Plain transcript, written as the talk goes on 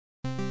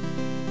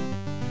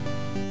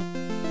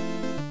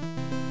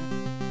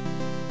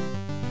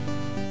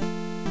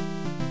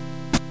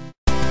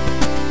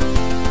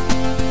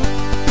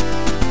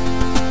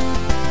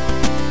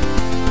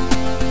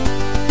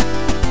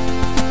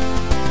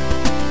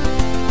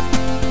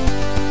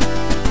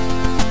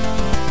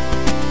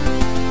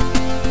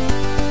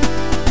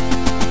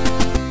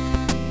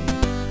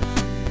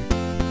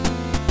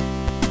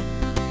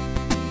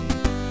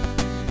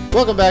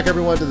Welcome back,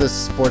 everyone, to the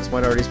Sports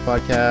Minorities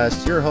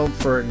Podcast, your home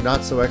for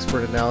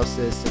not-so-expert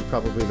analysis and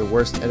probably the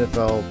worst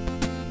NFL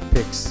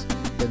picks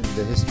in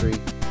the history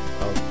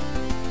of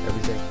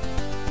everything.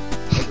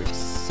 Everything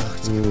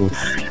sucked.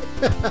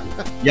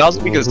 Y'all's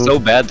speak is so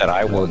bad that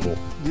I won.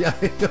 Yeah,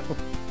 I know.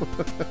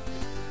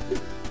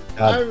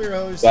 I'm your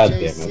host,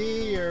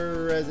 JC,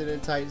 your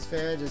resident Titans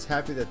fan, just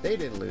happy that they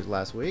didn't lose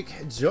last week.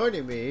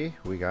 Joining me,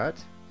 we got...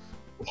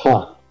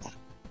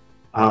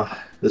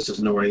 This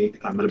is Nori.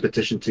 I'm going to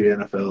petition to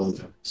the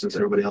NFL, since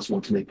everybody else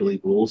wants to make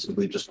believe rules, if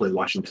we just play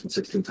Washington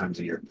 16 times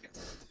a year.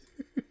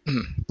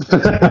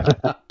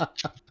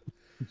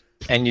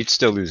 And you'd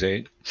still lose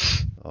 8.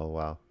 Oh,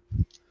 wow.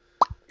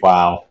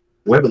 Wow.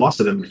 We haven't lost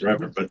to them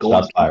forever, but go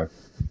on. Fire.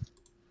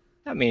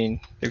 I mean,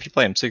 if you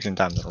play them 16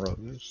 times in a row.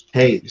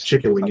 Hey,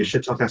 chicken wing, your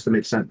shit talk has to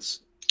make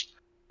sense.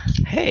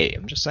 Hey,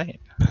 I'm just saying.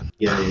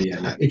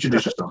 Yeah.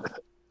 Introduce yourself.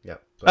 Yeah.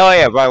 Oh,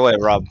 yeah, by the way,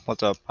 Rob,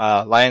 what's up?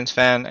 Lions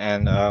fan,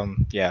 and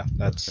yeah,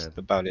 that's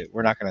about it.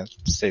 We're not going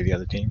to say the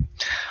other team.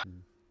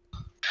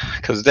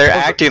 Because they're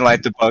acting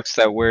like the Bucks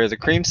that wear the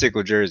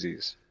creamsicle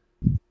jerseys.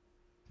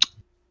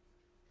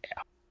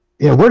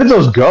 Yeah, where did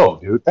those go,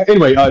 dude?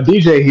 Anyway,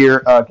 DJ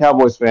here,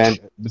 Cowboys fan.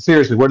 But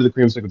seriously, where did the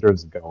creamsicle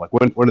jerseys go? Like,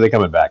 when are they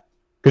coming back?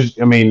 Because,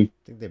 I mean...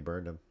 I think they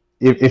burned them.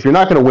 If you're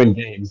not going to win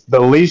games, the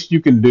least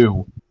you can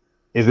do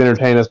is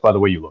entertain us by the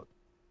way you look.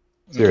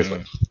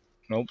 Seriously.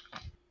 Nope.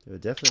 It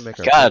would definitely make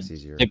our God, picks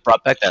easier. they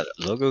brought back that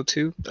logo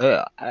too.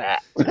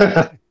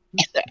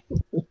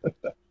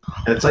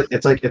 It's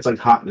like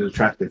hot and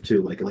attractive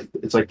too. Like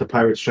it's like the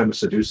pirates trying to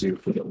seduce you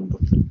for the.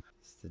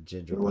 It's the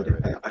ginger Like,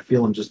 pirate. I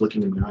feel him just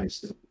looking in your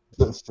eyes.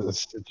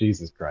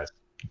 Jesus Christ.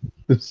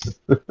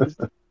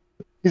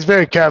 He's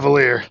very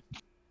cavalier.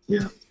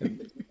 Yeah.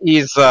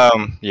 He's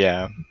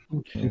yeah,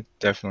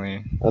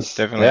 definitely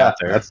out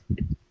there. That's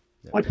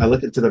Like I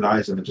look into their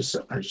eyes and I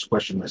just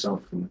question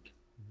myself. I'm like,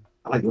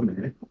 I like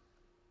women, right?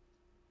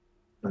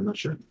 I'm not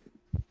sure.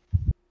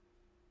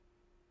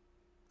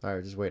 All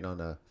right, just waiting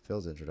on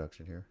Phil's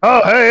introduction here.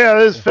 Oh, hey, yeah,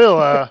 this is Phil.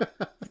 Sorry.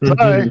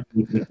 I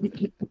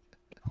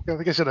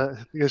think I should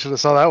have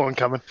saw that one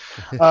coming.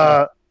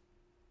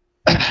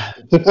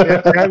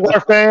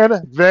 Jaguar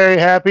fan, very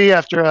happy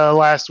after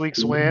last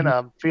week's win.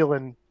 I'm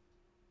feeling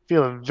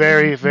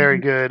very, very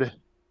good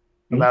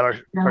about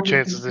our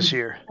chances this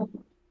year. All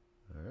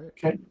right.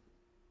 Okay.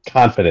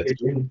 confidence.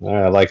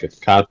 I like it.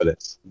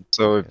 Confidence.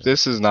 So if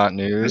this is not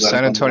news,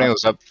 San Antonio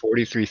was up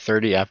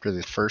 43-30 after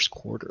the first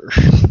quarter.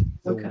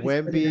 The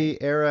Wemby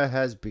era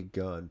has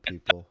begun,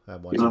 people.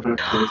 I'm watching.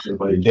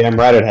 You're damn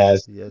right it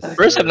has. Yes.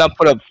 Spurs have not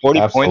put up 40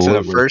 points in the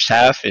Absolutely. first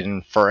half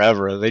in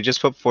forever. They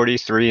just put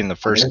 43 in the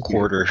first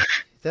quarter.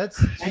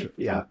 That's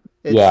yeah.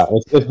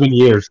 It's been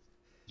years.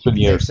 It's been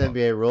years.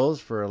 NBA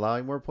rules for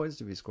allowing more points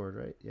to be scored,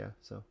 right? Yeah.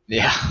 So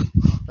Yeah.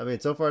 I mean,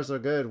 so far so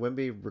good.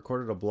 Wemby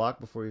recorded a block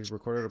before he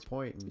recorded a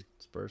point, and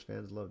Spurs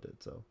fans loved it.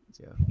 So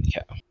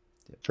yeah.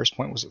 First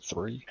point was a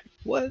 3.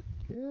 What?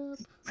 Yep.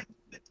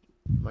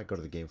 Might go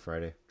to the game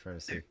Friday. Trying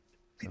to see.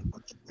 So,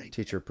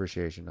 teacher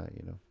appreciation night,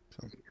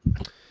 So.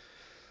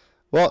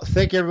 Well,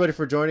 thank you everybody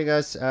for joining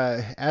us.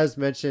 As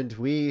mentioned,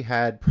 we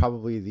had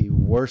probably the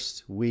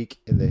worst week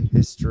in the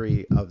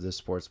history of the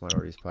Sports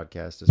Minorities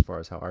podcast as far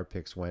as how our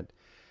picks went.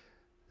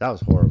 That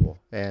was horrible.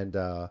 And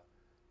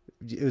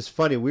it was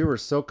funny. We were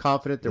so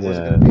confident there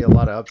wasn't going to be a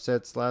lot of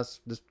upsets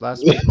last week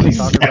when we were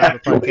talking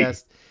about the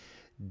podcast.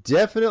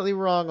 Definitely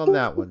wrong on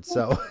that one.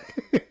 So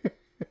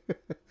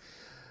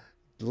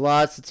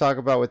lots to talk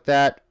about with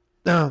that.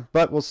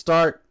 But we'll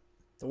start.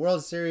 The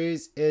World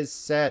Series is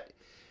set.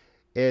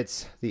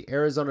 It's the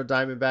Arizona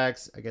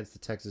Diamondbacks against the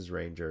Texas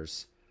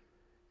Rangers.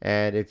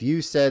 And if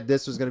you said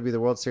this was going to be the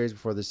World Series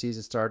before the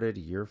season started,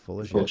 you're full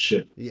of shit.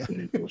 Bullshit. Yeah.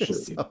 Bullshit.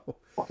 So,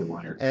 Fucking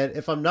liar. and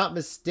if I'm not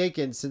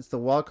mistaken, since the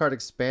wild card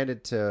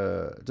expanded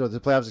the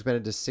playoffs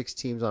expanded to 6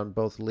 teams on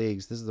both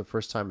leagues, this is the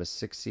first time a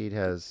 6 seed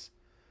has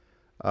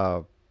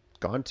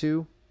gone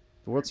to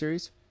the World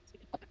Series.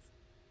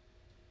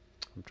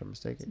 I'm not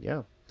mistaken.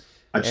 Yeah.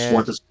 I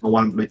want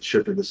to make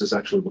sure that this is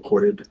actually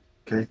recorded.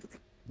 Okay.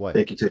 What?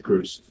 Thank you, Ted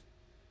Cruz.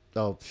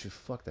 Oh,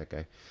 fuck that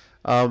guy.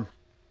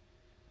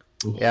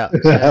 Yeah,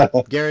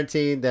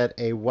 guaranteeing that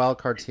a wild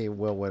card team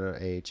will win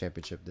a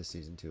championship this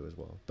season too as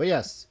well. But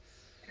yes,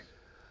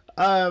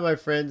 my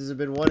friends have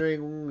been wondering,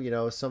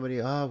 so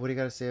many, what do you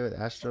got to say with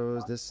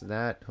Astros, this and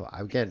that?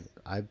 Again,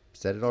 I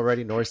said it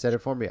already. Nor said it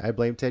for me. I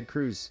blame Ted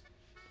Cruz.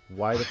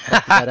 Why the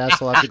fuck did that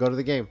asshole have to go to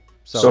the game?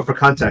 So for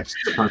context,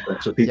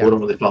 so people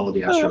don't really follow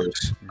the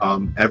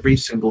Astros. Every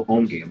single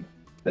home game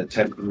that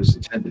Ted Cruz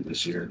attended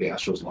this year, the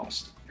Astros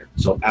lost.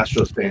 So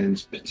Astros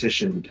fans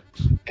petitioned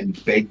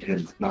and begged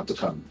him not to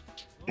come.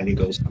 And he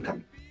goes, I'm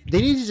coming.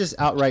 They need to just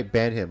outright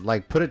ban him.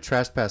 Like, put a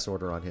trespass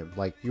order on him.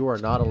 Like, you are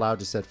not allowed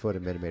to set foot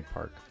in Minute Maid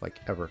Park. Like,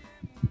 ever.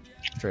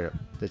 Straight up.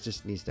 That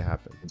just needs to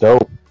happen.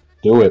 Dope.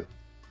 Do it.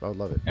 I would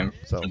love it. And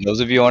So, for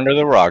those of you under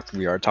the rock,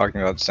 we are talking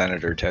about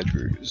Senator Ted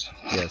Cruz.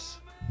 yes.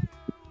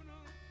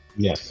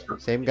 Yes.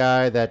 Same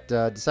guy that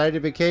decided to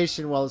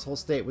vacation while his whole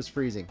state was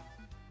freezing.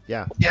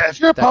 Yeah. Yeah, if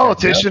you're a That guy,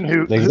 politician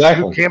who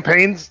Exactly.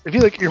 campaigns, if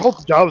you like your whole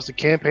job is to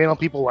campaign on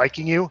people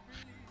liking you,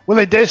 when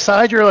they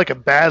decide you're like a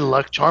bad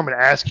luck charm and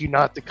ask you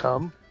not to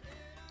come,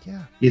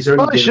 Yeah. He's already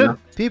Probably given should. up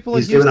People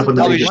He's in given up Houston on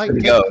the don't major like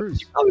cities. Ted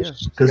Cruz. Probably Yeah.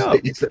 just because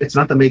go. it's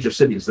not the major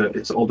cities.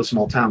 It's all the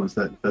small towns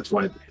that's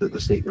why the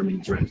state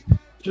remains red.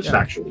 Just Yeah.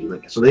 factually,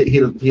 like so he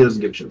doesn't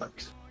give a shit about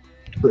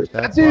it.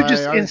 That's dude why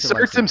just Arlington inserts likes him.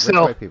 Rich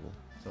himself. white people.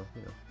 So,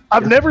 you know.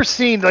 I've Yeah. never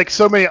seen like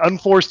so many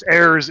unforced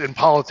errors in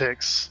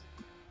politics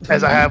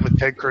as I have with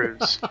Ted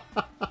Cruz.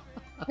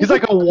 He's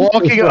like a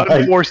walking Right.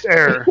 unforced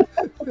error.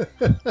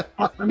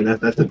 I mean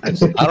that's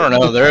I don't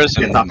know. There are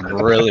some Can't talk about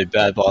it. really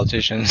bad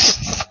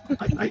politicians.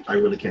 I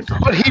really can't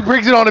talk. But he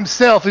brings it on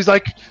himself. He's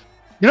like,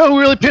 you know who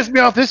really pissed me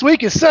off this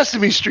week is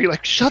Sesame Street.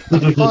 Like, shut the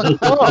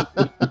fuck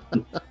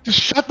up. Just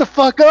shut the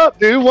fuck up,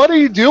 dude. What are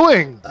you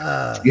doing?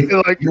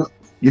 You're like,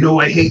 You know,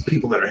 I hate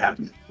people that are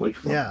happy. Like,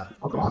 Yeah.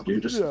 fuck off,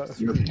 dude. Just, Yeah.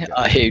 you know,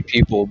 I hate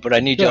people, but I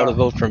need y'all to Yeah.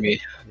 vote for me.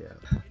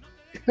 Yeah.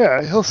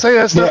 yeah, he'll say that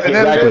Yeah, stuff. And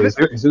exactly. then, As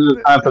soon as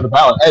it's time for the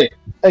ballot,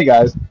 hey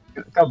guys,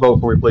 come vote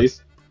for me,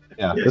 please.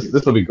 Yeah, Yeah.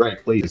 this will be great,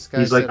 This please. guy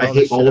He's like, said I all hate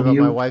this shit all of about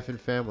you. my wife and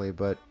family,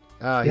 but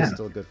he's Yeah.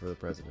 still good for the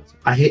presidency.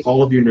 I hate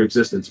all of you in your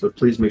existence, but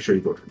please make sure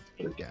you vote for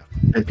me. Yeah.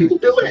 And people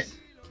do it.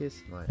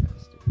 Kiss my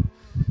ass,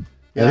 dude.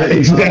 Yeah,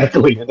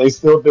 exactly. And they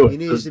still do He it.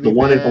 needs It's to the be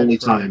one and banned only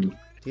from- time.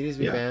 He needs to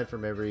be Yeah. banned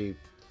from every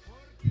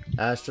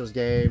Astros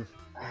game.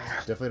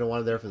 Definitely don't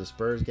want him there for the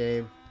Spurs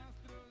game.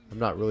 I'm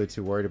not really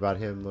too worried about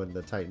him when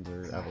the Titans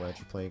or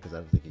Avalanche are playing because I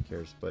don't think he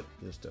cares. But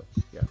still,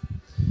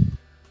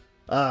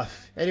 yeah.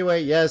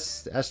 Anyway,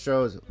 yes,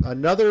 Astros.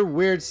 Another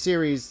weird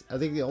series. I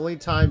think the only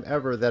time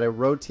ever that a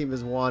road team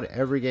has won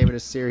every game in a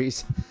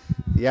series,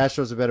 the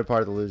Astros have been a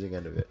part of the losing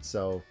end of it.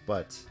 So,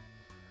 but,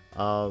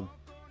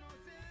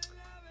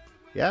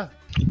 yeah,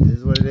 it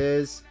is what it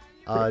is.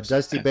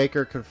 Dusty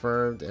Baker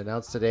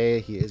announced today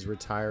he is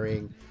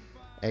retiring,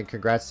 and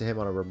congrats to him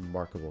on a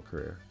remarkable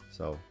career.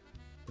 So,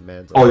 the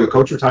man's. Oh, your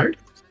coach retired?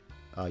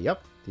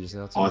 Yep. He just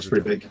announced. Oh, that's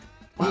pretty big.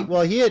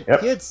 Wow. He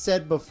had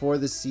said before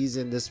the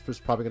season this was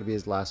probably going to be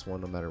his last one,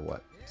 no matter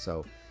what.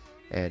 So,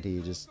 and he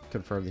just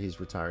confirmed that he's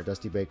retired.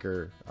 Dusty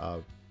Baker,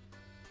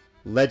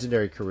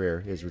 legendary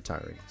career, is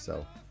retiring.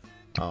 So,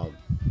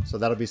 so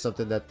that'll be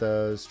something that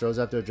the Stros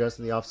have to address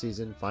in the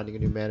offseason, finding a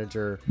new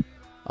manager.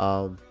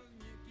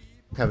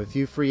 Have a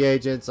few free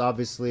agents.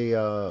 Obviously,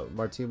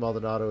 Martin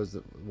Maldonado is the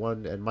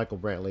one, and Michael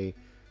Brantley,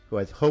 who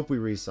I hope we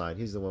re-sign.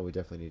 He's the one we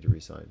definitely need to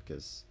re-sign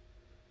because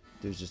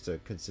dude's just a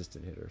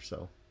consistent hitter.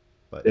 So,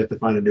 but They have to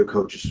find a new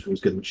coach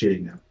who's good at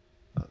cheating now.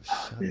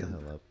 shut the Yeah.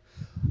 hell up.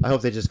 I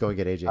hope they just go and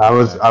get AJ. I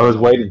was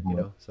waiting for you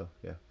it. know. So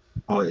yeah,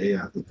 Oh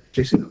yeah.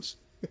 Jason knows.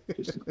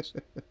 Jason knows.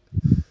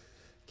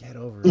 get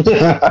over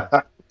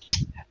it.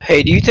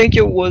 Hey, do you think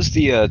it was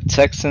the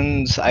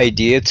Texans'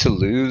 idea to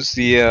lose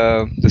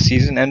the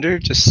season ender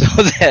just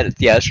so that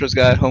the Astros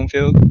got home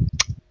field?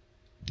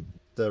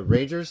 The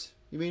Rangers,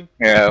 you mean?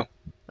 Yeah.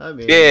 I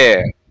mean,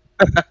 Yeah.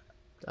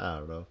 I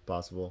don't know.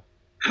 Possible.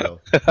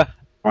 So,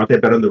 Aren't they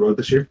better on the road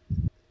this year?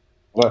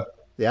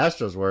 What? the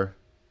Astros were.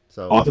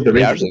 So Oh, I thought the The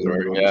Rangers Astros were were,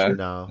 better on the yeah. road this year.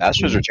 no,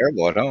 Astros are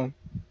terrible at home.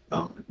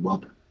 Oh,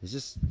 well, it's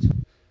just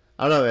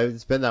I don't know.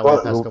 It's been that way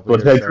the past couple Well,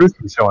 years. Ted so- Cruz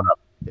is showing up.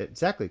 Yeah,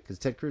 exactly, because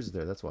Ted Cruz is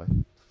there. That's why.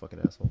 Fucking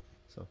asshole.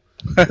 So.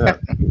 Yeah.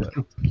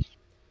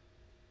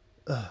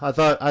 I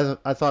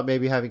thought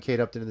maybe having Kate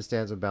Upton in the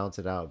stands would balance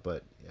it out,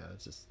 but yeah,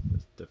 it's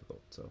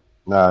difficult. So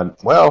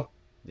Well,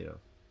 you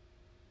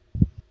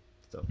know,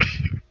 so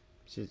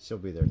she'll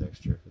be there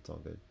next year. It's all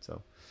good.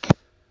 So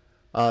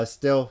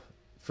still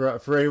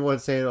for anyone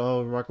saying,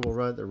 "Oh, remarkable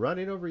run," the run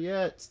ain't over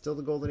yet. Still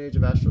the golden age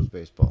of Astros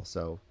baseball.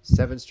 So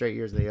 7 straight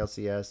years in the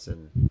LCS,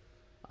 and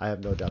I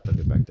have no doubt they'll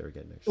get back there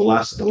again next the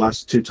year.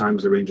 last 2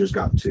 times the Rangers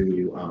got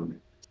to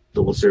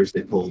the World Series,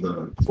 they pulled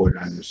the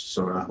 49ers.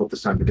 So I hope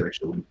this time they can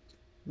actually win.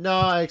 No,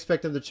 I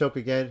expect them to choke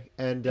again,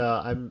 and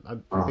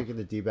I'm Oh. picking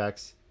the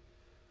D-backs.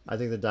 I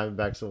think the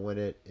Diamondbacks will win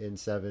it in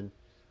 7.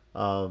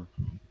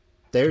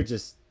 They're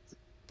just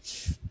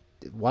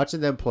watching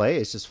them play.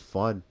 It's just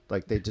fun.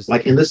 Like they just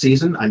Like in the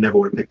season, I never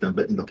would have picked them,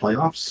 but in the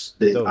playoffs,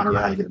 Oh, I don't know yeah.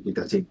 how you're gonna beat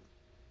that team.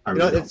 I you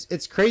know, really don't.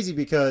 it's crazy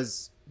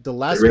because the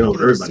last They ran weekend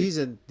of over the everybody.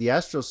 season, the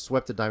Astros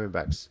swept the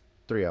Diamondbacks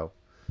 3-0,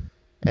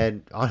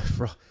 and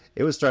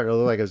it was starting to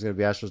look like it was going to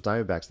be Astros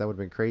Diamondbacks. That would have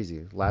been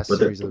crazy. Last But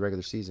series of the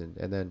regular season,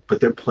 and then But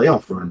their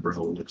playoff run,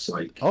 bro, looks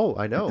like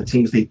I know. the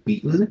teams they've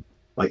beaten.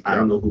 Like I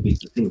don't know who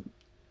beats the team.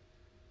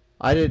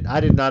 I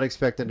did not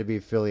expect them to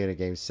beat Philly in a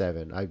game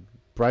 7.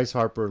 Bryce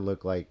Harper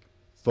looked like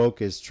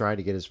focused trying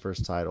to get his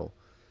first title.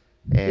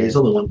 And He's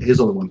only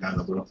one guy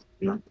though, bro.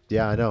 You know,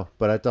 yeah, I know,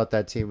 but I thought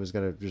that team was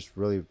going to just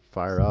really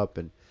fire up,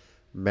 and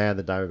man,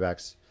 the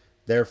Diamondbacks,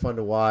 they're fun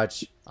to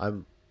watch.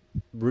 I'm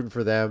rooting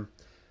for them.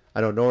 I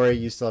know, Nori,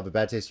 you still have a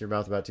bad taste in your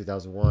mouth about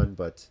 2001,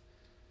 but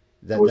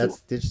that's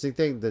the interesting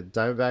thing. The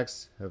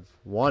Diamondbacks have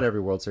won every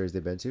World Series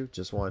they've been to,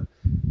 just one,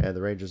 and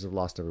the Rangers have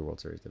lost every World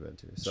Series they've been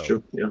to. it's So,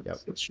 true. Yeah, yep.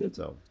 that's true.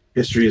 So,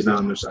 History is not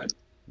on their side.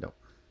 No.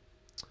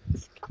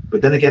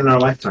 But then again, in our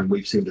lifetime,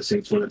 we've seen the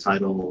Saints win a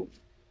title.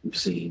 We've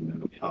seen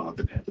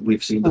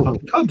the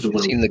fucking Cubs win.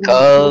 We've seen the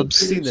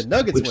Cubs. We've seen the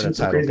Nuggets We've win a seen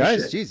some title, crazy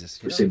guys. shit. Jesus.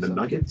 We've seen the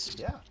Nuggets.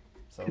 Yeah.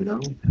 So,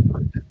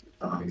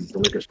 The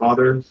Lakers'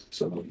 father.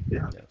 So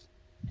yeah.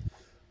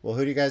 Well,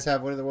 who do you guys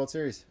have winning the World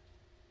Series?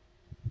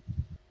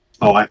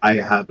 Oh, I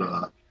have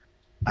the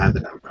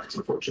Diamondbacks,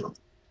 unfortunately.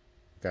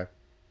 Okay.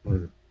 What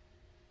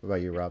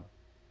about you, Rob?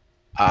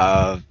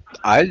 I'm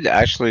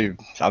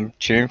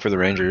cheering for the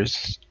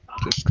Rangers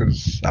just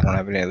because I don't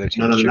have any other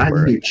team No, to cheer not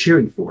for. who you're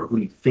cheering for. Who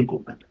do you think will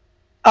win?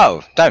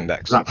 Oh,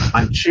 Diamondbacks.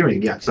 I'm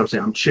cheering. Yeah, so I'm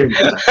saying I'm cheering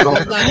for that. He's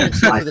not going to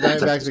cheer for the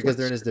Diamondbacks because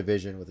they're in his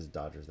division with his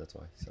Dodgers. That's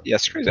why. So. Yeah,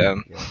 screw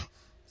them. Yeah.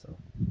 So.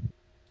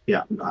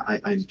 Yeah,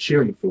 I'm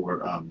cheering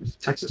for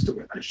Texas to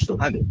win. I just don't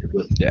think they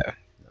will. Yeah.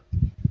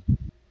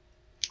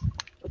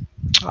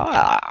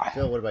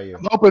 Phil, what about you?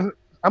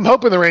 I'm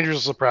hoping the Rangers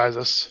will surprise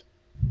us.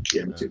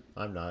 Yeah, me too.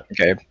 I'm not.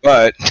 Okay,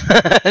 but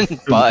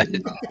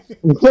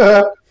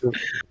Well,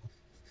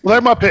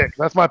 they're my pick.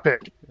 That's my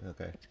pick.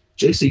 Okay.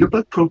 JC, you're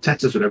like pro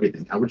Texas with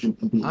everything. How would you?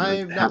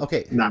 I'm not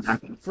okay. Not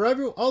happen. For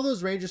all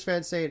those Rangers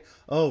fans saying,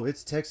 "Oh,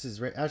 it's Texas,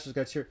 Astros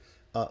got cheer."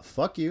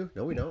 Fuck you.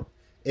 No, we don't.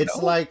 It's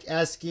like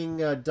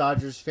asking a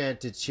Dodgers fan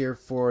to cheer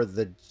for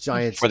the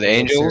Giants For the World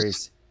Angels?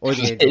 Series or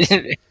the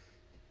Angels.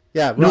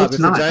 Yeah, Rob. No, it's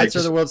if not. the Giants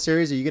are the World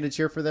Series, are you going to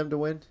cheer for them to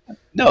win?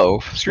 No,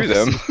 screw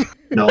them.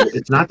 No,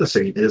 it's not the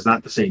same. It is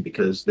not the same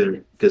because at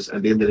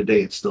the end of the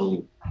day, it's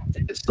still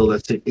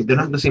that same. They're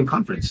not in the same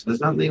conference.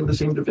 It's not in the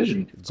same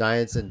division.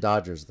 Giants and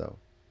Dodgers, though.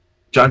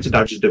 Giants and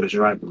Dodgers division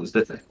rival is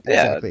different.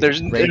 Yeah, Exactly.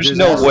 there's Rangers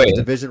no are way.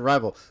 division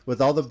rival with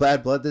all the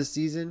bad blood this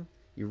season.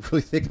 You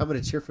really think I'm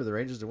going to cheer for the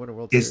Rangers to win a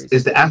World Series?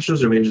 Is the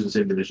Astros or Rangers in the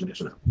same division? Yes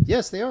or no?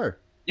 Yes, they are.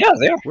 Yeah,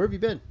 they are. Where have you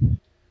been?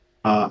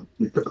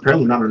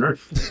 Apparently not on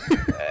Earth.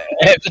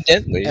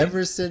 Evidently.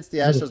 Ever since the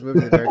Astros moved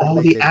to the American Oh,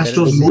 League, the they've been in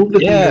Astros the- moved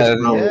the Yeah, years,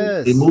 bro.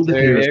 yes. They moved the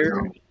They're years, here.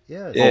 bro.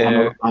 Yes.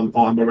 Yeah. I'm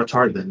a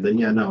retard then. Then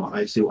yeah, no,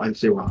 I see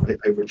wrong.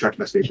 I retract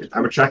my statement. I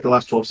retract the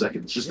last 12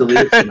 seconds. Just delete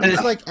it.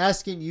 It's like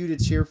asking you to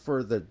cheer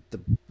for the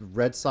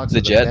Red Sox The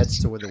or the Jets.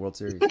 Mets to win the World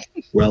Series.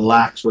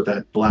 Relax with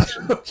that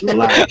blasphemy.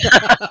 Relax.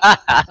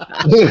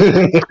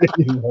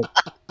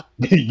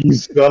 You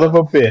son of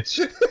a bitch.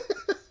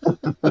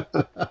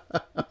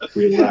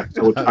 Relax.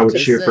 I would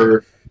Just cheer saying.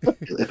 for.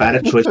 If I had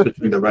a choice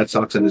between the Red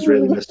Sox and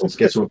Israeli missiles,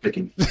 guess who I'm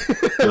picking?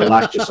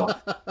 Relax yourself.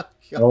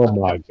 Oh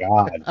my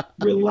god.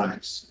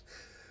 Relax.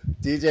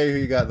 DJ, who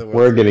you got in the World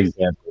We're getting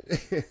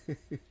Series? canceled.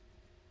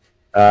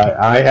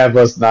 I have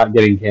us not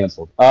getting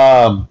canceled.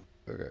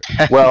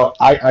 Okay. Well,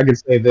 I can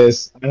say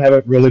this. I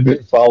haven't really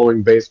been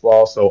following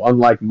baseball, so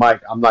unlike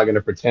Mike, I'm not going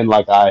to pretend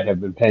like I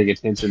have been paying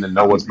attention and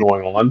know what's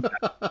going on.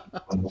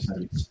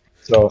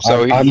 So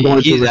I'm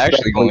going he's to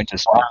actually going to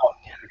stop.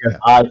 because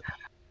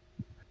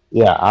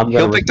I'm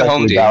He'll going to pick the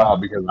home respectfully team. bow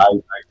out because I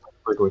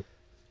quickly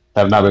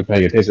have not been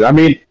paying attention. I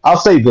mean, I'll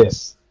say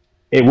this.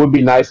 It would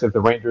be nice if the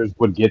Rangers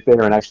would get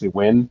there and actually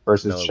win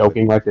versus No, it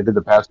choking like they did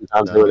the past few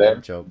times No, they were they there.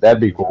 won't choke.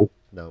 That'd be cool.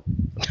 No.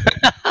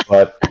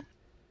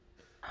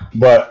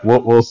 But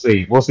we'll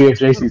see. We'll see if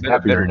JC's bit of happy.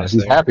 If bitterness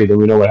he's there. happy, then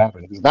we know what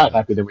happened. If he's not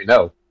happy, then we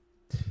know.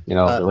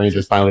 The Rangers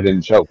just- finally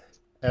didn't choke.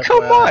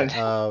 Come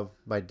FYI,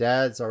 my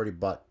dad's already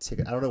bought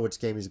ticket. I don't know which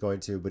game he's going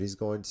to, but he's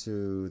going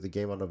to the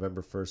game on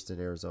November 1st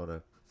in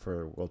Arizona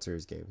for a World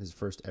Series game. His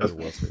first ever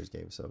World Series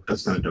game. So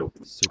That's kind of dope.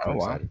 super Oh,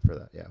 wow. excited for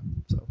that. Yeah.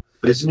 So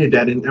But isn't your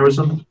dad in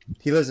Arizona?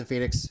 he lives in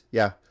Phoenix.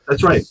 Yeah.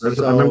 That's right. I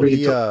So remember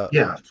he,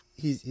 yeah.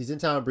 He's in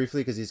town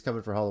briefly because he's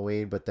coming for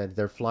Halloween, but then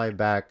they're flying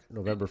back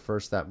November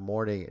 1st that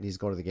morning, and he's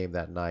going to the game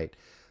that night.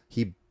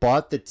 He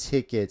bought the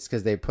tickets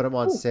because they put them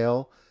on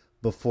sale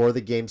before the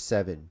Game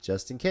 7,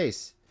 just in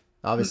case.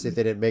 Obviously, if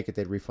they didn't make it,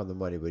 they'd refund the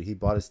money, but he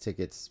bought his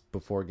tickets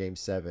before Game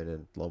 7,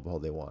 and lo and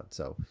behold, they won.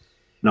 So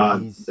No,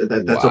 he's-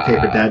 that's okay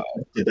for dad.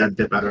 Dad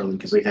dip out early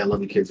because I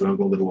love you kids. When I'm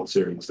going to the World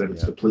Series, that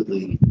it's Yeah.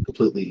 completely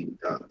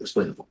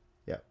explainable.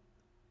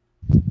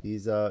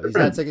 he's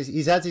had tickets.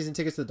 He's had season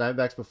tickets to the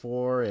Diamondbacks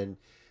before, and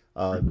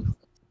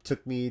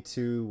took me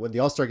to when the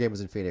All-Star game was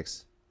in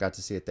Phoenix. Got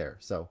to see it there.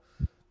 So,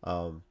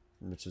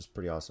 which is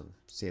pretty awesome.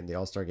 Seeing the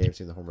All-Star game,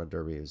 seeing the home run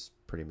derby is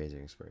a pretty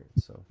amazing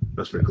experience. So.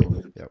 That's pretty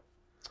cool.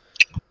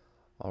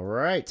 All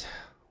right.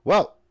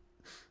 Well,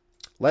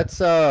 let's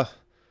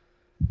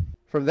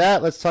from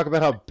that, let's talk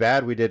about how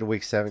bad we did in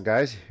week 7,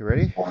 guys. You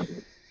ready? Oh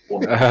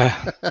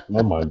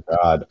my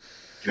god.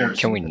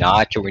 Can we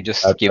not? Can we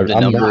just I- give the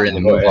I'm number not- and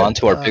then move on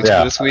to our picks Yeah.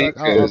 for this week?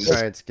 I'll 'Cause try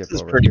and skip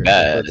it's over. pretty here.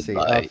 bad, Let's see.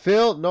 like-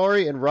 Phil,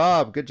 Nori, and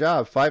Rob. Good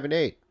job. 5 and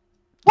 8.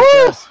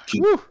 Woo!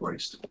 Woo!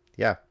 Christ.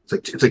 Yeah.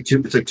 It's like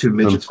two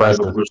midgets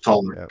fighting over who's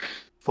taller. Yeah.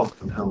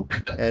 Fucking hell.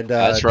 And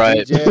That's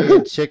right. DJ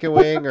and Chicken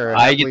Wing are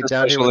I get happily the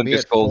down here Special with me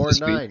Olympics at gold 4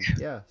 this and 9. week.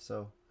 Yeah.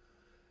 So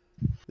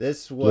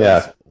this was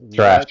Yeah,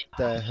 trash. what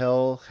the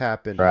hell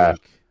happened. Trash.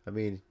 Week. I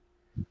mean,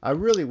 I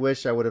really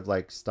wish I would have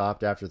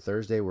stopped after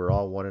Thursday. We're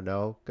all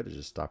 1-0. Could have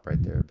just stopped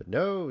right there, but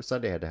no.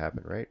 Sunday had to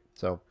happen, right?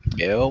 So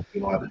Yep.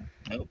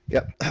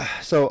 yep.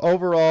 So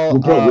overall,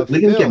 Bro, we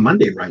didn't Phil, get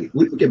Monday right.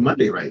 We didn't get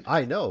Monday right.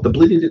 I know. The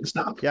bleeding didn't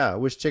stop. Yeah, I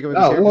wish Chicken Wing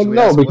No, was here well, we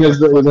no, asked him because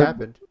what the the- fuck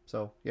happened.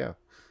 So yeah.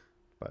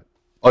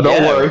 Oh,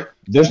 don't Yeah. worry.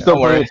 There's still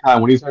plenty of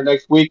time. When he's here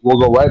next week, we'll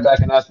go right back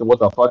and ask him what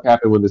the fuck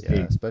happened with this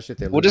team. Especially if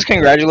they We'll just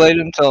congratulate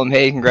him, tell him,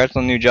 hey, congrats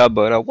on the new job,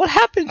 but what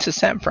happened to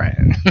San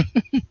Fran?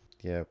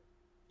 Yeah.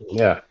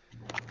 Yeah.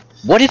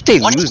 What if they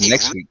lose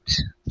next week?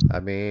 I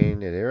mean,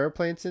 they are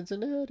playing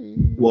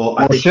Cincinnati. Well,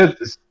 I think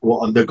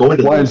they're going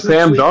to. Well,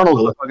 Sam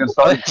Darnold the fucking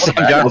starting Sam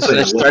quarterback. Johnson,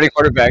 their starting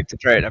quarterback.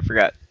 That's right. I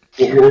forgot.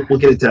 We'll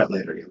get into that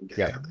later.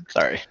 Yeah.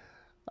 Sorry.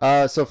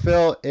 So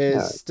Phil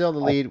is still in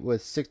the lead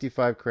with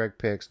 65 correct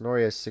picks.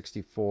 Nori has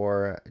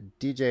 64.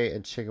 DJ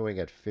and Chicken Wing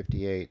at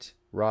 58.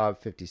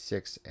 Rob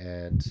 56,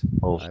 and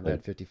I'm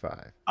at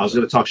 55. I was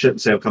going to talk shit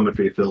and say I'm coming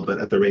for you, Phil, but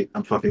at the rate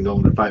I'm fucking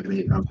going to 5 and 8,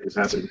 I don't think it's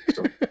happening.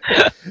 So.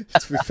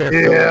 To be fair,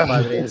 Phil,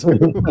 5 and 8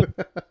 too.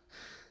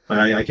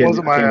 I can't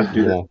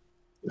do that.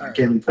 I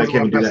can't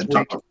do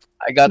that.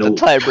 I got the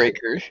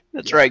tiebreaker.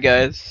 That's right,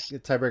 guys. The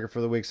tiebreaker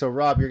for the week. So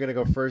Rob, you're going to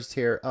go first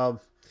here.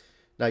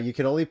 Now you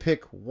can only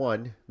pick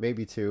one,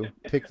 maybe two.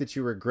 Pick that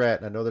you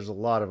regret. I know there's a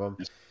lot of them.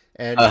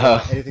 And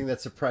anything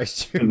that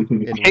surprised you in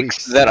Picks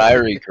weeks. that I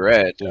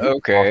regret.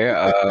 Okay.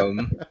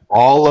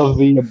 All of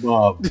the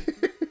above.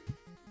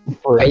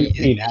 For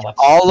 18, Alex.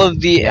 All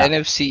of the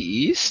NFC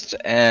East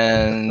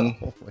and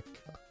Oh my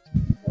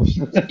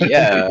god.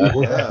 yeah.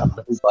 Yeah.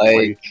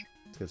 Like,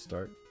 Good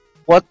start.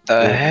 what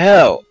the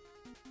hell?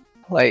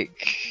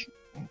 Like,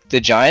 the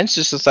Giants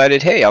just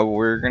decided, hey,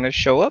 we're gonna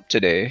show up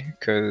today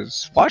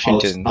because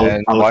Washington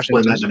and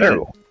Washington's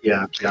terrible.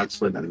 Yeah, I'll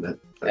explain that in a bit.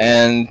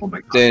 And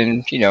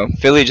then,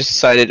 Philly just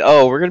decided,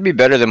 oh, we're going to be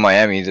better than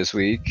Miami this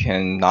week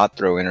and not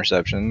throw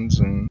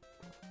interceptions. And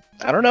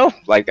I don't know.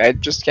 Like, I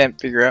just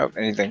can't figure out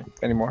anything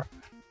anymore.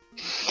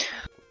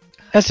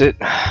 That's it.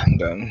 I'm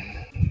done.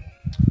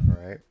 All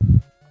right.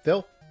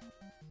 Phil?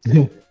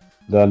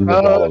 Done with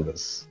all of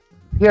this.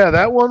 Yeah,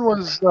 that one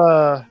was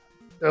that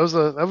was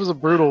a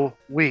brutal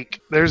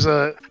week. There's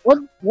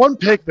one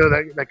pick though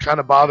that kind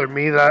of bothered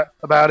me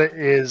about it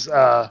is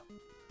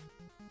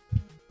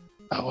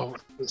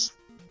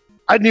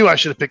I knew I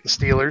should have picked the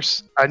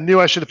Steelers. I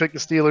knew I should have picked the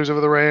Steelers over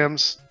the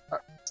Rams.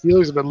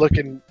 Steelers have been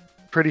looking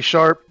pretty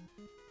sharp,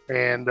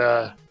 and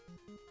Rams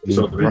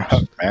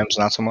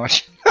not so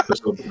much.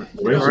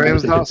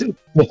 Rams not.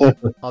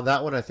 On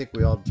that one, I think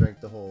we all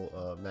drank the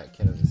whole Matt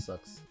Canada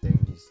sucks thing.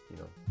 He's,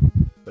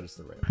 but it's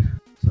the Rams.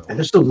 So. And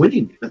they're still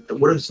winning.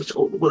 What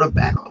a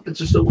bad offense.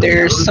 They're still winning.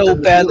 They're so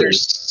bad. They're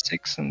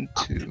 6-2.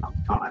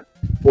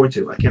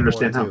 4-2. I can't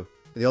understand how.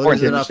 The only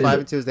reason they're not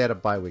 5-2 is they had a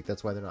bye week.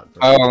 That's why they're not.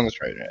 Oh,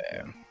 that's right.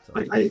 Yeah. So.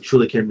 I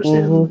truly can't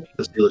understand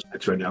the Steelers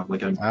picks right now.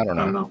 Like I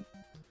don't know.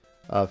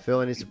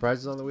 Phil, any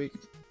surprises on the week?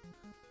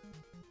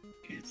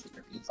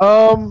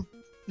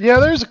 Yeah,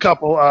 there's a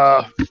couple.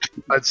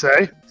 I'd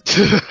say.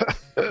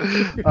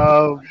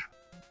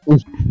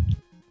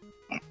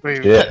 Where we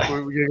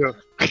gonna go?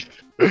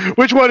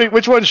 Which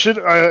one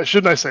shouldn't I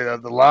say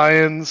that? The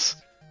Lions,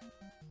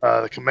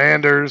 the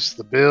Commanders,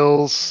 the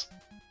Bills.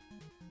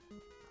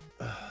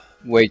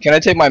 Wait, can I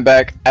take mine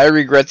back? I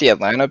regret the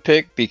Atlanta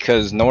pick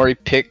because Nori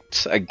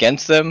picked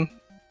against them.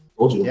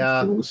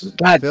 Yeah.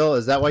 God. Phil,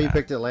 is that why you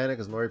picked Atlanta?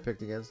 Because Nori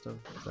picked against them?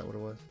 Is that what it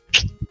was?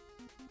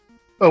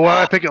 Oh,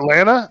 why I pick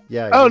Atlanta?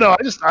 Yeah. Oh no,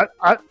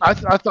 I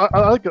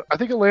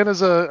think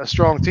Atlanta's a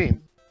strong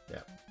team.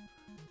 Yeah.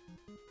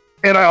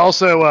 And I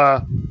also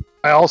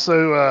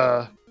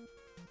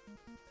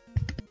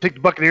picked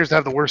the Buccaneers to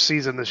have the worst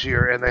season this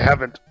year, and they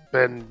haven't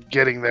been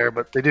getting there,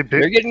 but they did.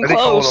 They're getting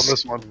close on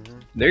this one.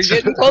 They're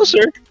getting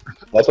closer.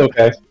 That's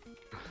okay.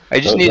 I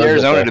just need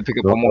Arizona to pick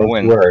up one more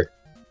win.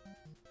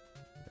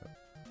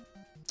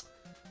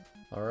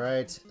 All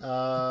right.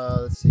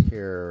 Let's see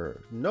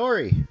here.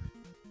 Nori,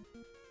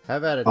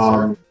 have at it,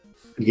 sir.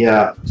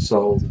 Yeah.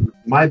 So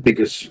my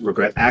biggest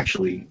regret,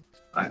 actually,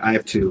 I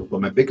have two, but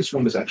my biggest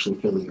one is actually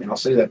Philly, and I'll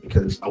say that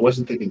because I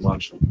wasn't thinking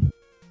much.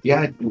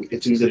 Yeah,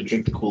 it's easy to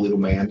drink the Kool-Aid of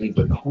Miami,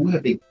 but who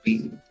have they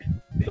beaten?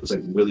 It was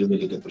like really,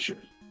 really good this year.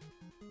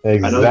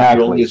 Exactly. I know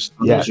you're only as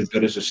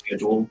good as a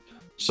schedule,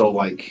 so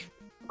Philly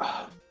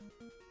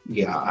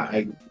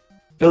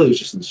was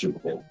just in the Super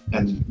Bowl,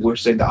 and we're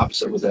saying the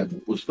opposite with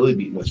them. Was Philly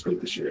beating us great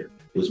this year?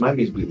 It was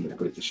Miami's beating us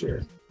great this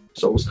year.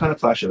 So it was kind of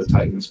clash of the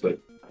Titans, but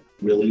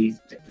really,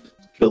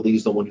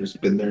 Philly's the one who's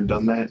been there and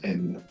done that,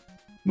 and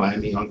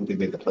Miami, I don't think they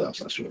made the playoffs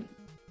last year.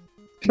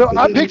 No,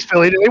 I picked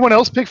Philly. Did anyone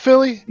else pick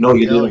Philly? No,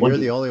 you're the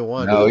only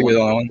one. No, you're the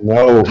only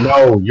one.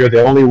 No, you're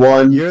the only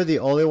one. You're the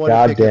only one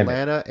to pick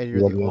Atlanta, and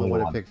you're the only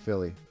one to pick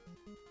Philly.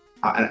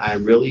 I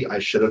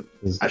should have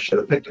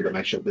picked them.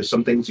 There's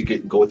some things you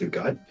can go with your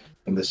gut,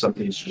 and there's some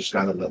things you just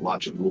gotta let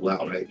logic rule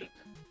out, right?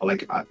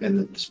 And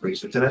then this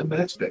brings me to that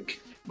next pick.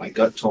 My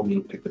gut told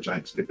me pick the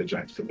Giants,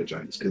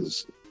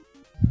 because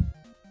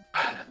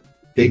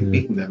they've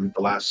beaten them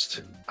the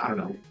last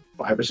 5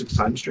 or 6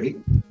 times straight.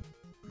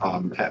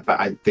 But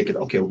I thinking,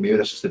 okay, well maybe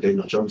that's just the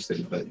Daniel Jones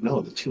thing, but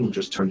no, the team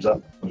just turns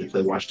up when they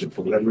play Washington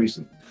for whatever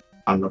reason.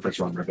 I don't know if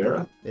it's Ron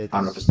Rivera. I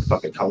don't know if it's the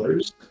fucking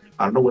colors.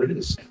 I don't know what it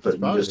is. But it's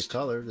probably the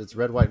colors. It's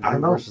red, white,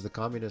 and blue versus the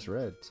communist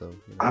red. So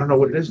I don't know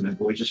what it is, man.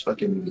 But we just beat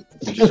them.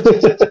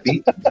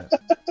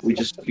 We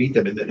just beat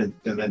them, and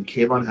then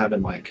Kayvon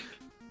having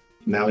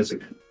now he's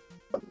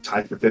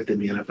tied for fifth in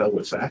the NFL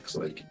with sacks.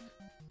 Like,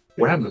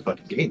 we're having a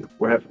fucking game.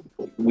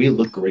 We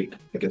look great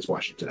against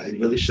Washington. I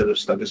really should have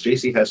stuck. Because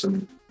JC has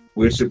some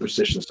weird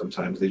superstitions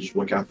sometimes. They just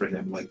work out for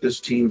him. Like, this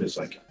team is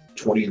like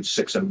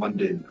 20-6 in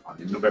London on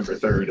November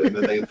 3rd, and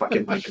then they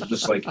fucking like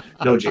just like,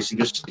 no, JC,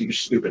 you're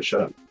stupid.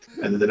 Shut up.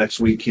 And then the next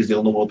week he's the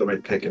only one with the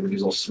right pick, and then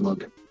he's all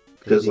smug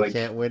because he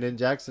can't win in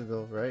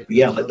Jacksonville, right?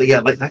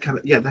 Like that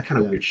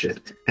kind of weird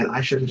shit. And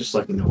I should have just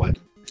like, you know what?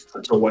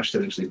 Until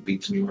Washington actually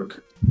beats New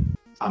York,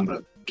 I'm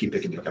gonna keep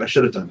picking New York. And I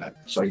should have done that,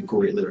 so I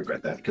greatly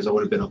regret that because I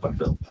would have been up on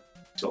Phil.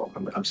 So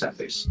I'm sad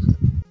face.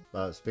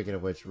 Speaking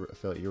of which,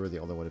 Phil, you were the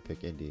only one to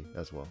pick Indy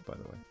as well, by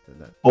the way.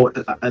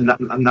 And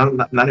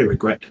not a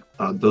regret.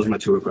 Those are my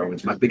two regret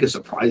ones. My biggest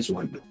surprise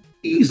one,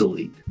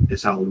 easily,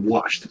 is how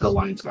washed the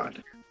Lions got.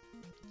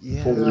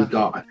 Yeah. Holy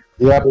God.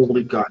 Yeah.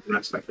 Holy God. Did not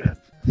expect that.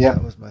 Yeah.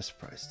 That was my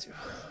surprise, too.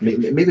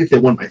 Maybe if they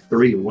won by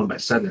 3 or won by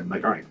 7, I'm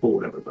like, all right, cool,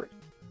 whatever. But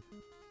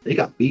they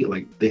got beat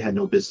like they had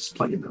no business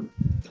playing them.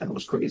 That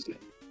was crazy.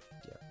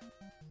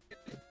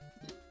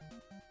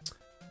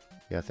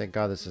 Yeah, thank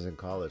God this is in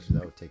college.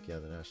 That would take you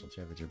out of the national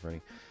championship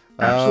running.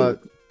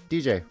 Absolutely.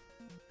 DJ,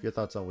 your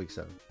thoughts on week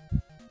 7?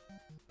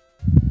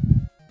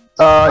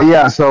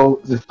 Yeah,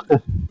 so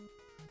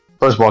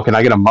first of all, can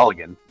I get a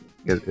mulligan?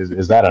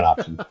 Is that an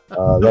option?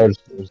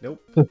 There's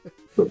Nope.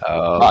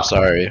 Oh,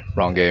 sorry.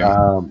 Wrong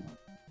game.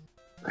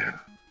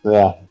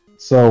 Yeah.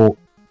 So,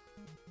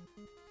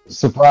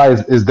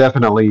 surprise is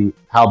definitely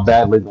how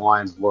badly the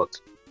Lions looked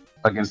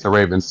against the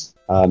Ravens.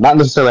 Not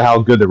necessarily how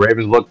good the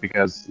Ravens look,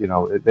 because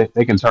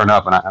they can turn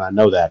up, and I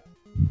know that.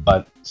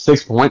 But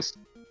 6 points,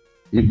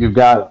 you've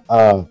got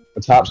a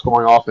top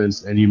scoring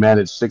offense, and you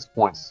manage 6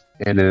 points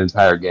in an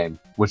entire game,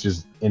 which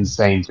is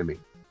insane to me.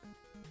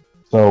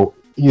 So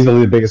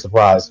easily the biggest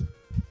surprise.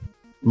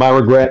 My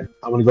regret,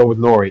 I'm going to go with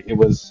Nori.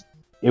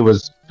 It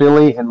was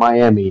Philly and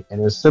Miami,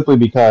 and it's simply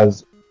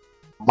because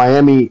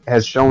Miami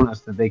has shown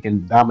us that they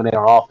can dominate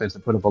our offense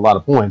and put up a lot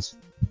of points,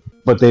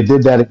 but they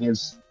did that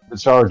against the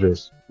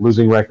Chargers,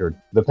 losing record.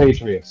 The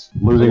Patriots,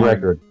 losing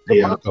record.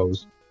 The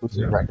Broncos,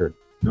 losing record.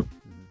 Yep.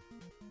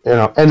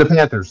 And the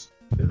Panthers,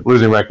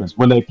 losing records.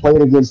 When they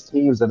played against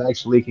teams that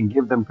actually can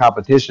give them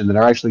competition, that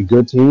are actually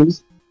good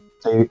teams,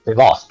 they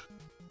lost.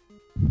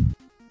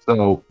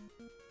 So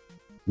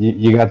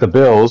you got the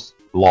Bills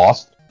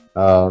lost,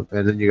 and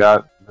then you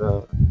got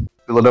the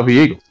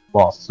Philadelphia Eagles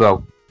lost.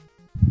 So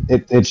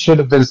it should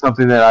have been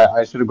something that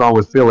I should have gone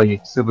with Philly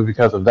simply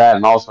because of that,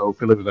 and also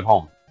Philly was at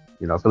home.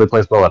 Philly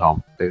plays well at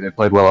home. They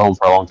played well at home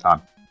for a long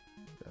time.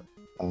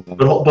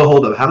 But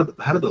hold up, how did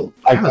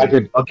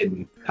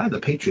the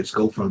Patriots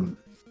go from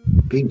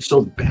being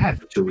so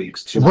bad for 2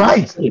 weeks to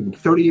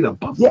 38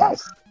 above?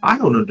 Yes, I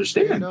don't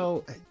understand.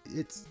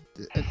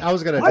 I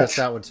was gonna address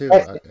that one too.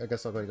 I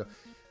guess I'm going to go.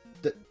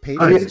 The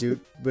Patriots, dude,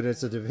 but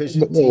it's a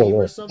division team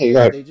or something.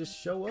 They just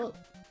show up,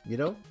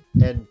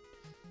 and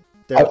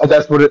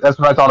that's what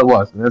I thought it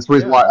was, and that's the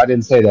reason why I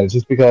didn't say that. It's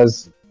just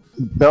because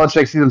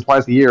Belichick sees them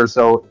twice a year,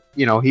 so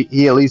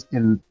he at least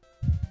can.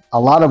 A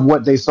lot of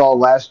what they saw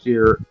last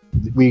year,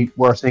 we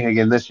were seeing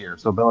again this year.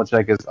 So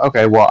Belichick is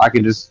okay. Well, I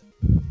can just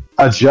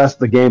adjust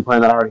the game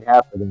plan that I already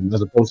have for them,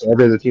 as opposed to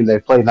every other team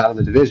they've played out of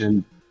the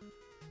division.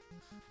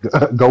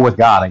 Go with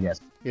God, I guess.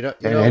 And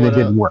it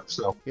didn't work.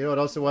 So what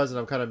else it was, and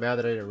I'm kind of mad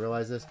that I didn't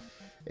realize this.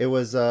 It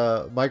was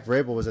Mike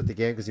Vrabel was at the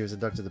game because he was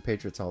inducted to the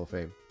Patriots Hall of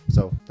Fame.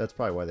 So that's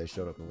probably why they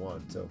showed up and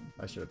won. So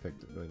I should have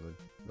picked New England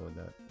knowing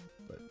that.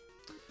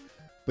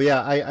 But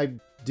yeah, I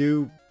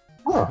do.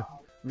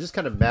 I'm just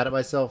kind of mad at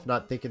myself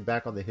not thinking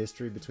back on the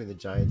history between the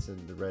Giants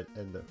and the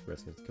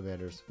Redskins,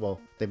 Commanders. Well,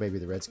 they may be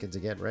the Redskins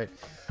again, right?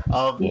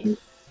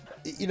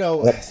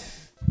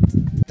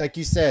 Like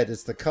you said,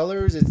 it's the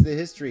colors, it's the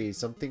history,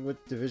 something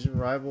with division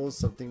rivals,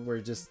 something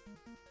where just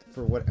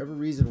for whatever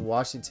reason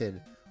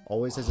Washington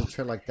always has a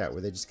trend like that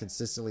where they just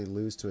consistently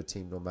lose to a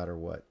team no matter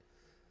what.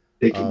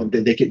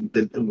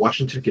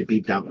 Washington could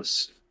beat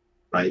Dallas.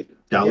 Right,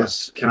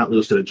 Dallas cannot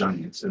lose to the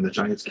Giants, and the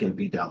Giants can't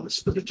beat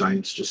Dallas, but the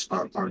Giants just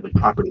are the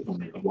property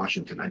owner of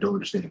Washington. I don't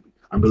understand.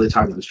 I'm really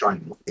tired of this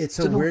triangle. It's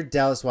a weird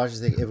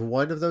Dallas-Washington thing. If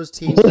one of those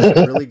teams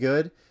is really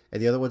good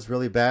and the other one's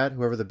really bad,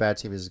 whoever the bad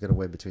team is going to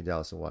win between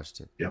Dallas and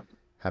Washington. Yep.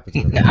 Happy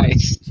to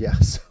Nice. Yeah.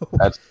 So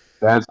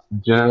that's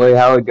generally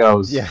how it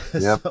goes. Yeah.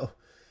 Yep. So,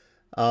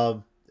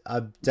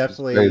 I'm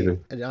definitely,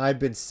 and I've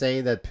been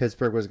saying that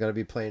Pittsburgh was going to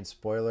be playing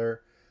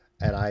spoiler,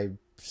 and I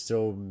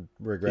still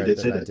regret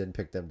that I didn't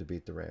pick them to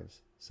beat the Rams.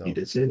 So you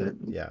did say that.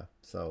 Yeah.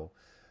 So,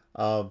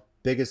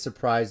 biggest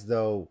surprise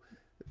though,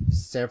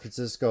 San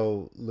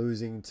Francisco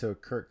losing to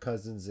Kirk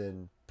Cousins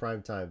in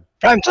primetime.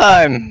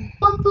 Primetime.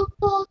 What the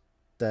fuck?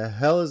 The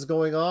hell is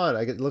going on?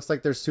 It looks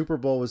like their Super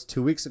Bowl was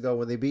 2 weeks ago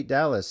when they beat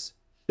Dallas.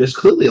 There's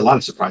clearly a lot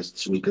of surprises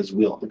this week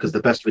because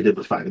the best we did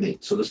was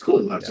 5-8. So there's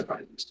clearly a lot of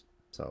surprises.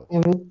 So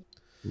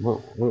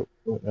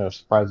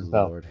surprises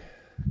Lord.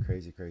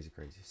 Crazy.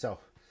 So,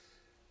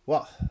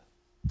 well,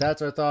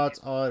 that's our thoughts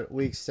on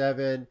week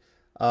 7.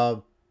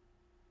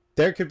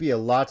 There could be a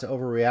lot to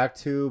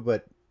overreact to,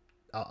 but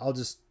I'll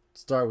just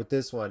start with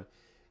this one.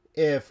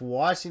 If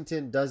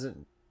Washington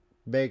doesn't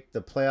make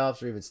the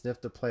playoffs or even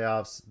sniff the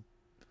playoffs,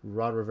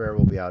 Ron Rivera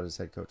will be out as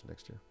head coach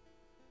next year.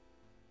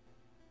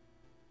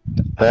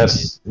 I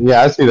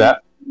see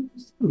that.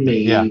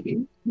 Maybe, yeah.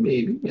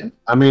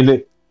 I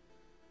mean,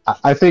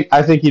 I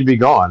think he'd be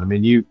gone. I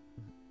mean,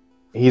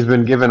 he's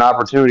been given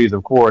opportunities,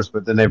 of course,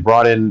 but then they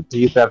brought in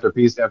piece after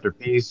piece after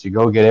piece. You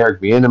go get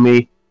Eric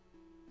Bieniemy,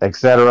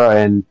 etc.,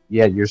 and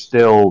yet you're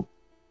still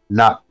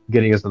not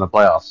getting us in the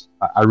playoffs.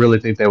 I really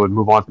think they would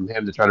move on from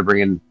him to try to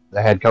bring in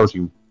the head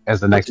coaching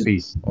as the next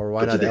piece. Or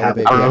why not they have-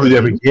 elevate? I don't know who they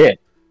would get.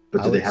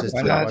 But I do they would have? just-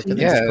 Why why not? couldn't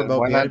they just Yeah, promote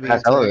why not? Bieniemy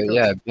into Hello, head coach?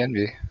 yeah,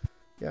 BNB.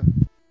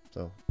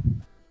 So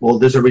Well,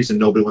 there's a reason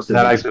nobody wants to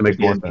That give actually makes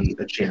more Bieniemy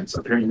a chance.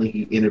 Apparently,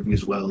 he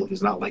interviews well.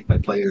 He's not liked by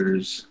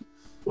players.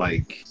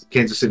 Like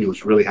Kansas City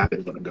was really happy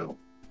to let him go.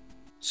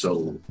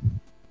 So,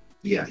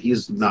 yeah,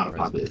 he's not a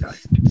popular guy,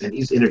 and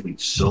he's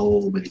interviewed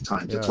so many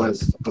times. That's why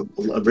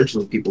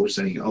originally people were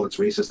saying, "Oh, it's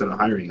racist that I'm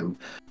hiring him,"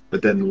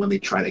 but then when they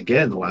tried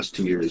again the last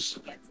 2 years,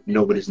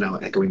 nobody's now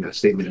echoing that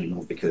statement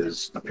anymore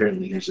because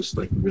apparently he's just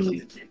like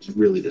really,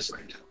 really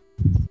disliked.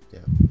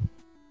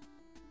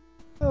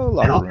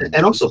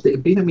 And also,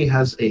 Bieniemy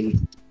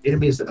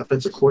is the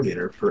offensive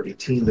coordinator for a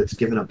team that's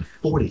given up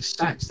 40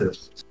 sacks to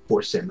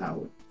force him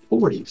out.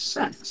 40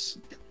 sacks.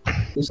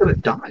 He's gonna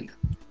die.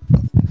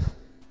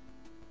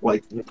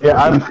 Like he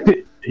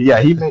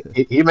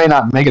may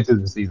not make it through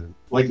the season.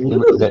 Like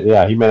literally.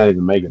 Yeah, he may not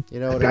even make it. you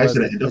know what? Guys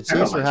It that was? end The up Chiefs were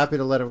paralyzed. happy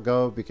to let him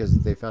go because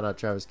they found out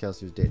Travis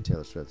Kelce was dating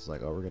Taylor Swift. It's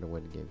like, oh, we're gonna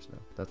win games now.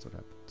 That's what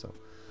happened. So,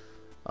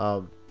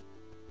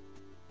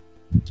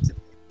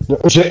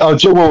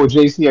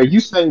 JC, are you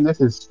saying this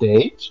is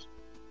staged?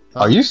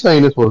 Are you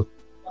saying this was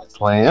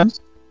planned?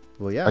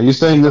 well, yeah. Are you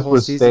saying The this whole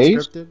was season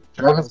staged? scripted?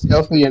 Travis The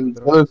whole season Kelce and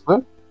scripted. Taylor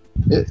Swift?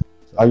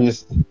 Are you?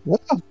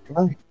 What the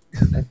fuck?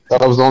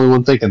 Thought I was the only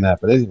one thinking that,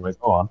 but anyway,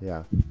 go on.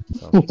 Yeah.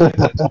 So.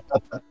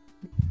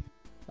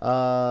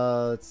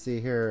 Let's see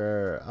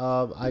here.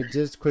 I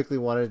just quickly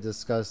wanted to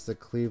discuss the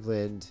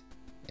Cleveland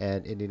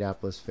and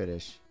Indianapolis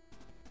finish.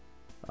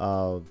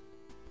 Oh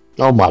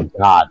my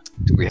God!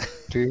 Do we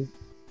have to?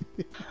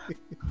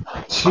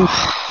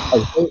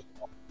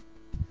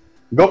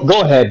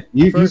 Go ahead.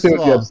 You First say of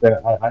what you all, have to say.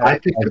 I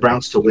picked the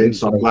Browns to win,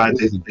 so I'm glad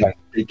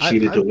they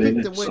cheated I to win picked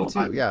it. them win So too.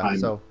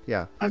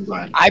 I'm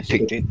glad. I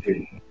picked it.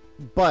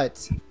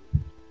 But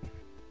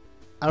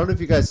I don't know if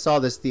you guys saw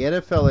this. The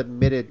NFL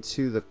admitted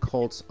to the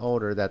Colts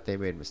owner that they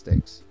made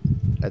mistakes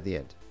at the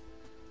end.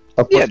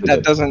 Yeah,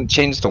 that doesn't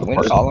change the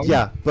win column.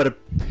 Yeah, but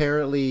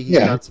apparently he's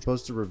not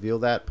supposed to reveal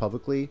that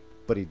publicly,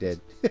 but he did.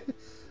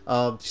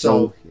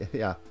 So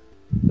yeah.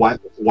 Why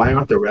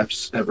aren't the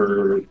refs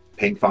ever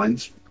paying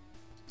fines?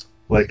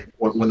 Like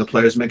when the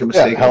players make a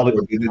mistake,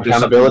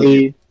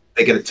 accountability.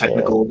 They get a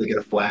technical, they get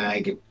a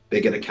flag, they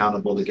get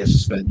accountable, they get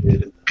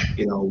suspended.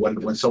 You know,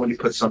 when somebody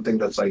puts something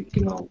that's like,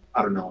 you know,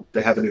 I don't know,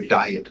 they have a new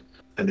diet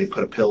and they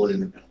put a pill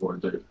in or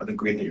an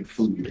ingredient in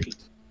food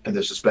and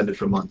they're suspended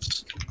for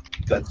months.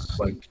 That's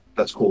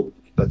cool.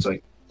 That's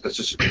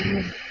just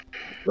normal.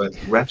 But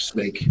refs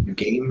make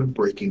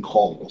game-breaking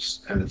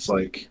calls, and it's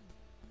like,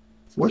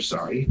 we're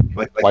sorry.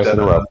 Like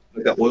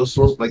that oil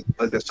spill, like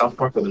that South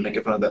Park where they're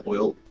making fun of that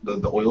oil,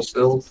 the oil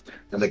spill,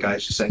 and the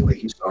guy's just saying like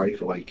he's sorry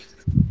for like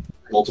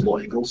multiple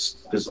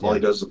angles because all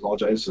he does is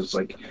apologize. So it's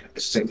like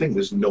it's the same thing.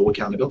 There's no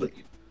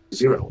accountability,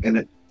 zero.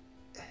 And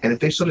if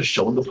they started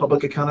showing the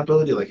public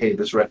accountability, like, hey,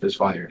 this ref is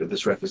fired or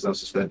this ref is now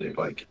suspended,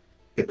 like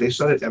if they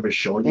started ever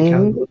showing the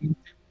accountability,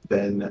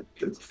 then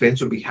the fans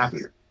would be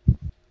happier.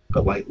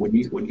 But like when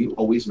you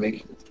always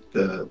make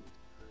the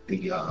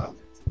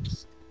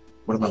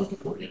what am I looking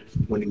for?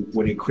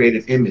 When you create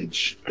an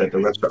image that the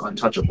refs are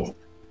untouchable,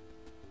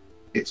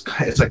 it's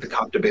like the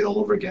cop debate all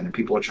over again, and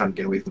people are trying to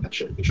get away from that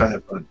shit. They're trying to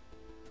have fun,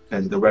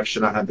 and the refs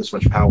should not have this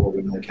much power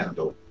with no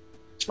accountability.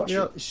 You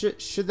know,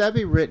 should that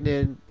be written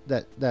in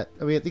that?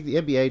 I mean, I think the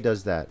NBA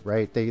does that,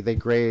 right? They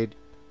grade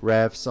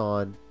refs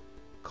on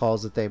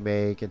calls that they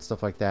make and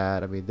stuff like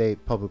that. I mean, they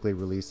publicly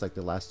release like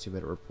the last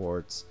 2-minute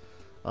reports.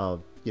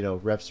 You know,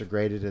 refs are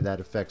graded, and that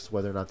affects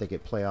whether or not they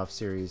get playoff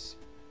series.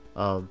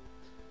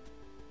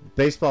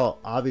 Baseball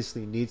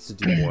obviously needs to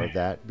do more of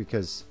that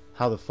because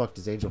how the fuck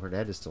does Angel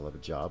Hernandez still have a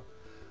job?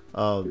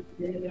 But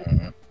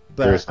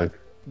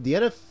the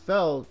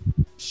NFL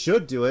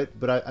should do it,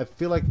 but I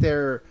feel like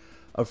they're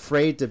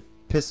afraid to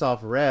piss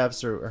off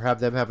refs or have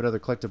them have another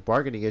collective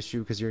bargaining issue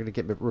because you're going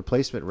to get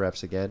replacement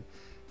refs again.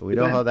 And we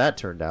know how that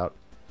turned out.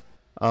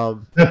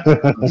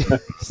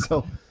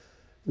 So,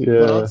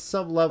 but on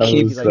some level,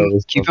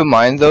 keep in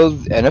mind though,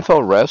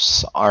 NFL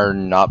refs are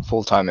not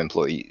full-time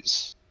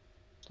employees.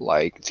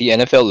 Like the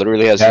NFL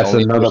literally has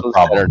only officials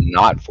that are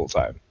not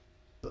full-time.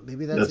 But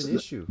maybe that's an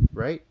issue,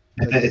 right?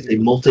 Like, it's a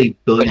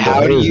multi-billion.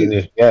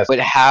 But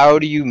how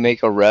do you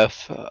make a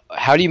ref?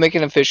 How do you make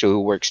an official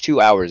who works 2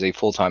 hours a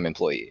full-time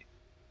employee?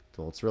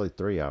 Well, it's really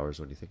 3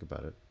 hours when you think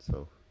about it.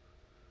 So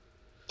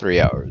 3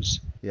 hours.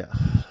 Yeah.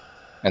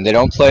 And they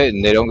don't play,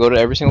 and they don't go to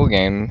every single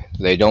game.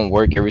 They don't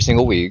work every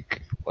single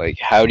week. Like,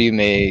 how do you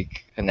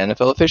make an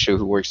NFL official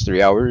who works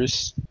 3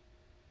 hours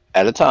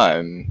at a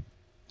time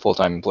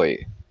full-time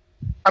employee?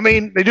 I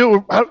mean, they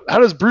do. How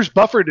does Bruce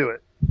Buffer do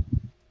it?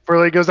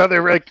 Where he goes out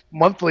there like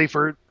monthly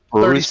for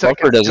 30 Bruce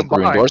seconds. Buffer doesn't do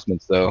combined.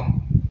 endorsements though.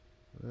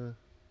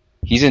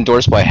 He's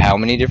endorsed by how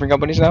many different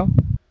companies now?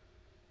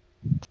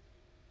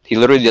 He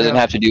literally doesn't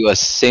have to do a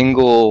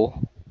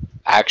single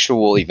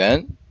actual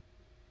event.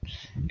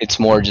 It's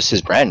more just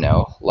his brand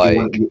now.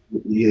 Like,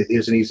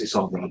 here's an easy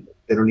solve, Rob.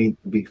 They don't need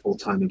to be full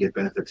time and get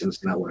benefits and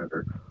that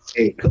whatever.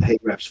 Hey,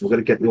 refs, we're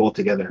gonna get you all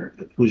together.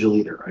 Who's your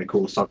leader? All right,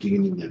 cool. Let's talk to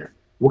union leader.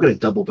 We're gonna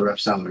double the ref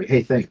salary.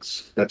 Hey,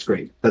 thanks. That's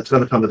great. That's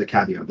gonna come with a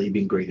caveat. They're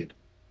being graded.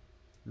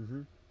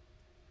 Mm-hmm.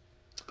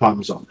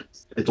 Problem solved.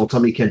 Don't tell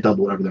me you can't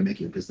double whatever they're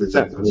making because there's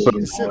It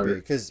should be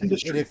because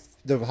if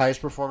the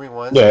highest performing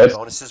ones,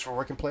 bonuses for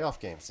working playoff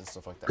games and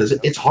stuff like that. Because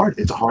it's hard.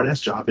 It's a hard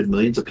ass job, and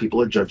millions of people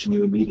are judging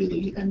you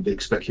immediately, and they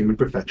expect human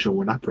perfection.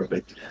 We're not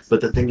perfect, but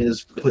the thing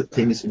is, put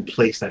things in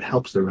place that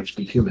helps the refs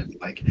be human.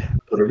 Like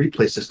put a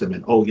replay system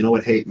in. Oh, you know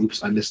what? Hey,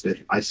 oops, I missed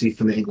it. I see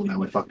from the angle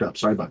now. I fucked up.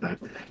 Sorry about that.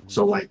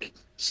 So like,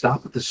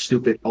 stop with the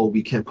stupid. Oh,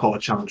 we can't call a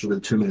challenge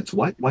within 2 minutes.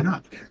 Why? Why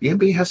not? The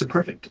NBA has it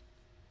perfect.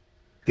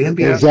 The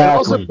NBA it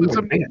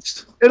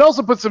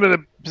also puts them in a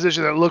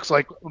position that looks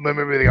like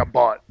maybe they got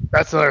bought.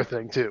 That's another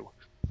thing too.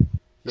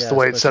 Just the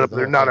way it's set up.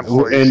 They're not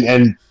employees.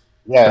 And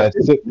that's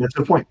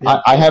the point.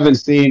 Yeah. I haven't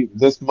seen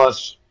this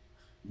much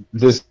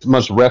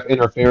ref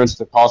interference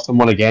to cost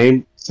someone a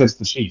game since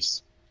the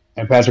Chiefs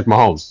and Patrick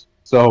Mahomes.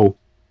 So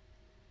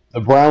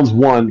the Browns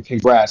won.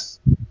 Congrats.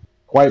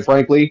 Quite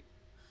frankly,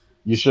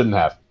 you shouldn't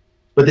have.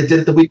 But they did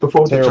it the week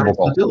before with the Terrible Giants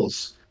and the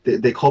Bills.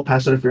 They called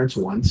pass interference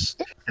once,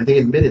 and they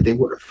admitted they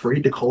were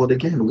afraid to call it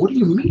again. What do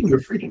you mean you're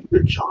afraid to do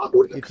your job?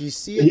 If you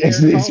see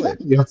it, call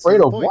it. You're afraid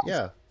of what?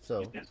 Yeah.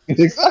 So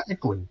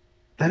exactly.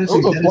 That is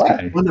a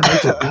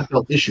fundamental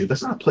NFL issue.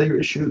 That's not a player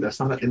issue. That's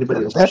not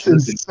anybody else. That's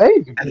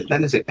insane.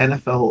 That is an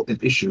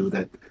NFL issue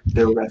that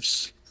their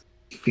refs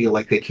feel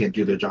like they can't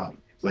do their job.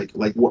 Like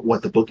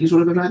what the bookies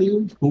would have been at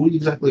you? Who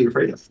exactly are you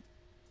afraid of?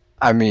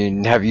 I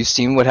mean, have you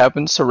seen what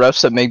happens to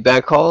refs that make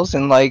bad calls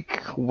in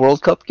like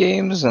World Cup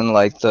games and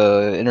like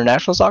the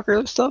international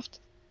soccer stuff?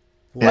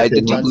 Well, like,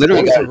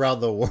 literally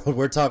around the world.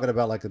 We're talking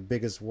about like the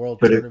biggest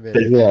world tournament.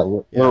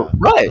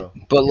 Right. So,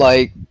 but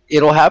like,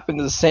 it'll happen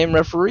to the same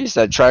referees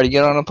that try to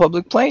get on a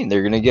public plane.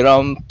 They're gonna get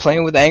on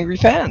playing with angry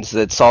fans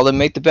that saw them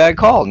make the bad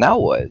call. Now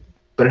what?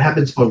 But it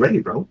happens already,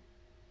 bro.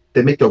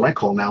 They make the right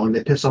call now and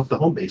they piss off the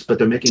home base, but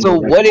they're making. So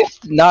what if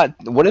not?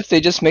 What if they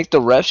just make the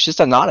refs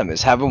just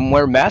anonymous? Have them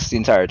wear masks the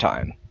entire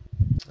time.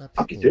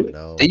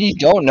 They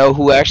don't know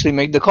who actually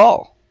made the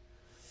call.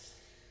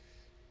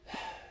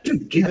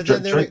 Dude, but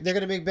then they're going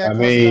to make bad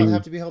calls and not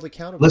have to be held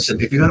accountable. Listen,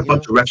 if you got a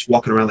bunch of refs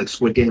walking around like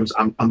Squid Games,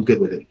 I'm good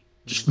with it.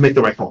 Just make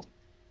the right call.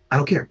 I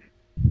don't care.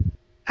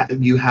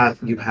 You have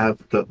the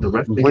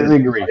ref. Completely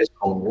agree.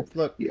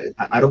 Look,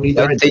 I don't need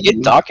that. They get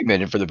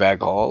documented for the bad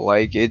call.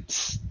 Like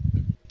it's.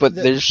 But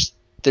there's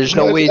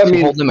no way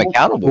to hold them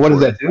accountable. What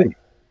does that do?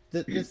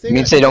 It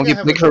means they don't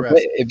get picked for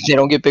if they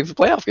don't get picked for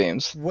playoff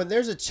games. When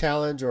there's a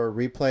challenge or a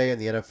replay in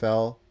the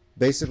NFL,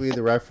 basically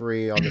the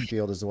referee on the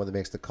field is the one that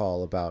makes the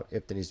call about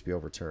if it needs to be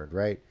overturned,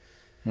 right?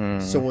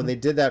 So when they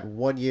did that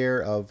 1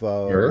 year of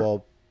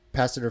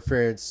pass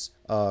interference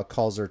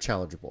calls are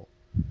challengeable,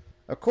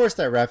 of course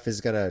that ref is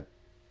gonna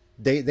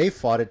they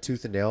fought it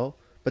tooth and nail,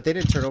 but they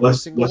didn't turn over a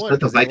single one.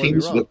 The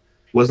Vikings?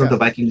 Wasn't the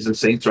Vikings and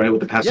Saints, right,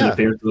 with the pass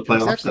interference in the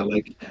playoffs?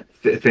 Exactly.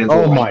 That, fans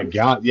oh, my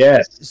God,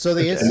 yes. So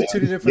they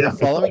instituted it for the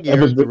following year.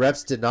 The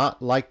refs did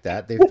not like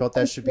that. They felt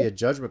that should be a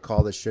judgment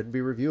call that shouldn't be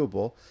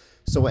reviewable.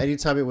 So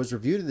anytime it was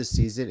reviewed in the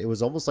season, it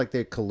was almost like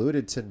they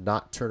colluded to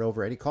not turn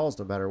over any calls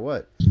no matter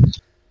what.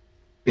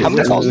 How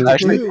many calls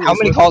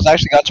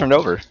actually got turned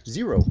over?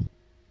 0.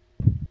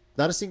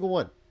 Not a single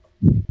one.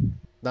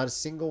 Not a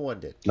single one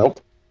did. Nope.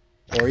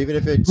 Or even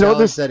if it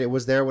challenged that it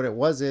was there when it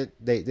wasn't,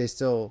 they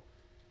still...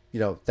 You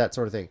know, that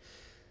sort of thing.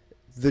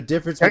 The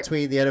difference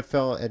between the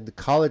NFL and the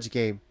college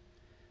game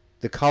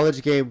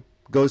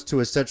goes to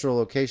a central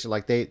location.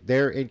 Like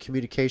they're in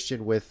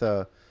communication with,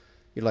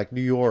 like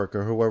New York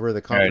or whoever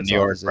the conference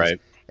office is, right?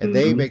 And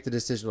they make the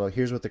decision. Like,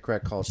 here's what the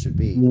correct call should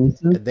be, and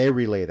they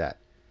relay that.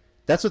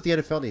 That's what the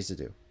NFL needs to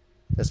do.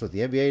 That's what the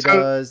NBA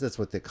does. That's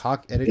what the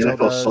NHL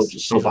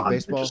does. So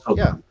baseball,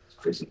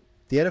 crazy.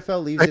 The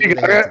NFL leaves it in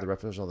the hands of the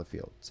referees on the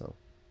field. So,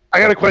 I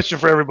got a question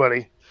for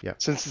everybody. Yeah.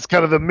 Since it's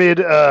kind of the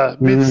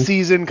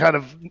mid-season kind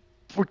of,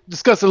 we're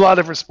discussing a lot of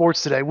different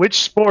sports today.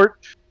 Which sport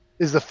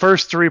is the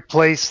first to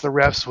replace the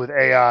refs with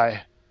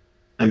AI?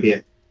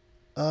 NBA.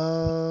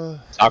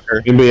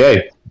 Soccer.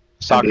 NBA.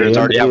 Soccer is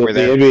already halfway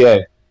there. The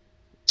NBA.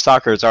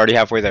 Soccer is already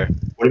halfway there.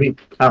 What do you mean?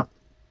 How?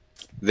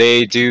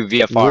 They do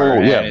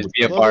VFR.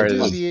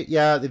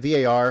 The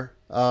VAR.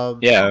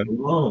 Yeah.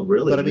 Oh,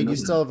 really? But I mean, you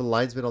still have a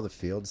linesman on the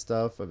field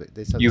stuff. I mean,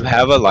 you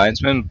have a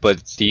linesman,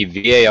 but the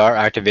VAR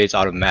activates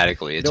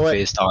automatically. It's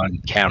based on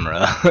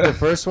camera. The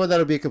first one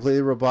that'll be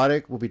completely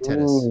robotic will be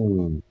tennis.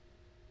 Ooh.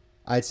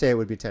 I'd say it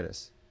would be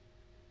tennis.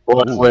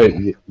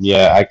 Wait,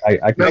 yeah,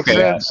 I can see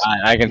that.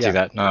 I can see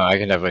that. No, I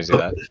can definitely see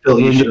that.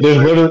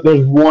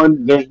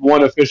 There's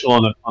one official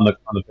on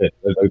the pit.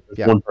 There's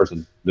one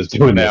person that's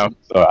doing that.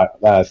 So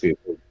I see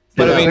it.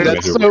 But I mean,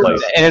 that's and so-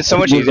 it's so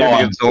much Move easier on.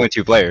 because it's only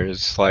 2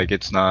 players. Like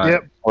it's not,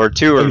 Yep. or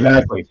 2 or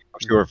Exactly.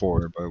 2 or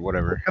 4, but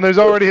whatever. And there's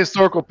already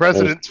historical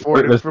precedents for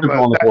it There's from people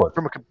on the board.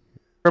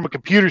 from a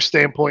computer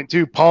standpoint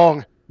too.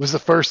 Pong was the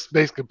first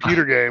base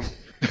computer game.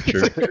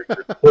 True.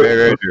 Or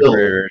Very true, Phil-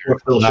 very or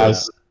Phil should have-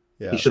 Nice.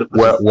 Yeah. He should have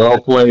put Well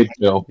played,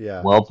 Phil.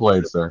 Yeah. Well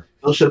played, sir.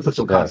 Phil should have put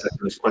some Yes. context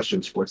in this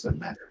question. Sports doesn't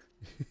matter.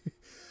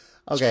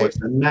 Okay. Sports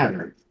doesn't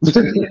matter.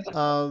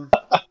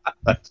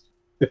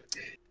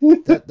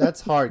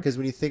 That's hard because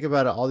when you think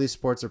about it, all these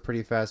sports are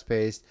pretty fast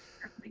paced.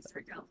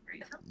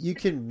 You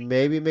can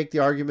maybe make the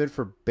argument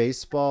for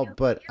baseball,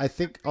 but I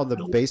think on the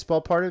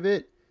baseball part of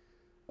it,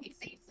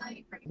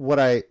 what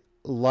I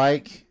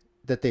like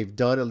that they've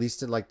done, at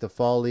least in like the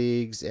fall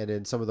leagues and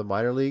in some of the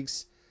minor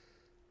leagues,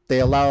 they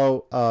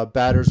allow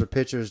batters or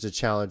pitchers to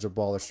challenge a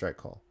ball or strike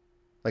call.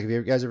 Like, have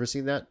you guys ever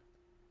seen that?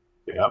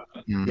 Yep.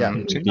 Yeah.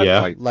 Seems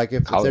Yeah. like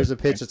If college. there's a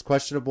pitch that's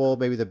questionable,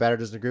 maybe the batter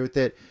doesn't agree with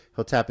it,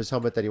 he'll tap his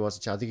helmet that he wants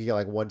to challenge. I think you get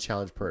like 1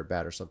 challenge per at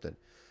bat or something.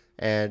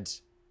 And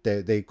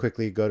they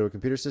quickly go to a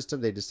computer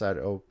system. They decide,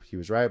 oh, he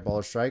was right, ball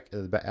or strike,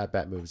 and the at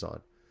bat moves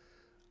on.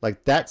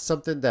 Like, that's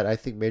something that I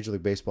think Major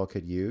League Baseball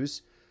could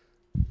use.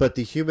 But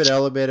the human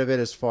element of it,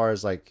 as far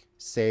as like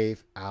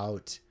save,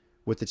 out,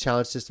 with the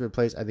challenge system in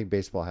place, I think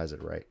baseball has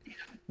it right.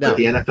 Now, But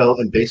the NFL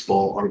and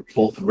baseball are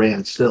both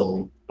ran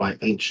still by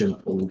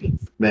ancient old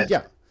men.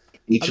 Yeah.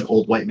 Ancient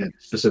old white men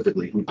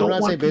specifically who I'm don't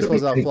not want saying baseball's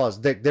to without be- flaws.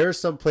 There are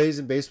some plays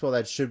in baseball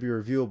that should be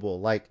reviewable.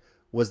 Like,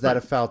 was that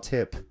a foul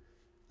tip?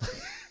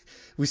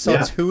 We saw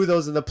Yeah. 2 of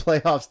those in the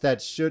playoffs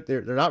that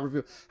they're not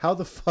reviewable. How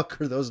the fuck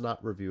are those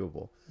not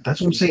reviewable? That's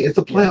what I'm saying. It's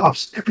the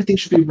playoffs. Everything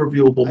should be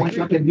reviewable. I My agree.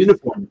 fucking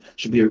uniform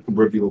should be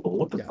reviewable.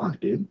 What the Yeah. fuck,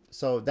 dude?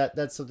 So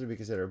that's something to be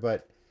considered.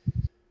 But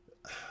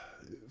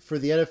for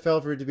the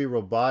NFL, for it to be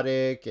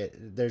robotic,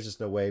 there's just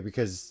no way,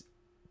 because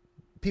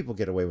people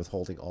get away with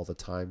holding all the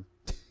time.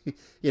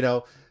 You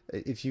know,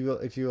 if you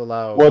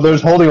allow Well,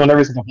 there's holding on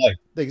every single play.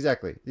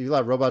 exactly, if you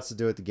allow robots to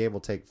do it, the game will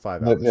take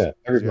 5 Yeah, hours. yeah,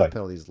 every You got play.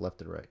 penalties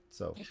left and right.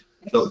 So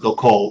They'll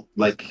call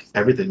like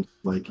everything.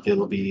 Like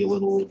it'll be a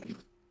little.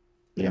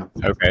 Yeah.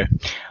 Okay.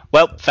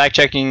 Well, fact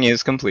checking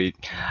is complete.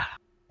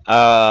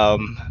 The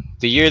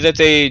year that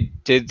they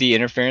did the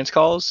interference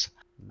calls,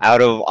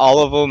 out of all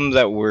of them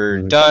that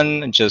were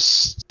done,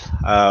 just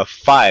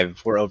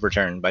 5 were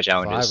overturned by 5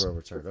 challenges. are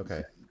overturned.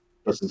 Okay,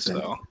 That's insane.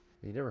 So,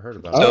 you never heard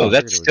about. so that.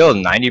 I that's figured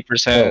it still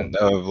 90%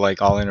 of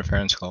like all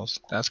interference calls.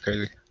 That's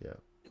crazy. was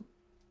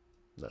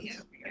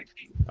nuts.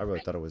 I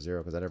really thought it was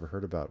 0 because I never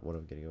heard about one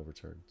of them getting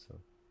overturned. So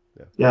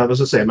Yeah, I was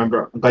gonna say. I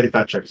remember. I'm glad you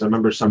fact checked. I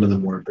remember some of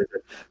them were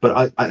bigger.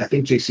 But I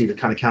think JC, to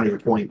kind of counter your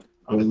point.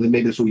 I mean,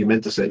 maybe that's what you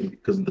meant to say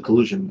because of the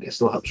collusion. It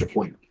still helps your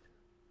point.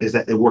 Is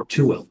that it worked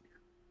too well?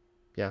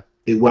 Yeah.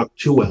 It worked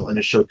too well, and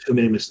it showed too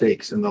many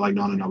mistakes. And they're like,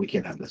 no, we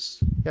can't have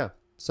this.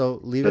 So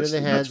leave it in the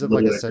That's hands of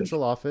really like a what I think.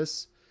 central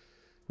office,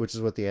 which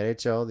is what the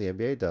NHL and the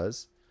NBA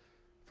does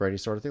for any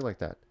sort of thing like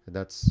that, and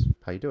that's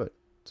how you do it.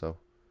 So,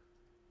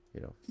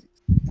 you know,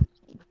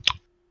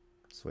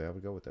 that's the way I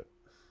would go with it.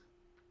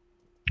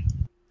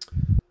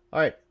 All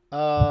right.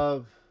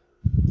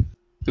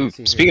 Ooh, Let's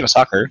see speaking here. of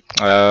soccer,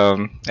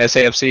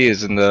 SAFC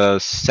is in the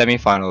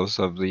semifinals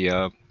of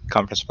the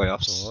conference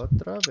playoffs.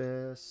 Otra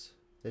vez.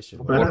 They should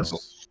Okay. win.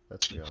 That's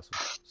pretty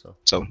awesome.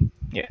 So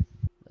Yeah.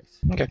 nice.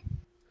 Okay.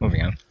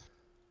 Moving on.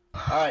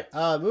 All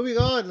right, moving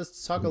on.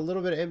 Let's talk a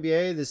little bit of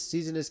NBA. This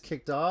season is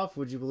kicked off.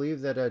 Would you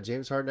believe that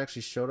James Harden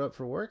actually showed up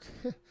for work?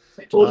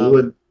 Told you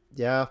would.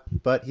 Yeah,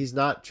 but he's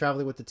not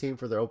traveling with the team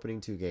for their opening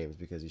 2 games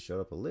because he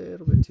showed up a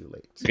little bit too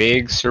late.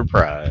 Big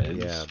surprise.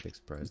 Yeah, big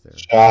surprise there.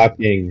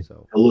 Shocking.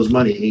 So, He'll lose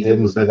money. He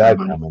Didn't lose see that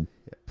money. coming.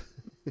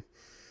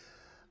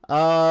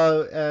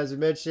 as we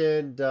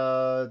mentioned,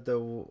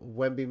 the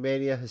Wemby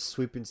Mania is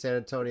sweeping San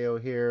Antonio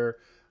here.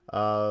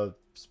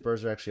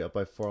 Spurs are actually up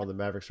by 4 on the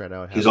Mavericks right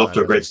now. He's off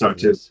to a great start,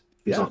 too. He's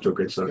Yeah, off to a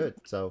great it's start. good.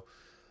 So,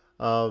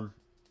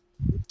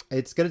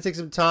 it's gonna take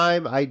some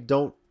time.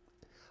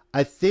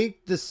 I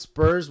think the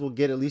Spurs will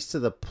get at least to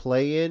the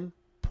play-in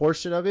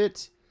portion of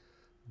it,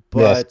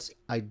 but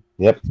I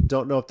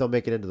don't know if they'll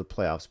make it into the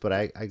playoffs. But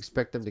I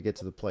expect them to get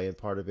to the play-in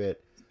part of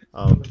it.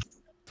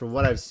 From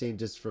what I've seen,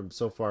 just from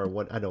so far,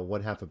 one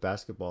half of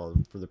basketball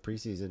for the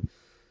preseason,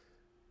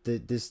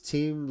 this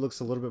team looks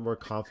a little bit more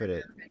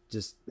confident,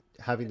 just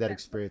having that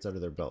experience under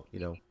their belt. You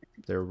know,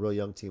 they're a real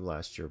young team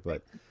last year,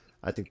 but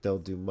I think they'll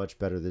do much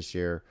better this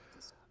year.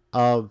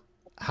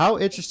 How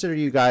interested are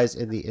you guys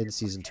in the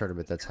in-season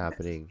tournament that's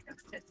happening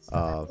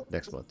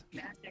next month?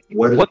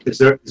 What is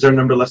there a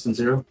number less than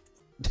 0?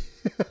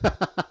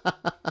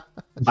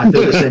 I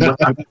feel the same.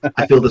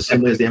 I feel the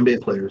same way as the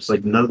NBA players.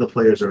 Like none of the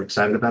players are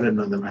excited about it.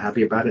 None of them are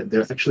happy about it.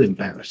 They're actually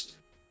embarrassed.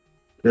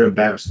 They're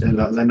embarrassed, and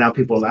now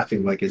people are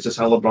laughing. Like, is this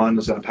how LeBron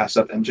is going to pass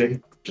up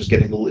MJ? Just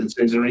getting little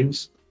in-season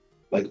rings?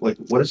 Like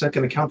what is that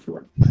going to count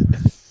for?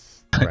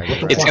 Right.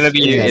 It's gonna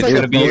be. It's It's like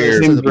gonna a be bonus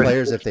your. to the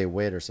players if they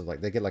win or something.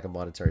 Like they get like a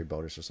monetary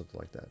bonus or something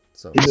like that.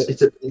 So It's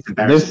This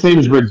embarrassing.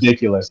 seems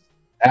ridiculous.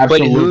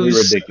 Absolutely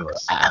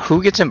ridiculous.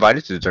 Who gets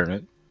invited to the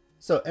tournament?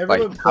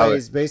 everyone Like, how-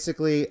 plays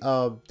basically.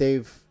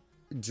 They've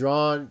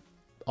drawn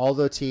all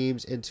the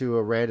teams into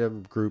a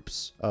random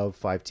groups of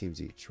 5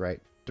 teams each, right?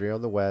 3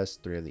 on the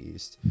West, 3 on the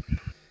East.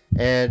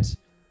 And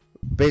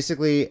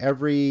basically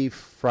every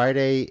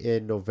Friday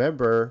in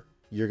November,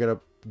 you're going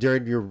to,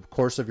 during your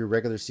course of your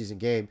regular season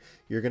game,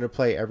 you're going to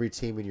play every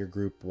team in your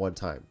group one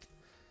time.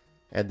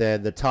 And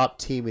then the top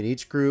team in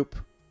each group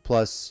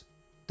plus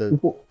the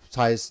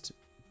highest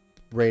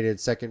rated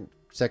second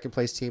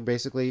place team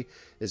basically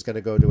is going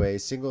to go to a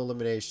single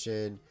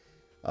elimination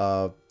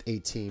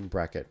 8-team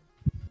bracket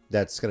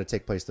that's going to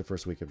take place the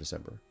first week of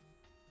December.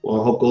 Well,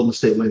 I hope Golden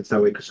State wins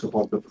that way because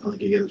Capaldo can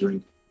get his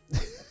ring.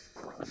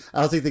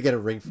 I don't think they get a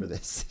ring for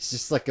this. It's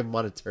just like a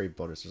monetary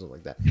bonus or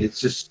something like that.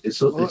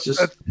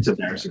 It's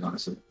embarrassing,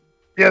 honestly.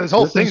 Yeah, this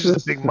whole thing's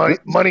just a big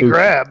money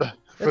grab from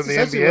That's the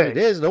essentially NBA. what it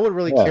is. No one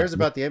really cares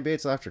about the NBA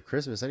until after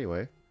Christmas anyway.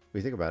 When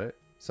you think about it.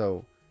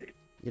 So,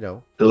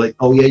 they're like,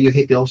 oh yeah, you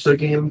hate the All-Star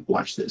game?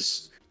 Watch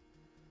this.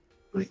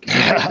 Like,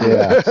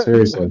 Yeah,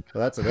 seriously.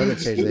 Well, that's another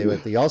change.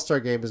 The All-Star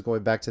game is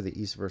going back to the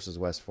East versus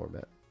West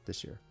format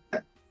this year.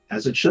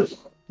 as it should.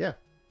 Yeah.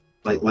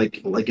 Like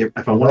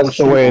if I want to That's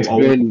the way it's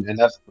been, and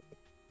that's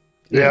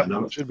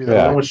should be I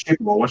that. watch street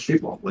ball. Watch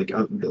street ball. Like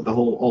the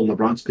whole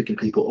LeBron's picking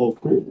people. Oh,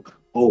 cool.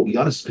 Oh,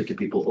 Giannis picking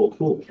people. Oh,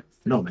 cool.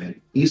 No, man.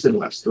 East and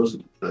West. Those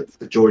are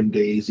the Jordan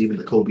days, even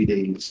the Kobe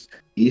days.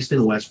 East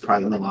and West,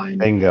 pride on the line.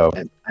 bingo.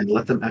 And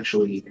let them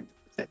actually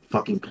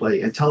fucking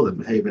play and tell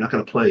them, hey, if you're not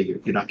going to play,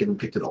 you're not getting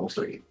picked to the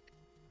All-Star game.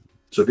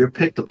 So if you're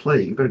picked to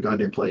play, you better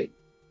goddamn play.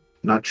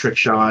 Not trick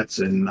shots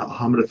and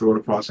I'm going to throw it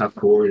across half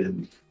court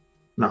and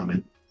nah,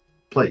 man.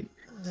 Play.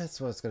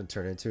 That's what it's going to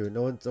turn into.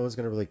 No one's going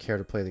to really care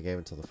to play the game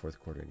until the fourth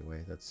quarter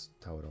anyway. That's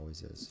how it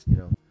always is,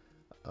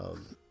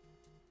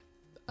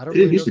 I don't It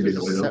really used know to if be there's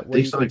the way, a though. set They way you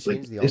used to can like-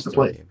 change the they used to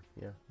All-Star play. game.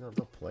 Yeah, no,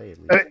 they'll play at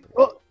least.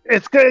 Well,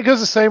 it goes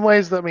the same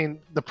ways that,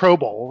 the Pro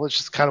Bowl. It's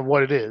just kind of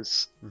what it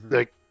is. Mhm.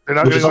 Like, they're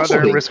not Which going is to go out also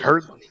there and big. risk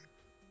hurt.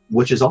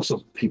 Which is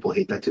also, people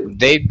hate that too.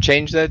 They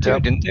changed that too, Yeah.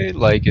 didn't they?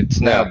 Like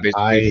it's now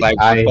basically flag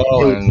I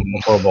football hate and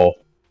the Pro Bowl.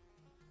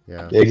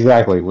 Yeah.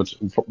 Exactly.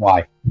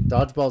 Why?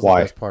 Dodgeball's Why?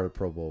 the best part of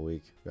Pro Bowl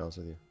week, to be honest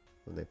with you.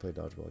 When they play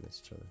dodgeball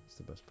against each other. It's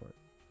the best part.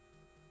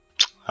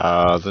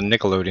 the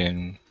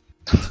Nickelodeon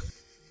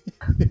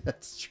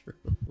That's true.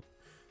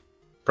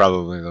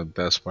 probably the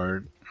best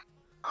part.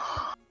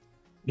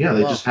 Yeah,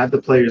 they Well- just have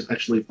the players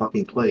actually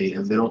fucking play,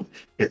 and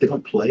if they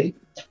don't play,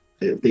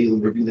 if they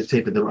review the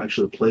tape and they don't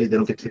actually play, they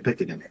don't get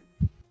picked again.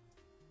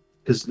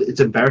 Because it's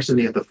embarrassing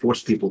they have to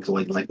force people to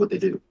like what they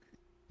do.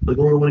 Like,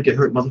 oh, I don't want to get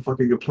hurt,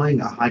 motherfucker. You're playing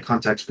a high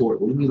contact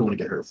sport. What do you mean you don't want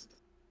to get hurt?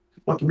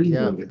 What me you Yeah,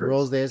 don't want to get hurt?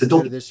 rules they Then don't-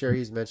 instituted this year,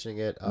 he's mentioning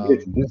it.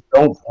 Just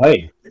don't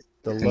play.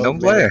 The And load don't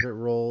play. management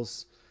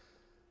rules.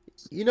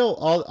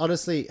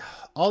 Honestly,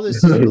 all this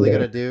is really Yeah.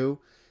 going to do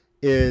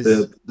is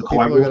The people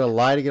Kawhi are rule? going to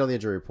lie to get on the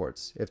injury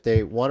reports. If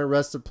they want to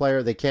rest a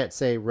player, they can't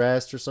say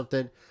rest or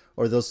something,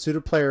 or they'll suit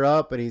a player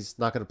up and he's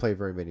not going to play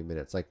very many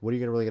minutes. Like, what are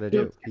you really going to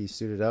do? He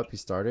suited up, he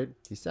started,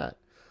 he sat.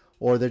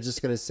 Or they're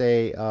just going to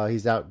say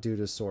he's out due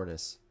to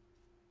soreness.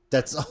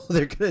 That's all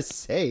they're going to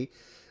say.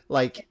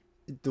 Like,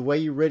 the way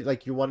you read,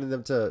 like, you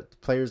wanted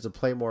players to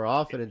play more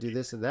often and do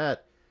this and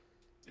that.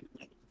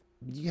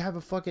 You have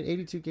a fucking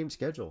 82 game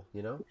schedule,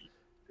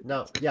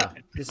 Now, yeah,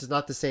 this is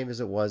not the same as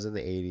it was in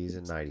the 80s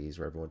and 90s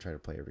where everyone tried to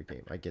play every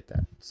game. I get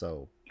that.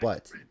 So,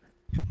 but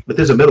But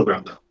there's a middle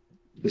ground though.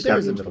 There's there gotta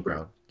is be a middle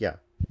ground. Yeah.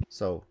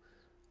 So,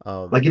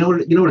 Like you know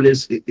what it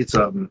is? It's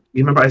you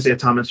remember Isaiah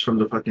Thomas from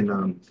the fucking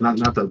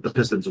not the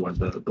Pistons one,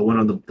 the one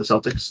on the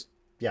Celtics.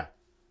 yeah.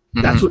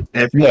 That's what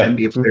every Yeah.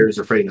 NBA player is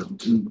afraid of.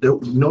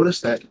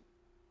 Notice that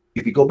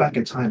if you go back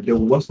in time, there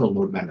was no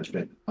load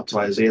management until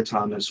Isaiah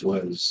Thomas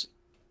was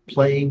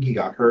playing. He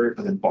got hurt,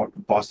 and then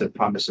Boston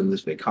promised him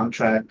this big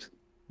contract.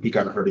 He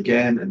got hurt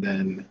again, and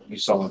then you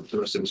saw the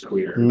rest of his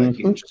career. Like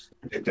he just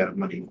picked out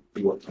money.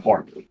 He worked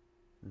hard.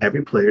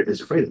 Every player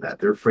is afraid of that.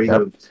 They're afraid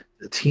of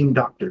the team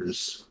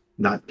doctors.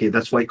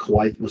 That's why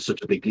Kawhi was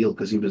such a big deal,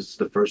 because he was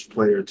the first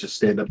player to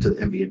stand up to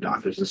the NBA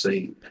doctors and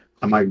say,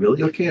 "Am I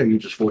really okay? Or are you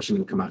just forcing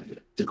me to come out of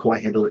it?" Did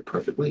Kawhi handle it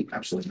perfectly?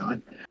 Absolutely not.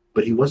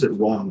 But he wasn't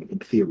wrong in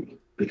theory,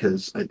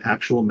 because an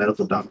actual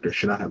medical doctor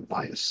should not have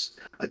bias.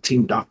 A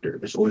team doctor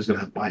is always going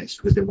to have bias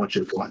because they want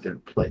you to go out there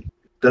and play.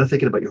 They're not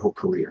thinking about your whole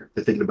career.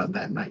 They're thinking about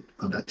that night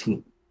on that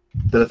team.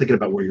 They're not thinking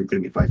about where you're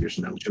going to be 5 years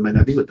from now, which you might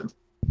not be with them.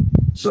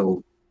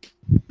 So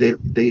they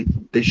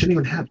shouldn't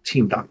even have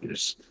team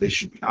doctors. They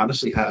should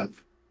honestly have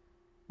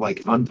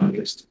like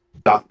unbiased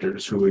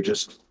doctors who are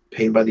just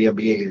paid by the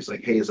NBA. It's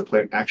like, hey, is the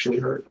player actually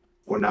hurt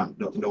or not?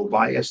 No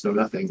bias, no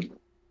nothing.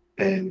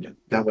 And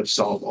that would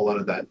solve a lot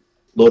of that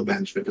load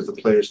management, because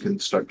the players can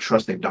start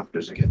trusting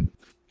doctors again.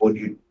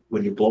 When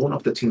you're blowing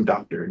off the team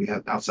doctor and you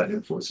have outside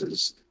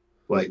influences,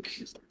 like,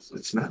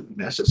 it's not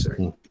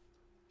necessary.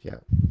 Yeah.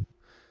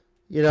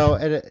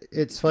 And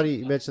it's funny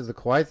you mentioned the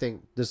Kawhi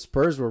thing. The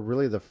Spurs were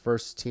really the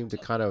first team to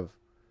kind of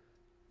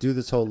do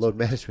this whole load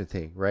management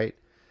thing, right?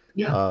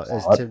 Yeah.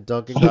 As Tim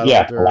Duncan got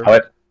older, allow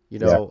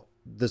it.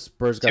 the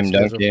Spurs got Tim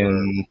scheduled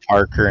Duncan,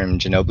 Parker, and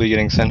Ginobili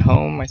getting sent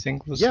home, I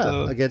think was for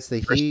the against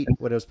the first Heat thing.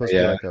 when it was supposed to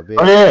Yeah. be like a big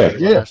Oh,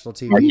 yeah. national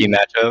TV. marquee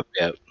matchup.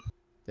 Yeah.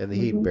 And the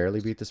Heat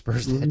barely beat the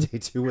Spurs that day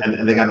too.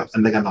 And they got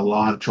in a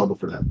lot of trouble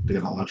for that. They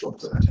got in a lot of trouble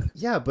for that.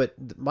 Yeah, but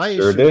my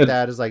Sure issue did. with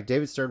that is like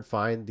David Stern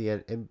fined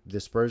the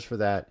Spurs for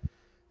that,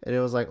 and it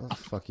was like, well,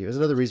 fuck you. It was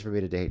another reason for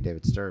me to hate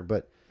David Stern.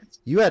 But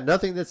you had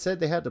nothing that said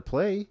they had to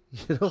play.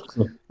 You know,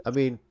 I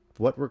mean,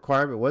 what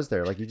requirement was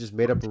there? Like you just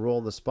made up a rule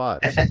on the spot.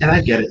 And I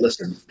get it.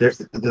 Listen, they're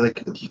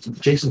like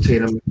Jason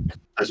Tatum.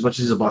 As much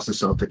as he's a Boston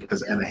Celtic,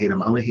 and I hate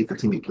him, I only hate the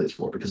team he plays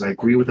for because I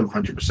agree with him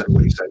 100%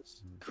 what he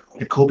says.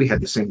 And Kobe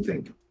had the same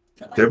thing.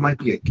 There might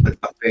be a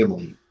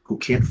family who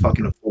can't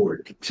fucking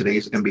afford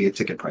today's NBA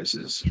ticket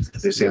prices.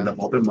 They saved up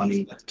all their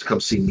money to come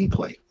see me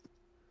play.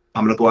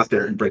 I'm gonna go out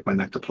there and break my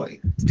neck to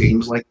play.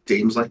 Dames like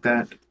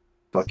that.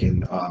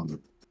 Fucking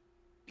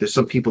there's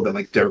some people that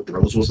like Derrick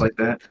Rose was like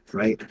that,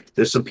 right?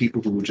 There's some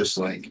people who were just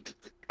like,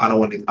 I don't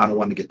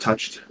want to get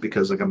touched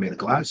because like I'm made of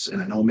glass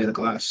and I know I'm made of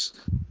glass.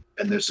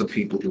 And there's some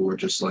people who were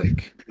just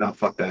like, no,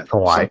 fuck that.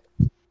 Kawhi.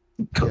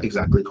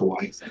 Exactly,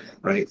 Kawhi,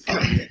 right?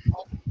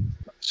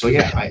 So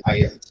yeah,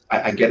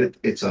 I get it.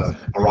 It's a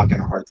rock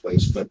and a hard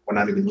place, but we're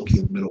not even looking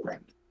at the middle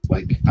ground.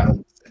 Like I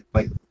don't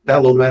like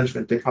that load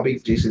management. They probably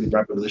Jason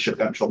really should have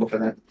got in trouble for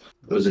that.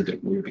 It was a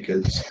bit weird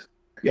because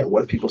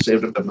what if people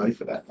saved up their money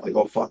for that? Like,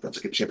 oh fuck, that's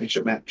like a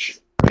championship match,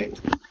 right?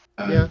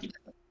 Yeah,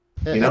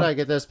 and I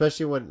get that,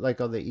 especially when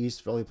like on the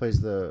East only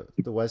plays the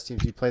West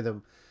teams. You play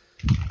them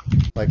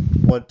like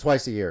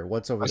twice a year,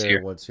 once over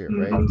there, once here,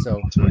 right? Mm-hmm.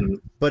 So,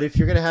 but if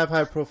you're gonna have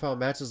high profile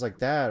matches like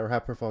that or high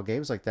profile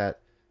games like that,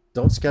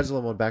 don't schedule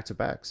them on back to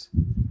backs.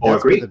 Oh,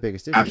 agree. The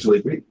biggest issue. Absolutely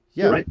agree.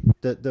 Yeah, right.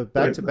 The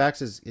back to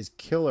backs is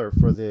killer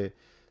for the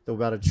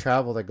amount of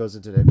travel that goes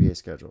into the NBA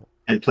schedule.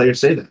 And players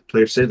say that,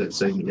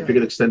 saying if you're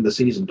gonna extend the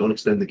season, don't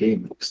extend the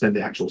game, extend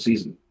the actual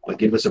season. Like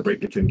give us a break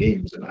between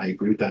games. And I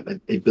agree with that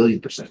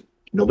 1,000,000,000%.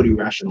 Nobody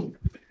rational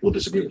will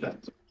disagree with that.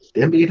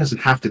 The NBA doesn't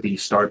have to be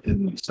start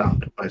and stop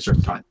by a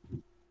certain time.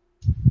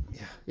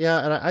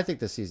 Yeah, and I think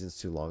the season's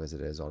too long as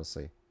it is,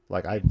 honestly.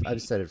 Like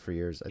I've said it for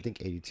years. I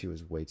think 82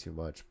 is way too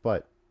much,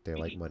 but they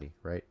like money,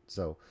 right?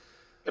 So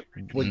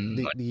when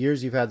the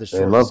years you've had the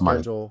short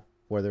schedule,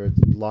 whether it's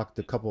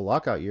the couple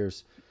lockout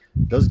years,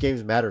 those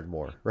games mattered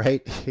more,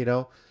 right? You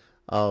know,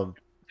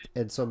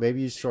 and so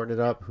maybe you shorten it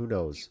up. Who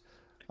knows?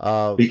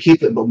 We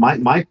keep it, but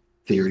my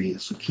theory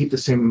is keep the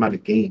same amount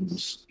of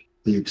games.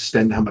 You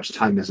extend how much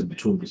time is in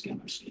between these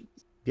games.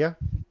 Yeah.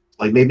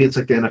 Like maybe it's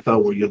like the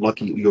NFL where you're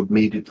lucky you're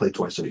made to play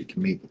twice a week,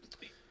 maybe.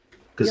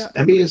 Because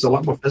NBA is a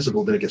lot more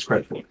physical than it gets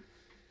credit for.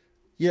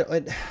 Yeah,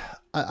 and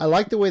I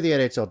like the way the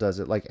NHL does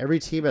it. Like every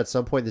team at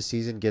some point in the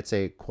season gets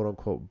a quote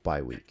unquote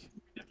bye week.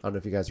 I don't know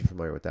if you guys are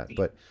familiar with that,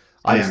 but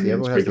obviously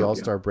everyone has the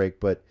All-Star break,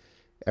 but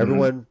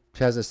everyone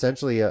has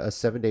essentially a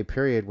 7-day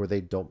period where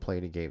they don't play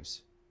any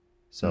games.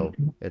 So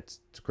it's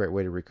a great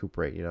way to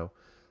recuperate, you know.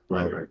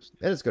 Right.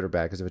 And it's good or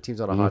bad because if a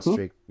team's on a hot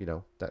streak, you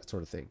know, that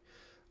sort of thing.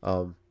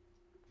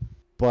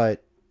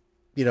 But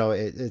you know,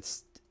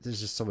 there's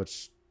just so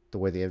much the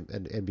way the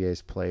NBA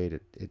is played.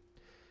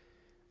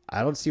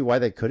 I don't see why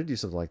they couldn't do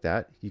something like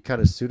that. You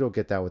kind of pseudo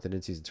get that with an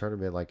in-season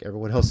tournament. Like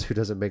everyone else who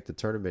doesn't make the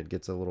tournament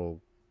gets a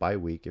little bye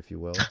week, if you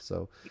will.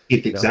 So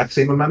keep the exact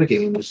same amount of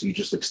games. You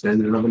just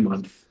extend it another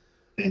month,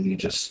 and you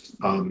just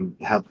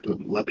have to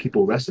let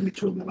people rest in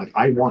between them. Like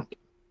I want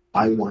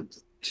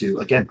to.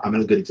 Again, I'm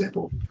in a good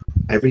example.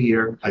 Every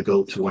year I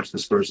go to watch the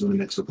Spurs and the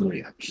Knicks with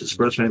Maria. She's a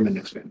Spurs fan and a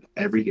Knicks fan.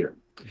 Every year.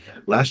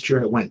 Last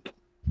year I went.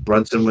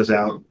 Brunson was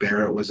out.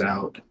 Barrett was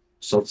out.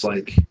 So it's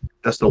like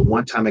that's the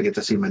one time I get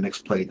to see my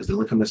Knicks play because they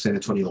only come to San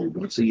Antonio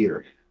once a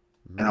year,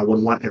 and I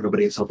wouldn't want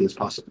everybody as healthy as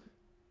possible.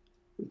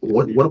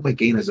 What do I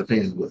gain as a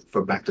fan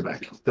for back to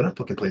back? They're not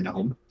fucking playing at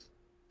home,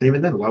 and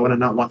even then, why would I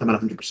not want them at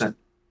 100%?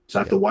 So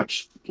I have to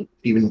watch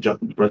even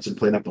Brunson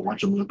playing up to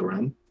watch him look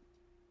around.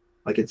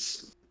 Like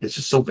it's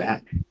just so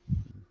bad.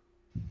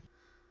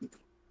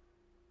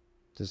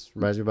 Just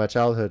reminds me of my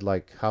childhood.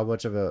 Like how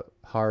much of a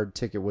hard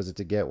ticket was it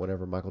to get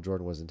whenever Michael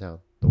Jordan was in town?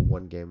 The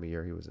one game a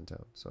year he was in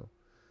town. So.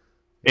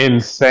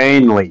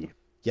 Insanely.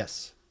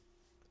 Yes.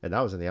 And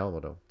that was in the Alamo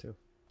Dome, too.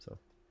 So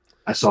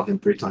I saw him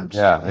 3 times.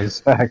 Yeah,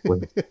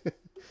 exactly.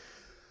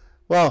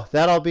 Well,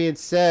 that all being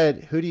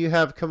said, who do you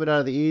have coming out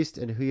of the East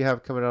and who you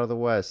have coming out of the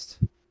West?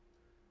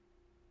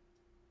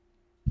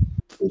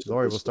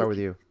 Lori, we'll start with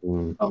you.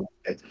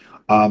 Okay.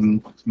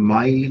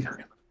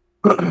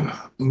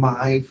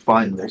 My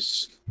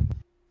finals,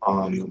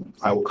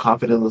 I will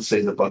confidently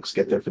say the Bucks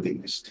get there for the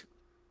East.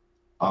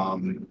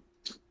 And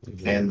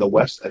the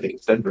West, I think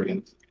it's Denver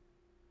again.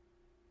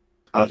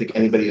 I don't think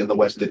anybody in the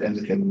West did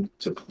anything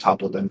to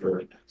topple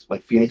Denver.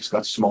 Like Phoenix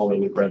got smaller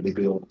with Bradley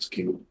Beal. It's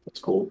cute.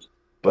 It's cool.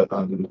 But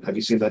have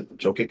you seen that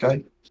Jokic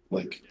guy?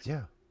 Like,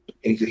 yeah,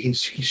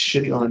 he's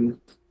shitty on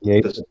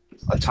Yeah,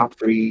 a top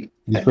 3.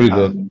 he's pretty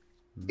good.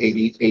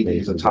 80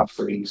 is a top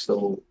 3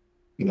 still,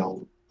 you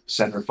know,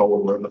 center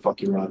forward, wherever the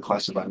fuck you want to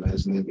classify him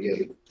as in the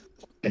NBA.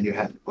 And you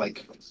have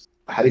like,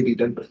 how do you beat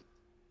Denver?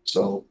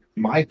 So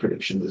my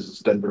prediction is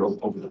Denver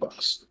over the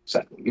Bucks.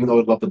 Sadly, even though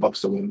I'd love the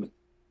Bucks to win,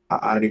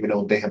 I don't even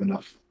know if they have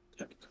enough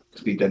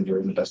to beat Denver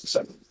in the best of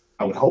 7.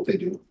 I would hope they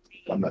do.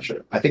 But I'm not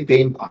sure. I think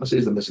Dame honestly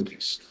is the missing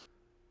piece.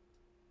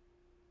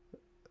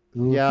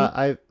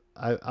 Yeah,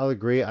 I'll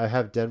agree. I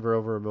have Denver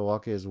over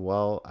Milwaukee as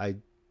well.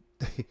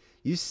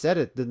 You said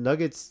it. The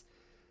Nuggets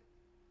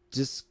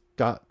just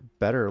got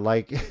better.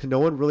 Like no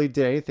one really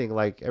did anything.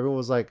 Like everyone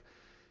was like,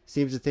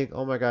 seems to think,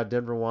 oh my god,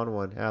 Denver won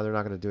one. Ah, they're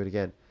not going to do it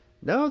again.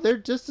 No, they're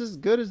just as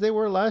good as they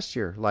were last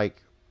year.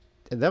 Like,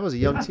 and that was a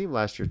young team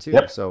last year too.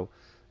 Yep. So,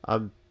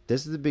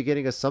 this is the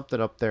beginning of something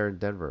up there in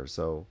Denver.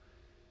 So.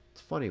 It's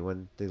funny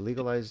when they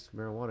legalized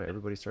marijuana,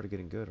 everybody started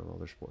getting good on all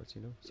their sports,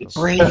 you know. So, It's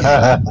crazy.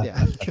 yeah,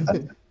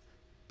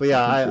 but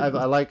yeah,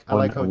 I like how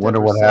Wonder Denver's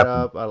what set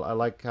happened. up. I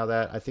like how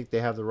that. I think they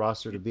have the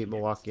roster to beat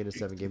Milwaukee in a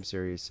 7-game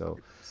series. So,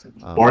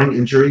 Barring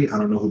injury, I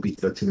don't know who beat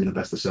the team in the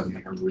best of 7.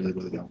 I really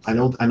don't. I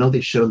know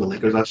they showed the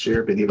Lakers last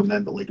year, but even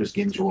then, the Lakers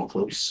games were all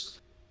close.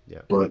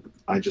 Yeah. But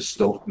I just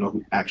don't know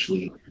who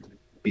actually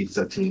beats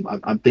that team.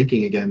 I'm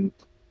thinking again,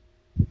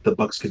 the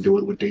Bucks can do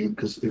it with Dame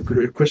because if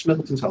Chris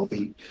Middleton's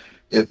healthy,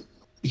 if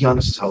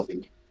Giannis is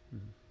healthy,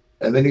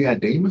 and then you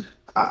got Dame,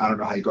 I don't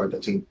know how you guard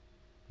that team.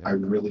 I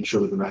really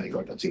truly don't know how you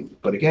guard that team.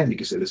 But again, you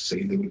can say the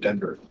same thing with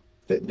Denver.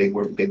 That they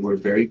were a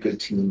very good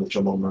team with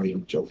Jamal Murray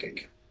and Joe King.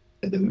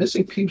 And the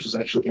missing piece was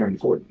actually Aaron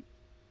Gordon.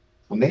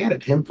 When they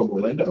added him from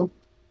Orlando,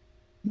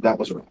 that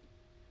was wrong.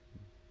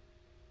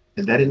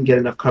 And that didn't get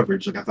enough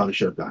coverage like I thought it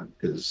should have done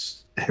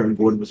because Aaron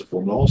Gordon was a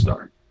former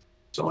All-Star.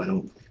 So I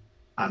don't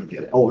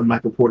get it. Oh, and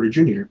Michael Porter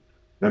Jr.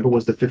 Remember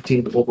was the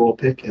 15th overall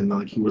pick and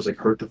like he was like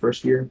hurt the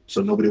first year,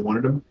 so nobody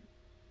wanted him.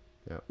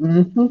 Yeah.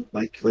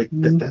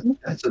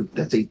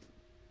 That's a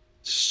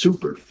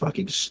super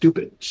fucking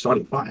stupid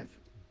starting 5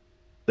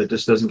 that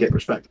just doesn't get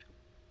respect.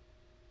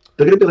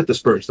 They're gonna be like the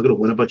Spurs. They're gonna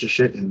win a bunch of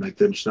shit and like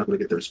they're just not gonna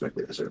get the respect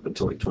they deserve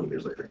until like 20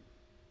 years later.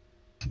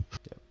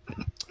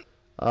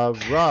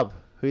 Rob,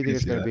 who do you think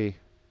it's gonna be?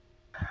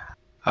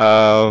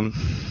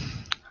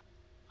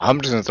 I'm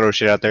just gonna throw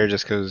shit out there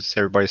just because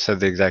everybody said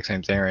the exact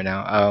same thing right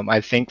now. I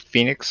think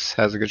Phoenix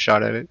has a good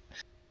shot at it.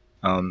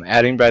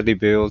 Adding Bradley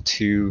Beal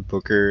to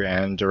Booker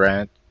and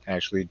Durant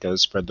actually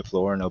does spread the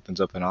floor and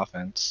opens up an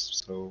offense.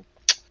 So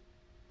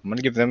I'm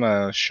gonna give them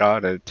a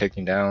shot at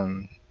taking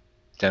down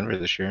Denver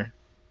this year.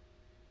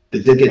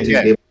 They did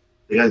get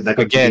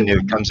Again,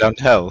 it comes down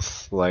to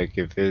health. Like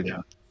if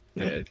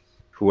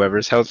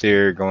whoever's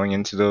healthier going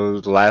into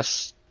those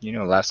last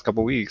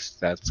couple weeks,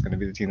 that's gonna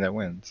be the team that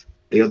wins.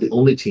 They are the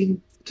only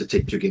team to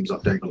take 2 games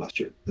off Denver last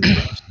year.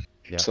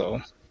 Yeah.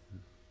 So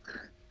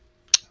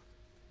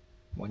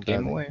 1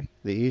 game away.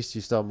 The East,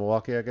 you still have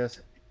Milwaukee, I guess.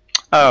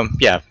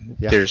 Yeah.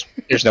 There's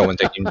no one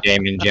taking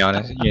Dame and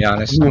Giannis.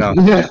 No.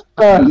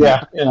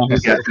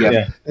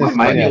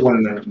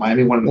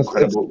 Miami won an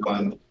incredible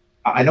run.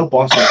 I know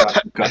Boston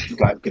got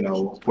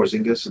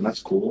Porzingis, and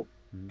that's cool.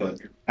 But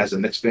as a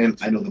Knicks fan,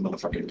 I know the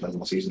motherfucker plays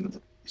all season.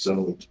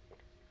 So,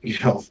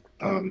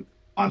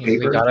 on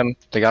paper,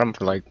 they got him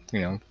for like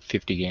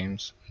 50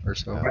 games or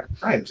so.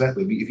 Right,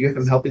 exactly. If you have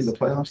him helping the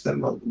playoffs,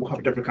 then we'll have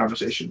a different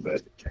conversation.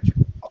 But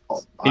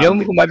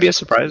who might be a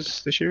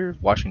surprise this year?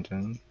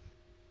 Washington.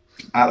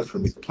 Out of for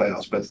me the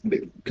playoffs, but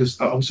because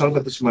I was talking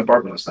about this with my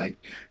partner last night.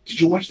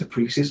 Did you watch the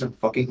preseason?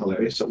 Fucking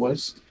hilarious it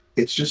was.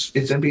 It's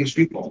NBA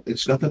street ball.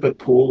 It's nothing but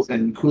Poole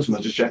and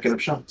Kuzma just jacking up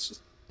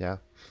shots. Yeah.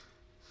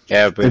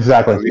 Yeah, but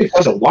exactly. It's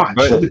fun to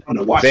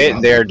watch.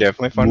 They're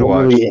definitely fun to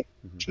watch.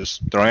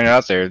 Just throwing it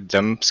out there.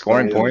 Them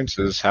scoring points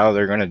is how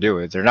they're going to do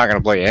it. They're not going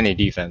to play any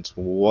defense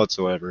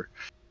whatsoever.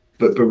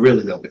 But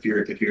really though, if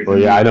you're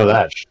I know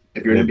that.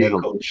 If you're an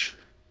NBA coach,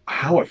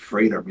 how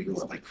afraid are we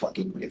of like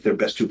fucking if their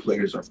best 2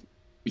 players are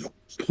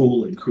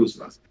Poole and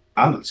Kuzma?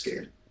 I'm not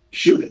scared.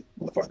 Shoot it,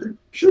 motherfucker.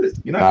 Shoot it.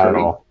 You're not at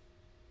all.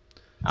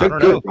 They're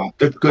good, Rob.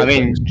 They're good.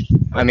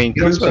 I mean,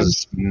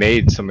 Kuzma's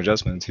made some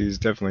adjustments. He's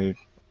definitely,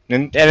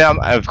 and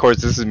of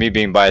course, this is me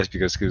being biased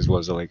because Kuz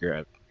was a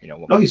Laker.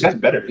 No, he's gotten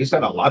better. He's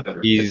gotten a lot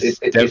better. He's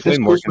definitely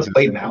more consistent.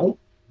 Played now,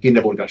 he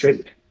never would have got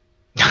traded.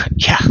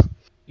 Yeah.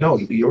 No,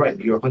 you're right.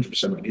 You're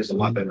 100% right. He's a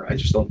lot better. I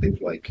just don't think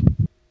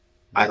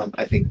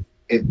I think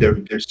if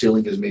their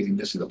ceiling is maybe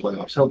missing the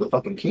playoffs. Hell, the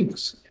fucking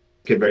Kings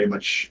could very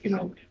much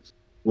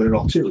win it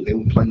all too. They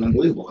were playing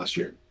unbelievable last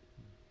year.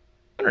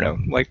 I don't know,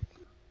 like.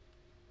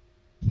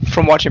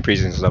 From watching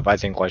preseason stuff, I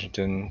think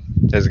Washington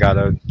has got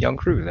a young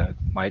crew that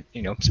might,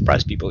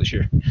 surprise people this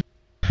year.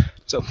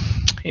 So,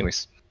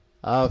 anyways.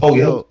 Phil, are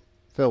we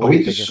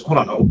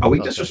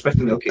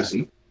disrespecting the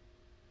OKC?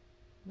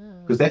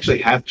 Because they actually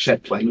have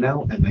Chet playing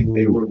now, and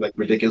they were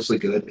ridiculously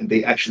good, and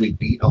they actually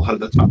beat a lot of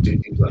the top 2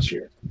 teams last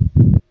year.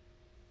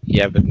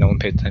 Yeah, but no one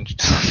paid attention.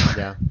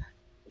 Yeah.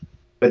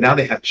 But now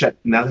they have Chet.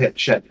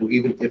 Who,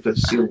 even if the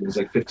ceiling is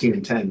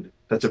 15-10,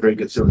 that's a very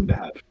good ceiling to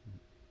have.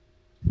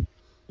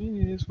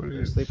 It is what it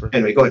is. Sleeper.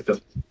 Anyway, go ahead, Phil.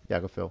 Yeah,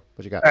 go Phil.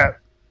 What you got?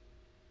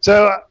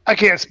 So I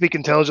can't speak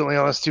intelligently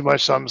on this too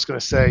much, so I'm just going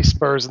to say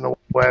Spurs in the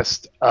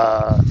West.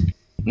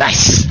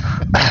 Nice.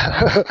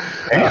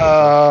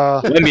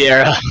 Wemby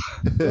era.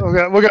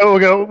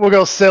 We'll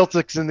go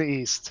Celtics in the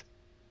East.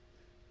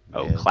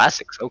 Oh,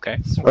 classics. Okay.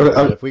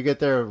 If we get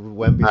there,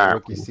 Wemby's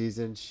rookie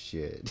season,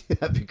 shit,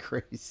 that'd be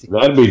crazy.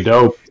 That'd be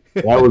dope.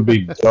 That would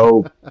be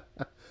dope.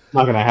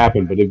 Not gonna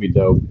happen, but it'd be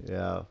dope.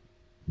 Yeah.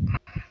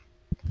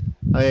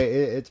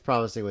 It's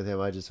promising with him.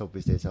 I just hope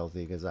he stays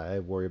healthy because I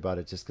worry about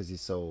it just because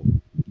he's so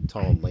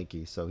tall and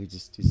lanky. So he's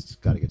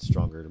just got to get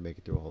stronger to make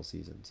it through a whole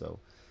season. So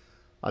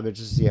I'm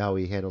interested to see how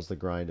he handles the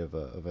grind of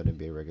an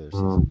NBA regular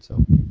season.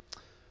 So,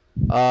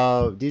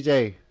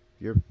 DJ,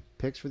 your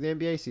picks for the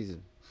NBA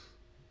season?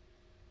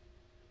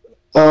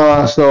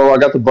 So I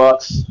got the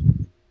Bucks.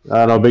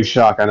 No big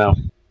shock, I know.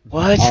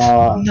 What?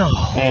 No.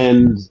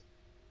 And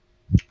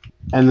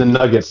the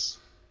Nuggets.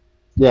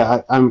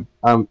 Yeah,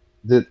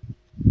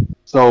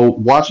 so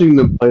watching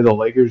them play the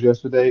Lakers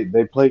yesterday,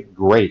 they played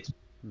great.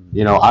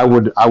 You know, I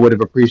would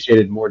have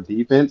appreciated more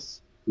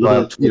defense,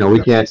 but you know, we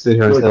can't sit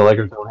here and say the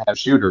Lakers don't have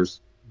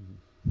shooters.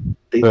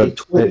 They've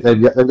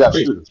got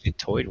shooters. They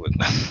toyed with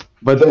them.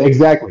 But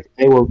exactly,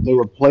 they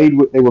were playing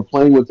with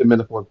them in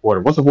the fourth quarter.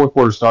 Once the fourth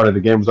quarter started,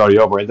 the game was already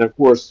over. And then, of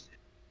course,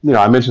 you know,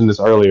 I mentioned this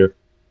earlier.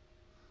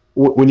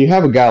 When you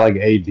have a guy like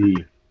AD,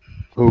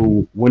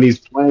 who when he's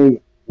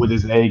playing with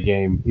his A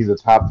game, he's a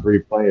top 3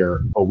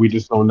 player, but we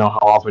just don't know how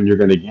often you're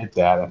going to get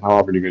that and how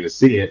often you're going to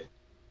see it.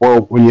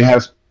 Or when you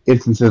have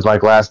instances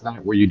like last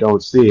night where you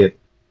don't see it,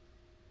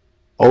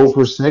 0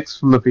 for 6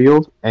 from the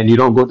field, and you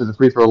don't go to the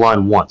free throw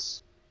line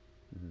once.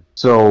 Mm-hmm.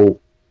 So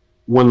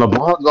when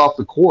LeBron's off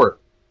the court,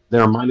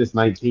 they're minus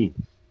 19.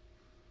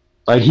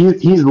 Like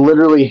he's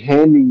literally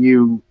handing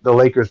you the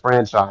Lakers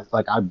franchise.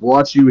 Like, I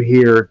brought you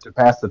here to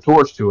pass the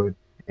torch to it,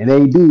 and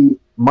AD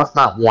must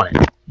not want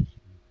it.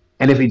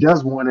 And if he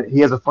does want it, he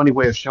has a funny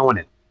way of showing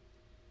it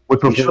with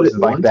performances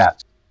like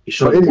that. He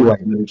showed it anyway,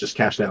 and then he just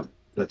cashed out.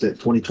 That's it.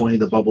 2020,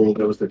 the bubble,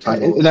 that was their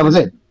title. And that was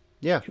it.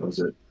 Yeah. That was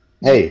it.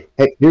 Hey,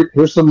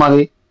 here's some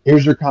money.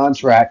 Here's your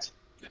contract.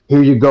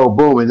 Here you go.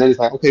 Boom. And then it's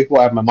like, okay, cool,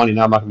 I have my money.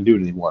 Now I'm not going to do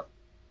it anymore.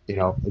 You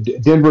know,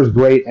 Denver's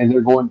great, and they're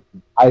going.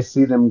 I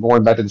see them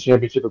going back to the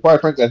championship. But quite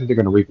frankly, I think they're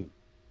going to repeat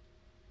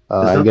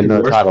and get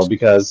another title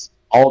because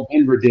all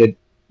Denver did,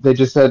 they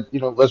just said, you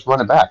know, let's run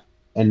it back.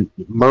 And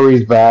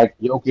Murray's back,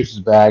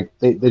 Jokic's back.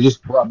 They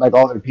just brought back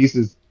all their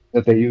pieces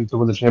that they used to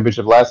win the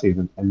championship last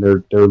season, and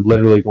they're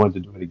literally going to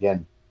do it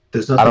again.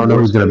 I don't know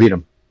who's going to beat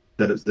them.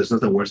 There's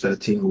nothing worse than a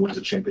team who wins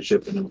a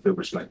championship and don't feel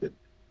respected.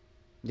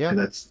 Yeah, and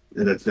that's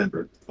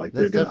Denver. Like,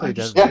 that's they're gonna,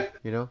 Denver,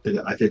 you know.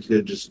 I think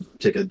they just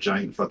take a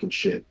giant fucking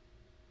shit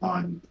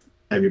on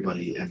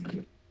everybody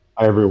and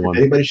everyone.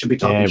 Anybody should be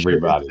talking shit to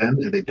them,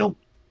 and they don't.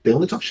 They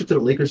only talk shit to the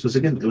Lakers because,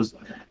 again,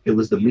 it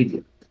was the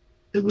media.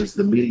 It was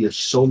the media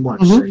so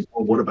much saying,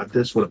 "Oh, what about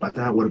this? What about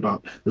that? What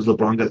about this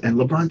LeBron guy?" And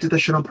LeBron did that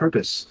shit on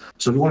purpose.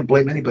 So if you want to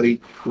blame anybody,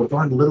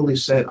 LeBron literally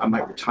said, "I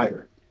might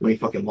retire," when he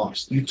fucking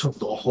lost. You took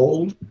the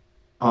whole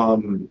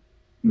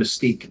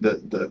mystique,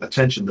 the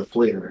attention, the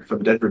flair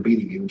from Denver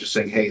beating you and just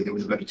saying, "Hey, they were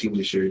the better team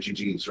this year,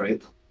 GG's,"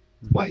 right?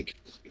 Like,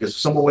 because if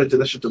someone would have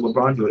did that shit to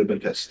LeBron, he would have been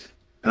pissed.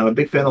 And I'm a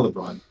big fan of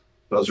LeBron,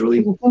 but I was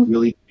really,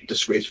 really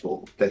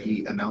disgraceful that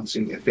he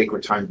announcing a fake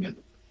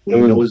retirement. He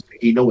knows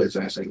his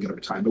ass ain't gonna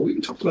retire. But we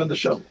even talked about it on the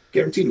show.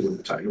 Guaranteed he will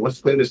retire. He wants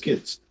to play with his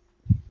kids.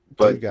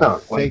 But he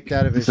got faked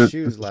out of his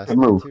shoes last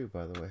night too,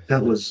 by the way.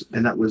 That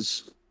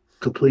was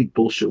complete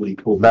bullshit when he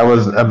pulled. That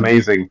was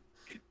amazing.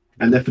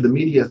 And then for the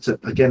media to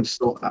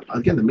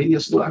the media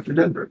is still after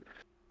Denver,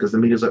 because the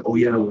media's like, "Oh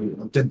yeah,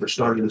 Denver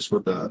started this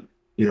with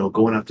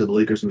going after the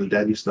Lakers and the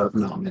daddy stuff."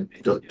 No, man,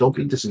 don't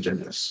be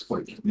disingenuous.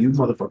 Like, you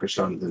motherfuckers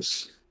started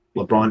this.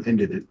 LeBron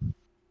ended it,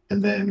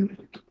 and then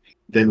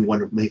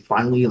when they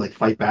finally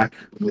fight back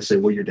and they say,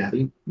 "We're your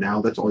daddy,"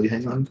 now that's all you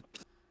hang on.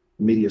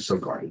 The media is so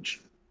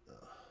garbage.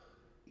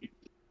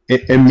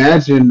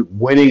 Imagine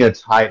winning a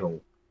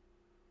title,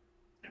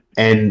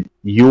 and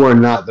you are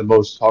not the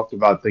most talked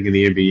about thing in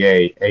the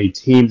NBA. A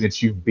team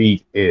that you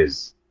beat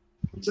is.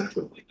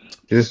 Exactly.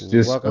 Just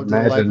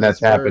imagine that's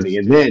happening,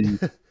 and then.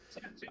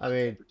 I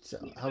mean,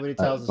 how many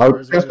titles?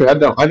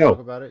 I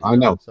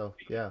know. So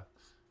yeah.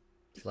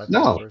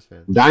 No,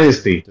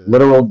 dynasty,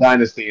 literal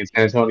dynasty in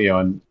San Antonio,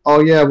 and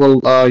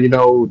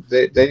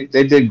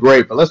they did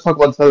great. But let's talk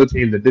about this other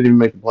team that didn't even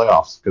make the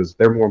playoffs because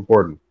they're more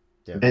important.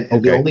 Yeah.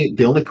 And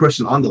the only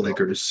person on the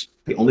Lakers,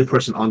 the only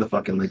person on the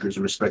fucking Lakers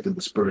who respected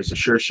the Spurs, the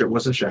sure shit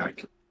wasn't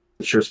Shaq.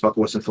 The sure as fuck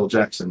wasn't Phil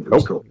Jackson. It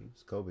was Kobe. It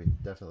was Kobe,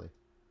 definitely.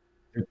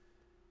 The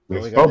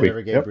only guy that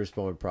ever gave Bruce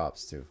Bowen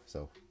props too.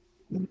 So,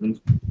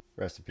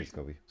 rest in peace,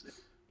 Kobe.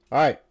 All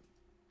right.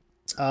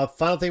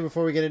 Final thing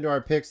before we get into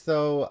our picks,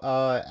 though,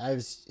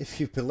 if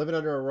you've been living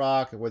under a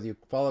rock, whether you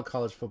follow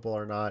college football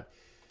or not,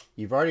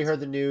 you've already heard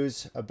the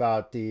news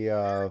about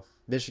the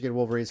Michigan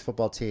Wolverines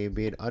football team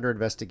being under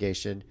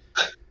investigation.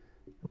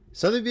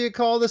 Something being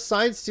called a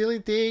sign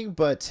stealing thing,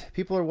 but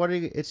people are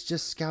wondering, it's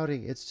just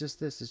scouting. It's just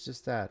this. It's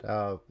just that.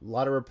 A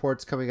lot of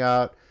reports coming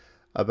out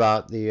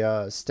about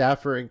the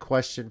staffer in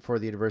question for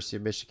the University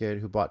of Michigan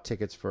who bought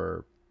tickets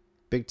for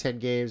Big Ten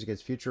games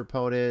against future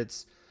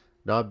opponents,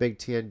 non-Big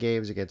Ten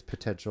games against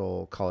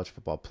potential college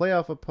football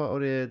playoff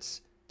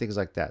opponents, things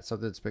like that.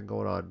 Something that's been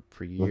going on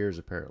for years,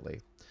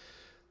 apparently.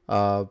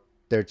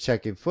 They're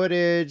checking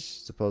footage.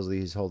 Supposedly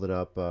he's holding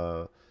up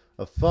a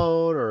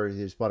phone, or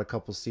he's bought a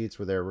couple seats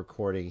where they're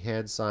recording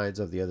hand signs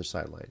of the other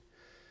sideline.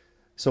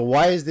 So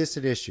why is this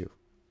an issue?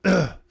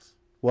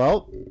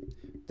 Well,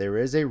 there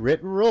is a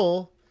written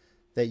rule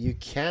that you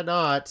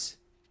cannot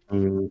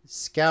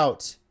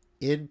scout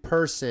in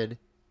person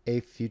a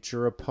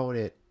future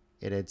opponent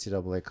in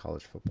NCAA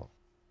college football.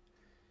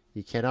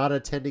 You cannot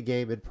attend a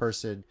game in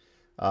person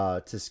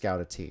to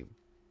scout a team.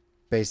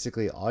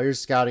 Basically, all your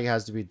scouting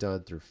has to be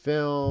done through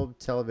film,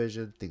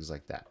 television, things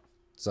like that.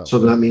 So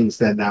that means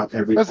that now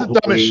That's the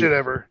dumbest shit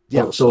ever.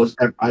 Yeah. So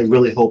I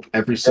really hope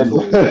every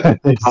single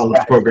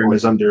college program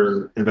is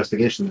under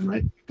investigation. Then,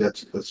 right?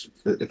 That's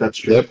if that's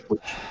true. Yep.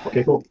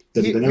 Okay, cool.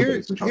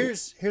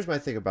 Here's my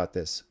thing about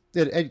this.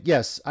 And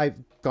yes, I've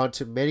gone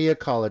to many a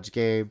college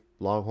game,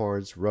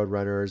 Longhorns,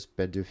 Roadrunners,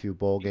 been to a few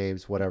bowl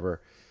games,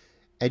 whatever.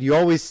 And you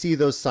always see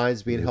those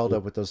signs being held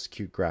up with those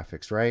cute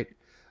graphics, right?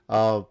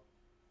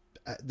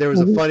 There was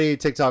a funny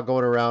TikTok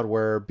going around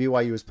where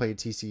BYU was playing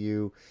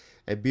TCU,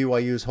 and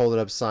BYU is holding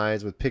up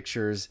signs with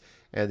pictures,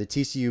 and the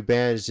TCU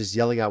band is just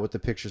yelling out what the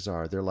pictures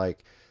are. They're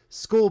like,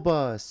 school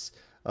bus,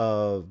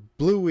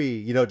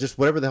 Bluey, just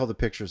whatever the hell the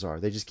pictures are.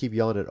 They just keep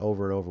yelling it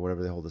over and over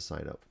whenever they hold the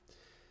sign up.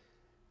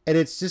 And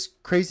it's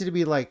just crazy to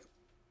me, like,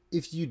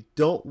 if you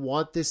don't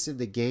want this in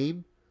the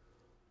game,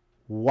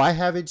 why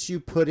haven't you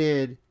put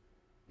in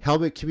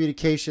helmet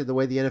communication the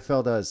way the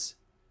NFL does?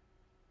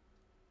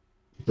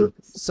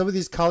 Some of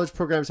these college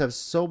programs have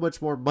so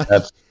much more money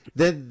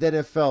than the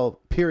NFL,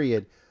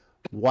 period.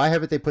 Why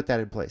haven't they put that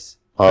in place?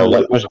 What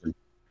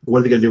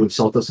are they going to do,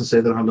 insult us and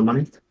say they don't have the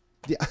money?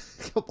 Yeah,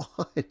 come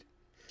on.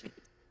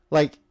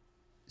 Like,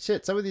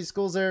 shit, some of these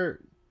schools there,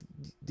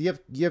 you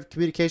have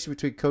communication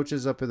between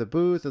coaches up in the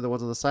booth and the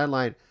ones on the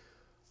sideline.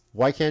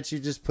 Why can't you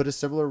just put a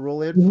similar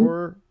rule in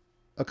for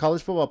a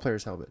college football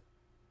player's helmet?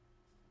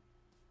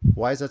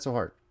 Why is that so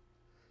hard?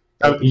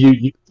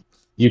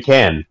 You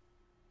can.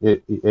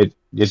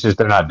 It's just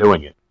they're not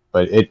doing it,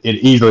 but it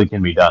easily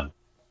can be done.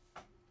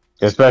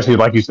 Especially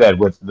like you said,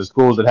 with the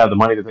schools that have the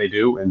money that they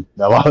do, and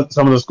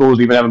some of the schools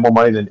even have more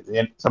money than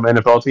some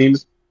NFL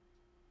teams.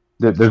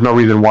 There's no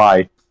reason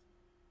why.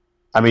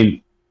 I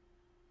mean,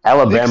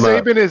 Alabama.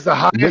 Nick Saban is the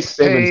highest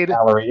paid.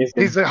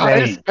 He's the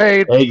highest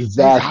paid. Exactly. He's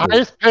the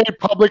highest paid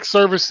public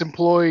service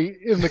employee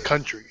in the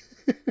country.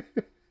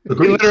 He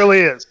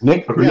literally is.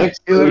 Nick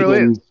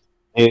literally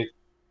is.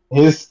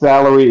 His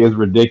salary is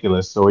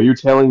ridiculous. So are you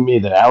telling me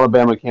that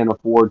Alabama can't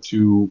afford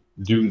to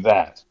do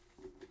that?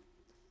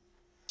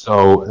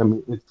 So I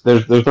mean,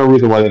 there's no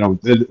reason why they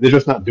don't. They're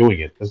just not doing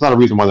it. There's not a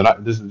reason why they're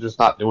not. This is just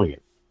not doing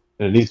it,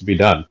 and it needs to be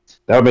done.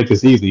 That would make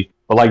this easy.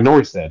 But like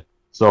Norris said,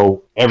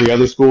 so every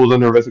other school is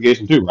under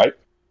investigation too, right?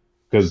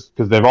 Because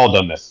they've all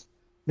done this.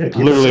 Yeah,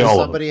 literally all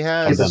somebody of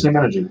them. has. It's the same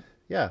energy.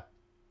 Yeah,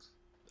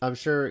 I'm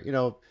sure.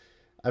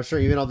 I'm sure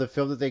even on the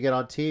film that they get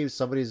on teams,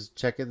 somebody's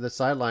checking the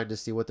sideline to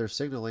see what they're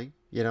signaling.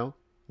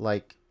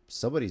 Like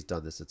somebody's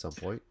done this at some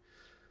point.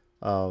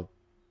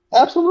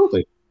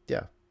 Absolutely.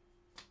 Yeah.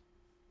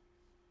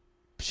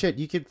 Shit,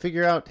 you can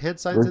figure out hand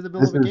signs in the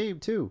middle of a game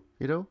too.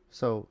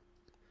 So.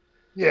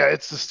 Yeah,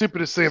 it's the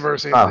stupidest thing I've ever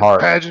seen. Not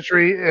hard.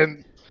 Pageantry,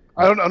 and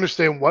I don't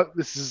understand what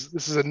this is.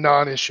 This is a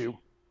non-issue.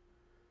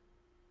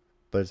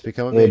 But it's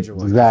become a major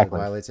one. Exactly.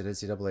 It violates an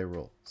NCAA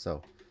rule.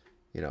 So,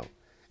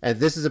 and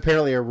this is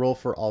apparently a rule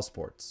for all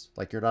sports.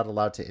 Like you're not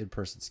allowed to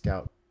in-person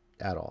scout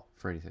at all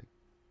for anything,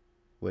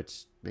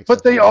 which makes.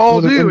 But they all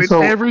do in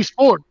every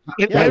sport.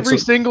 In every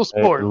single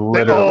sport,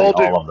 they all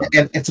do.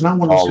 And it's not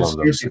one of those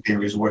conspiracy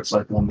theories where it's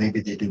like, well,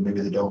 maybe they do,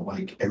 maybe they don't.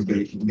 Like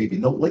everybody, maybe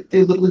no. Like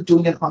they're literally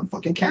doing it on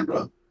fucking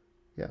camera.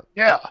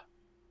 Yeah.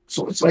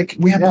 So it's like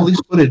we have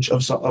police footage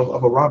of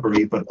a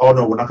robbery, but oh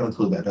no, we're not going to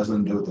include that. It doesn't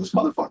have to do with this.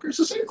 Motherfucker, it's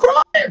the same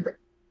crime.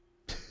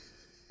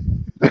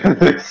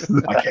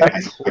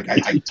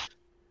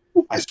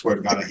 I swear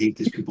to God, I hate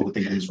these people who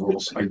think of these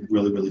rules. I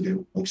really, really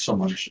do. Like so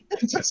much.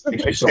 It doesn't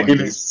make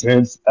any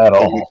sense at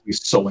all. It makes me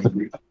so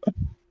angry.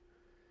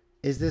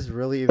 Is this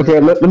really okay?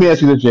 Let me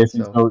ask you this,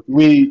 Jason. So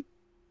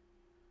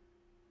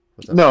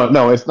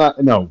no, it's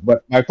not. No,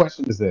 but my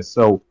question is this: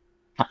 so,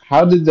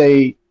 how did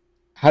they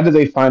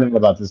find out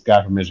about this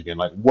guy from Michigan?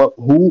 Like,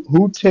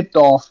 who tipped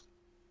off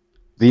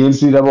the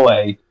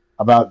NCAA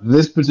about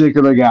this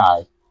particular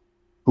guy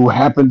who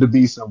happened to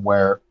be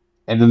somewhere,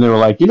 and then they were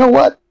like, you know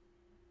what?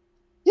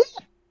 Yeah,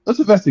 let's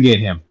investigate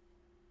him.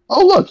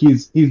 Oh, look,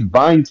 he's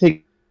buying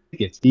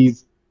tickets.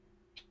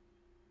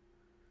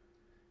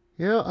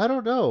 I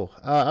don't know.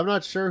 I'm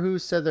not sure who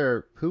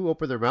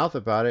opened their mouth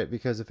about it,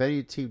 because if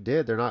any team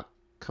did, they're not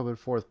coming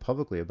forth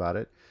publicly about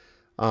it.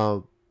 I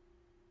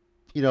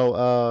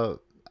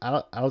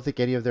don't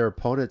think any of their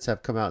opponents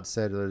have come out and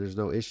said that there's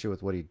no issue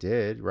with what he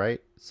did, right?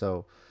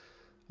 So,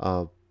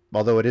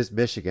 although it is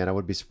Michigan, I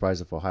wouldn't be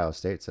surprised if Ohio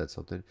State said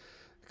something,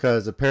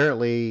 because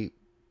apparently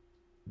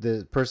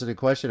the person in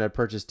question had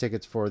purchased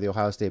tickets for the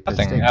Ohio State Penn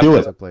State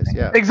took place.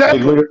 Yeah,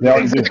 exactly.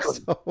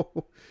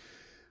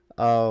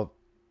 So,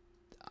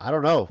 I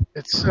don't know.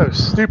 It's so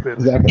stupid.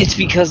 Exactly. It's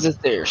because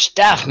of their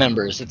staff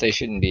members that they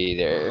shouldn't be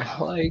there.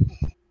 Like,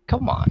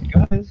 come on,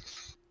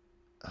 guys.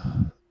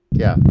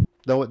 Yeah.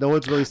 No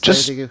one's really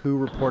saying anything. Who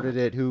reported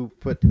it? Who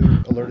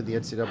alerted the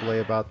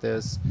NCAA about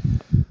this?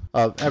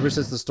 Ever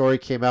since the story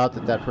came out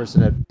that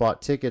person had bought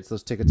tickets,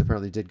 those tickets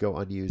apparently did go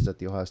unused at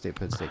the Ohio State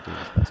Penn State game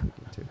this past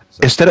weekend too. So.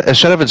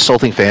 Instead of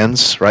insulting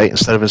fans, right?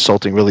 Instead of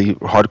insulting really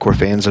hardcore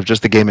fans of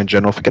just the game in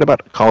general, forget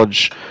about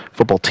college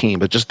football team,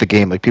 but just the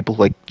game. Like people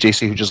like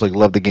JC who just like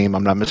love the game.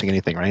 I'm not missing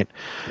anything, right?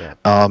 Yeah.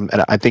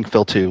 And I think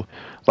Phil too.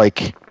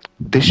 Like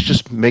they should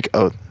just make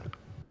a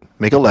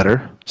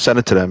letter, send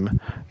it to them.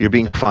 You're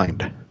being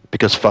fined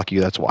because fuck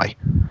you. That's why.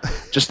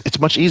 It's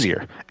much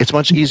easier. It's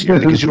much easier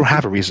because you don't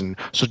have a reason.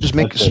 So just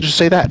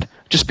say that.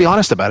 Just be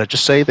honest about it.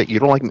 Just say that you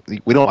don't like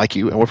we don't like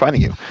you and we're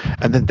fining you.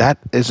 And then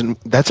that's an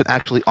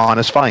actually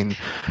honest fine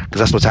because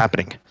that's what's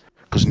happening.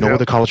 Because no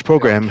other college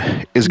program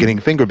is getting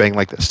finger banged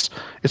like this.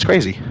 It's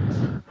crazy.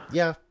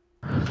 Yeah,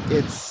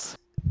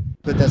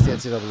 but that's the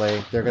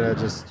NCAA. They're gonna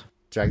just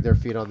drag their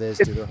feet on this,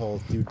 do their whole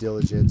due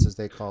diligence as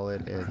they call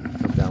it, and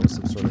come down with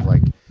some sort of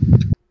like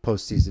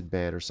postseason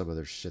ban or some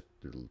other shit,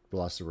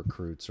 loss of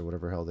recruits or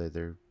whatever hell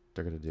they're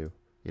gonna do.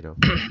 You know,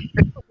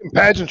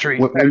 pageantry.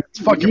 It's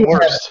fucking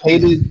worse.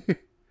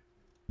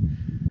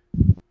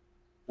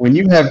 When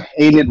you have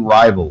hated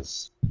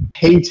rivals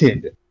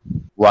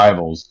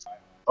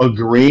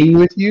agreeing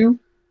with you,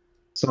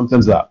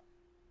 something's up.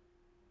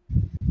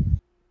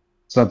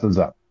 Something's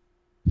up.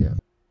 Yeah.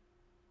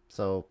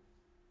 So,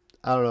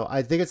 I don't know.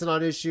 I think it's a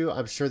non-issue.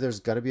 I'm sure there's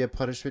going to be a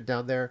punishment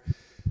down there.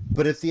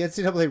 But if the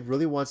NCAA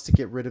really wants to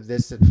get rid of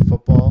this in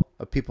football,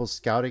 of people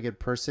scouting in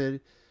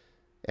person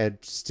and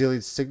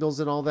stealing signals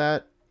and all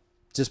that,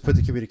 just put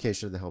the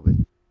communication in the helmet.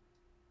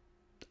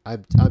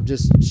 I'm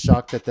just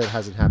shocked that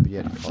hasn't happened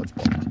yet in college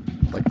ball.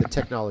 Like, the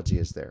technology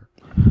is there.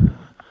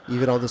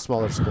 Even on the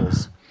smaller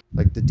schools,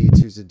 like the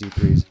D2s and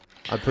D3s.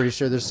 I'm pretty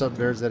sure there's some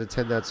nerds that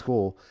attend that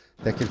school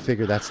that can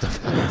figure that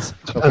stuff out.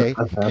 Okay?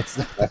 It's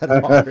not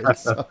that hard.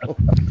 So,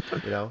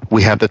 you know.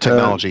 We have the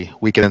technology.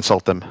 We can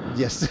insult them.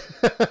 Yes.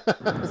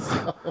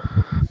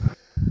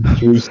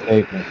 True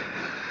statement.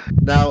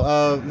 Now,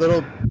 a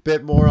little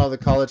bit more on the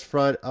college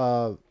front.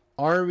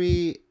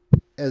 Army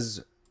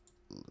is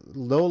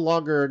no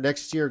longer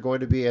next year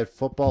going to be a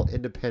football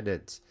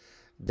independent.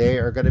 They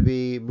are going to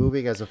be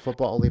moving as a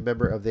football-only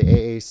member of the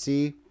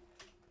AAC,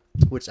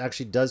 which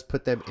actually does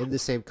put them in the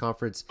same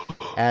conference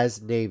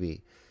as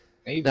Navy.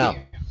 Now,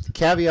 the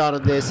caveat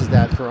on this is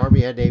that for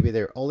Army and Navy,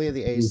 they're only in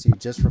the AAC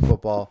just for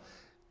football.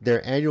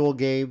 Their annual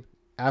game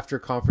after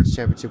conference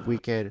championship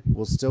weekend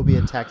will still be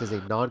intact as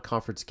a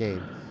non-conference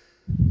game.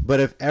 But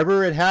if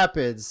ever it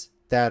happens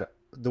that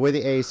the way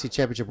the AAC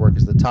championship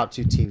works is the top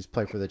two teams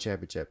play for the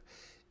championship.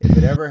 If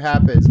it ever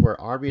happens where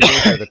Army and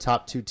Navy are the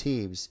top two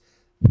teams,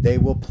 they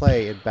will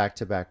play in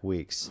back-to-back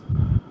weeks.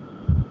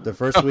 The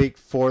first week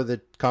for the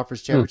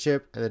conference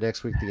championship, and the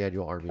next week the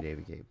annual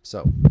Army-Navy game.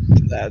 So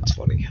That's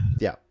funny.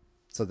 yeah,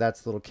 so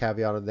that's the little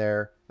caveat in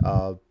there.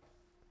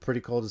 Pretty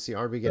cool to see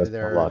Army get in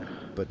there,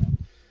 but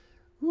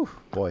whew,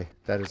 boy,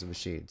 that is a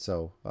machine.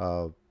 So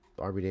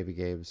Army-Navy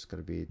game is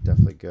going to be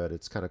definitely good.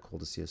 It's kind of cool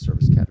to see a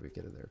service academy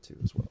get in there too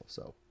as well.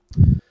 So,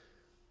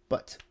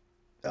 but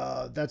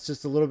that's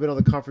just a little bit on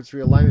the conference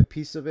realignment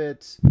piece of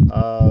it.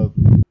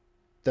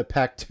 The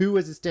Pac-2,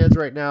 as it stands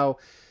right now,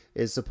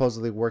 is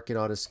supposedly working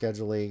on a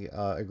scheduling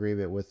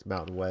agreement with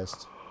Mountain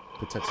West.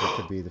 Potentially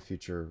could be the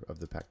future of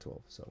the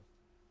Pac-12. So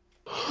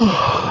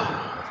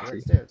that's where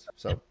it stands.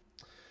 So,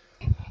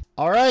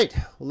 all right,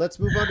 well, let's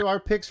move on to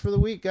our picks for the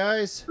week,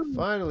 guys.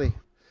 Finally,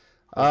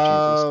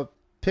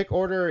 pick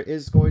order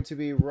is going to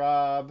be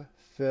Rob,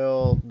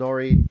 Phil,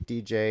 Nori,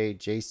 DJ,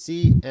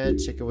 JC, and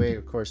Chicken Wing.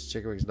 Of course,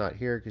 Chicken Wing's not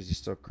here because he's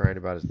still crying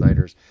about his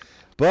Niners,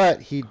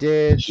 but he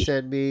did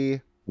send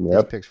me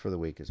his picks for the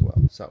week as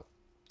well. So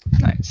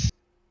Nice.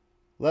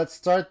 let's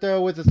start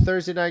though with the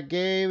Thursday night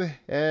game,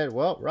 and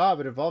well,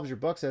 Rob, it involves your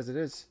Bucks as it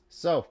is.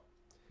 So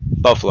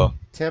Buffalo.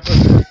 Tampa.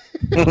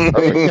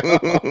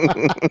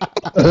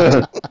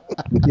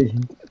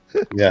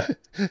 Yeah.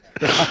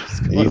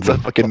 It's a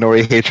fucking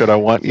Nori hatred I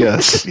want.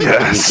 Yes.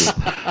 Yes.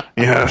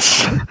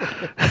 Yes.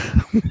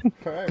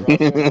 All right,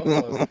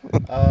 Buffalo.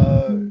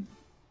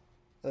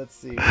 Let's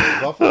see.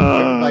 Buffalo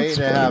favored by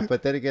 8.5,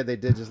 but then again, they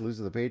did just lose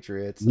to the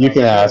Patriots. You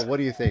can ask. What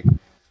do you think,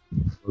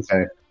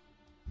 Okay.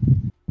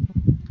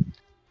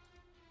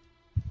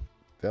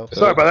 Phil?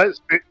 Sorry about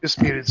that. It's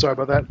muted. Sorry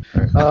about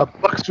that.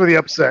 Bucks for the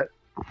upset.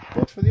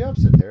 Bucks for the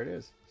upset. There it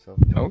is. So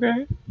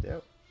Okay.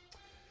 yep.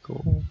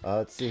 Cool.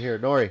 Let's see here,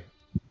 Nori.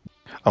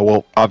 Oh,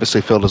 well,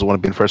 obviously Phil doesn't want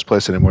to be in first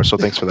place anymore, so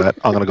thanks for that.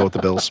 I'm going to go with the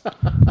Bills.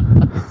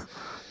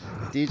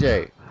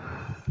 DJ.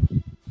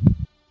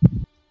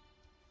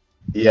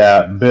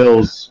 Yeah,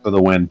 Bills for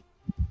the win.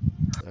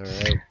 All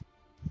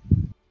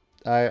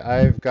right.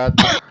 I've got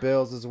the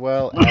Bills as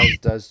well, as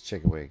does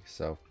Chicken Wing.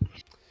 So,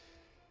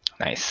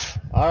 Nice.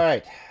 all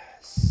right.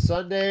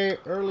 Sunday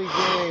early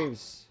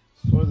games.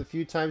 It's one of the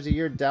few times a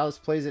year Dallas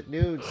plays at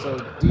noon. So,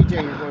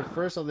 DJ, you're going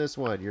first on this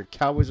one. Your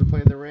Cowboys are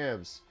playing the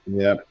Rams.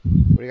 Yeah.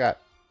 What do you got?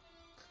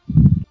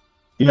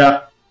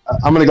 Yeah,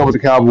 I'm going to go with the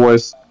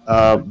Cowboys.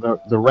 The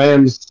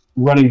Rams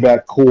running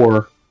back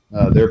core,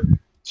 their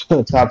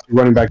top two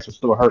running backs are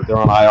still hurt. They're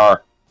on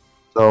IR.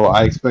 So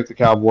I expect the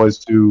Cowboys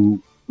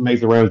to make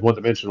the Rams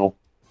one-dimensional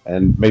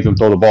and make them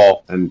throw the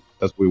ball, and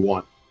that's what we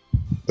want.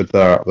 With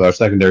our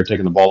secondary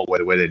taking the ball away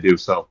the way they do,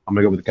 so I'm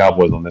gonna go with the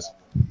Cowboys on this.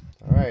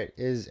 All right.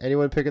 Is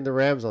anyone picking the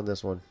Rams on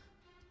this one?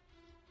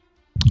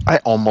 I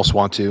almost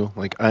want to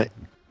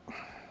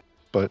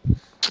but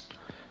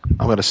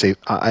I'm gonna say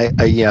I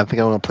think I'm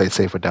gonna play it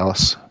safe with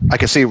Dallas. I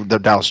can see the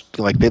Dallas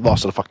they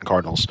lost to the fucking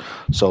Cardinals,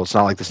 so it's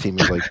not like this team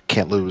is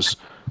can't lose.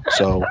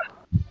 So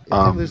If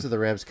they lose to the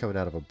Rams coming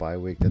out of a bye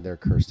week, then they're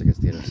cursed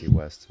against the NFC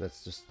West.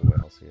 That's just the way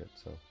I'll see it.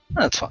 So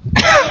That's fine.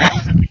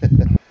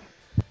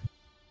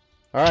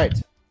 all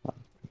right.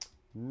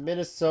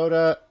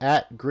 Minnesota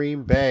at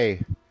Green Bay.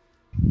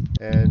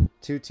 And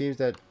two teams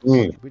that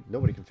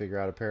nobody can figure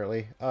out,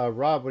 apparently.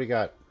 Rob, what do you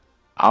got?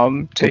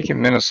 I'm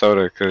taking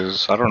Minnesota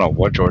because I don't know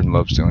what Jordan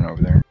Love's doing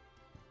over there.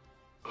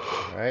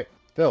 All right.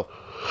 Phil.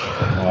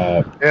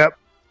 Yep.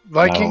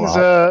 Vikings,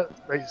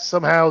 they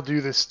somehow do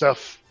this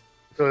stuff.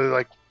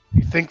 So,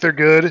 you think they're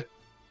good,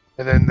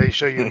 and then they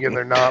show you again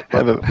they're not.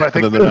 But I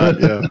think they're not.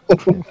 Yeah.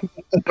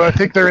 but I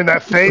think they're in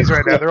that phase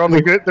right now. They're on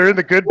the good. They're in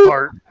the good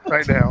part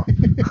right now.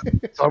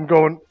 So I'm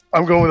going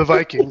with the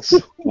Vikings.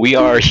 We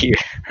are here.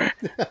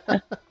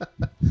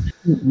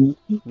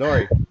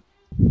 Nori.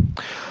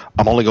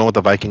 I'm only going with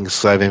the Vikings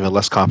because I have even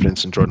less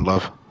confidence in Jordan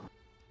Love.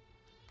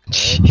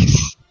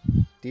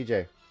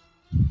 DJ.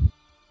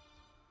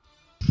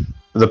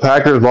 The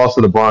Packers lost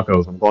to the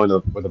Broncos. I'm going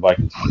with the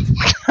Vikings.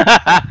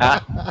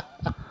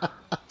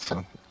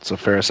 So it's a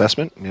fair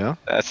assessment, yeah.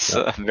 That's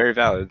very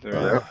valid.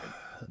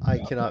 I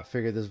cannot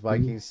figure this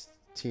Vikings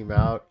team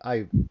out.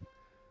 I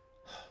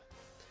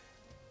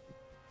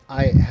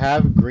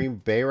have Green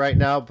Bay right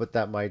now, but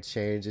that might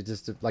change. It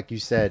just, like you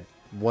said,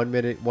 1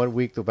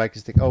 week the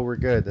Vikings think, oh, we're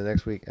good. The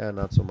next week,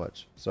 not so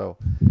much. So,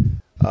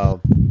 I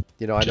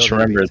Just know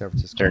remember,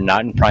 they're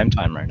not in prime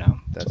time right now.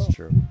 That's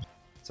true.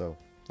 So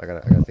I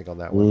gotta think on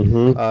that one.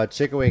 Mm-hmm.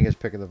 Chicken Wing is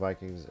picking the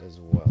Vikings as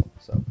well.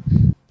 So,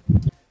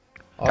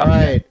 all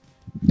right,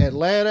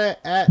 Atlanta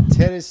at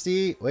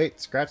Tennessee. Wait,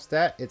 scratch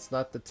that. It's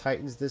not the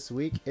Titans this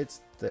week.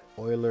 It's the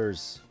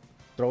Oilers.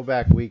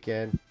 Throwback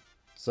weekend.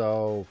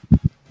 So.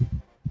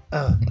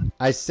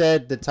 I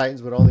said the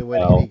Titans would only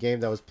win any game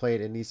that was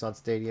played in Nissan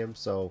Stadium,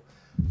 so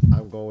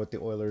I'm going with the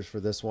Oilers for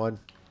this one.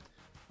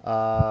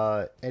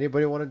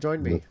 Anybody want to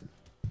join me?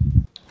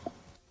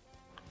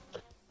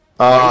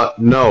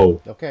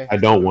 No. Okay. I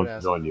don't want to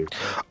join you.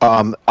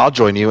 I'll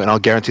join you, and I'll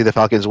guarantee the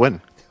Falcons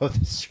win. Oh,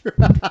 that's true.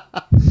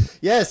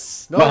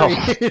 Yes. No,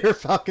 your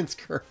Falcons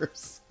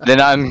curse. Then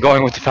I'm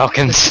going with the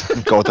Falcons.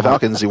 Go with the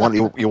Falcons. You want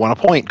a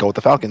point? Go with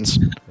the Falcons.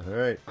 All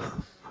right.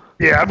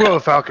 Yeah, I'm going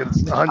with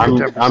Falcons.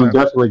 110%. I'm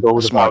definitely going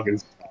with the Smart.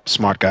 Falcons.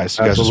 Smart guys.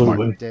 You guys are smart.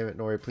 Absolutely. Damn it,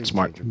 Nori, please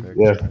Smart. change your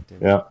pick. Yeah. God damn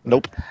it. Yeah.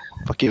 Nope.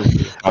 Fuck you.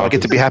 I don't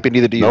get to be happy.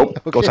 Neither do you.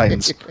 Nope. Go Okay.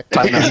 Titans.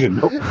 Titans.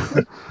 Nope.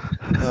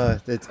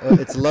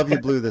 It's Love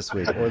You Blue this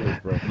week. Oilers,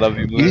 bro. Love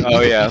you, Blue.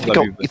 Oh yeah,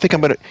 You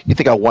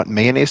think I want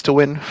mayonnaise to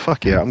win?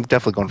 Fuck yeah, I'm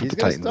definitely going for He's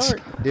the gonna Titans.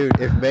 start. Dude,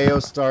 if Mayo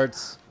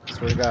starts, I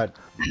swear to God,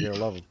 you're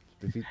gonna love him.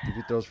 If he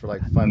throws for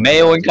 5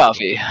 Mayo and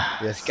coffee.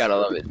 Yes. Gotta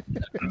love it.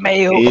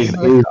 Mayo. He's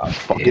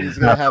He's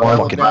gonna have all of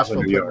fucking Nashville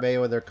New put York.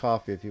 mayo in their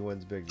coffee if he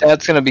wins big.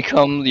 That's gonna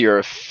become your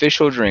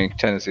official drink,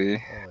 Tennessee.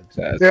 Oh,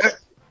 Yeah,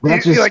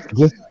 That's you-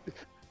 just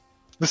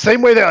the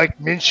same way that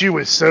Minshew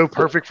was so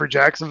perfect for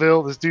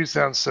Jacksonville, this dude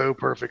sounds so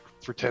perfect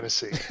for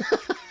Tennessee.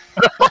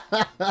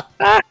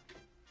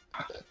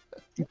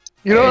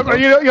 Do y'all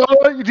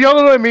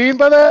know what I mean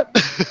by that?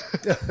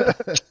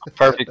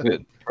 Perfect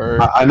fit.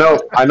 I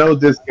know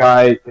this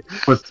guy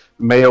puts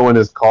mayo in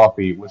his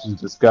coffee, which is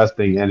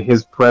disgusting, and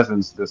his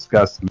presence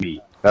disgusts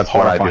me. That's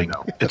what I do Horrifying.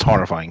 know. It's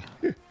horrifying.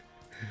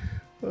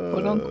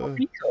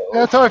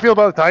 That's how I feel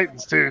about the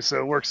Titans too,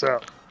 so it works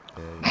out.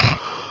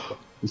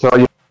 So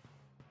yeah,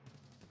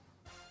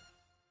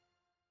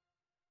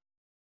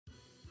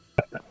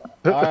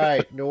 All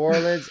right, New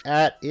Orleans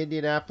at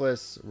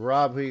Indianapolis.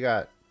 Rob, who you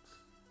got?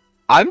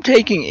 I'm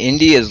taking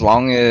Indy as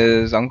long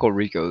as Uncle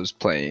Rico's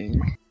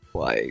playing.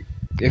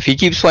 If he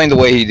keeps playing the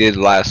way he did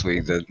last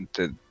week, then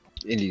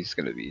Indy's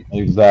gonna be.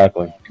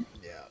 exactly.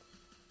 Yeah.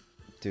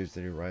 Dude's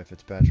the new Ryan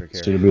Fitzpatrick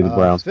here. Should be the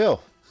Browns.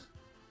 Phil.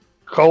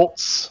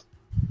 Colts.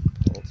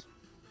 Colts.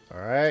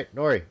 All right,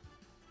 Nori.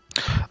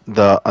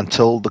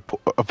 Until the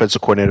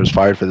offensive coordinator is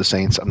fired for the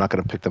Saints, I'm not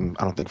going to pick them.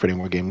 I don't think for any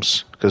more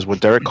games because when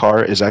Derek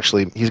Carr is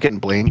he's getting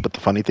blamed. But the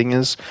funny thing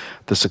is,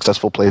 the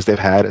successful plays they've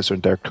had is when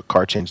Derek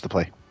Carr changed the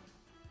play.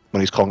 When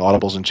he's calling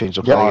audibles and changed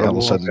the play, and all of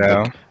a sudden,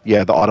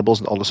 the audibles,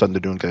 and all of a sudden they're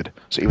doing good.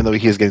 So even though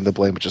he is getting the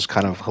blame, which is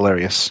kind of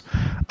hilarious.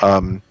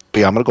 But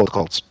yeah, I'm going to go with the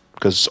Colts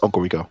because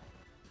Uncle Rico.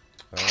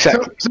 So,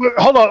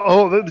 hold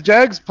on. The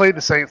Jags played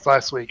the Saints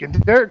last week, and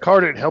Derek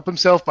Carr didn't help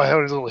himself by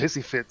having his little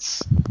hissy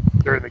fits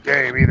during the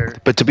game either.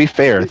 But to be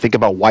fair, think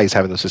about why he's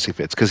having those sissy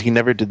fits because he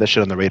never did that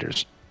shit on the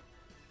Raiders.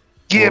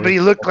 Yeah, but he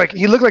looked like a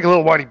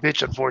little whiny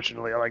bitch,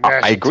 unfortunately. On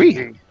national I agree.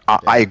 TV.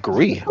 I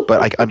agree,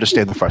 but I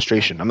understand the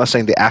frustration. I'm not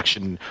saying the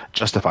action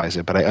justifies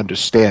it, but I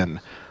understand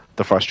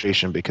the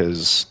frustration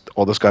because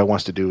all this guy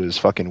wants to do is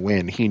fucking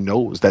win. He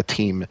knows that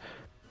team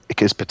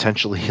is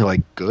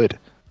potentially good.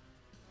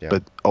 Yeah.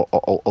 But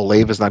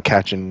Olave is not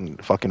catching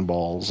fucking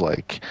balls.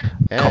 Like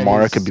And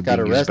Kamara he's could be got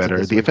being used arrested better.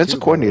 this The week, offensive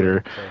too, by the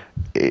way,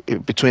 coordinator,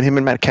 between him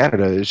and Matt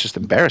Canada, is just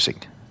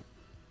embarrassing.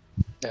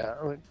 Yeah,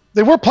 I mean,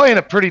 they were playing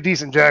a pretty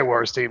decent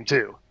Jaguars team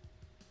too.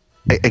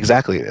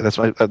 Exactly. That's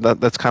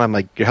that's kind of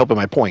like you're helping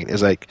my point.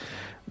 Is like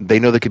they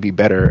know they could be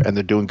better, and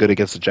they're doing good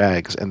against the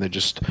Jags, and they're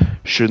just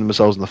shooting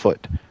themselves in the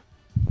foot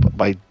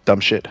by dumb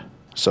shit.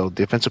 So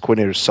the offensive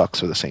coordinator sucks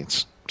for the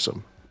Saints.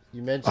 So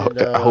You mentioned.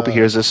 I hope he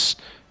hears this.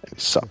 And he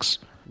sucks.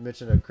 You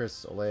mentioned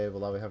Chris Olave,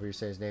 however you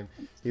say his name.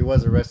 He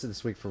was arrested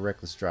this week for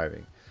reckless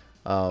driving.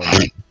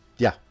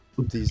 Yeah,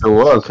 It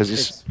was. Because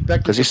he's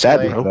expected to sad,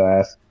 play.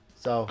 bro.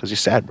 So Because he's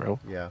sad, bro.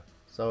 yeah,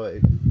 so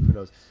who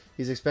knows?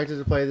 He's expected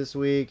to play this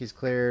week. He's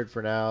cleared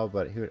for now,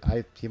 but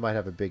he might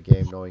have a big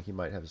game, knowing he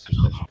might have a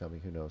suspension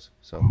coming. Who knows?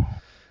 So,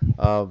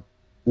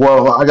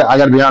 Well, I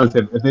got to be honest.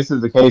 If this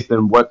is the case,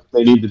 then what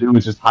they need to do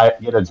is just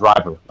get a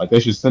driver. Like they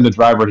should send a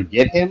driver to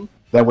get him.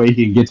 That way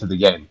he can get to the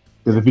game.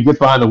 Because if he gets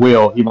behind the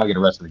wheel, he might get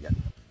arrested again.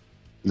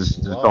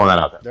 Just throwing that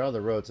out there. They're on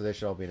the road, so they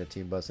should all be in a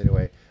team bus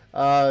anyway.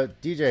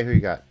 DJ, who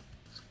you got?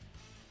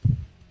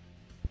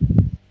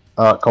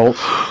 Colts.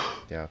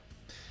 Yeah,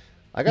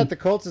 I got the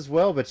Colts as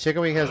well, but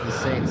Chicken Wing has the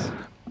Saints.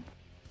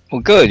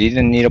 Well, good. You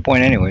didn't need a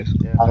point anyways.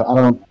 Yeah. I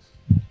don't.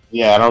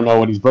 Yeah, I don't know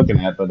what he's looking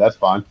at, but that's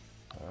fine.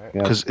 All right.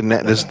 Because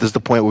this is the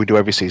point we do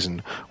every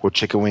season, where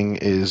Chicken Wing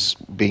is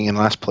being in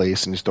last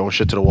place and he's throwing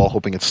shit to the wall,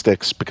 hoping it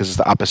sticks, because it's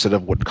the opposite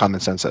of what common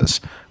sense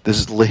says.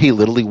 He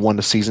literally won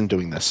the season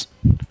doing this.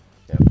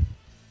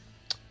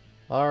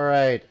 All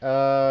right,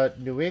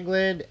 New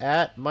England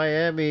at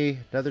Miami,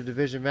 another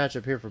division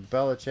matchup here for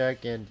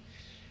Belichick, and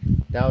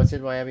now it's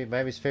in Miami.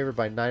 Miami's favored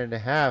by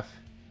 9.5.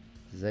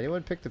 Does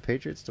anyone pick the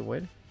Patriots to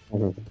win?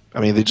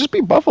 I mean, they just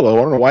beat Buffalo.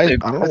 I don't know why.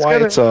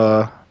 It's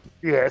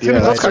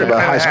that's kind of a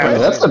high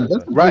spread.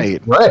 That's Right.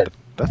 Right.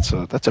 That's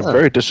a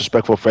very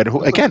disrespectful friend.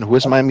 Who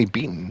is Miami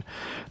beaten?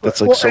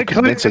 That's like so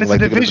convincing. Like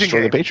they're going to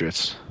destroy the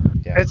Patriots.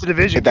 Yeah. It's a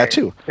division. That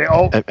game. too. They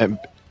all. And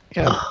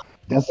yeah.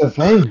 That's the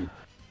thing.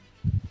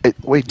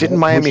 Wait, didn't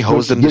Miami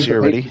hose them this year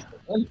already?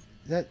 I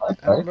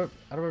don't remember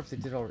if they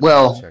did already.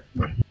 Well, check,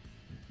 but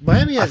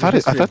Miami has I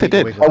thought they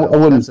did. New England, I though.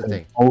 wouldn't That's the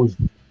thing. always.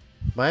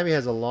 Miami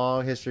has a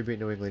long history of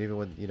beating New England, even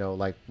when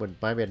like when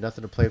Miami had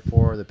nothing to play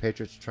for, the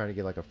Patriots were trying to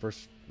get like a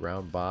first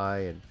round bye,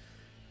 and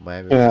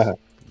Miami just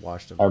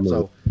washed them.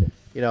 So,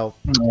 there's a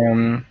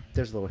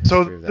little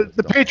history of that.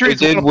 The Patriots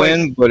They did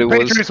win, but it was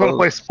Patriots want to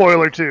play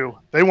spoiler too.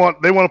 They want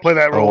to play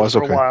that role it's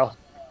for okay. a while.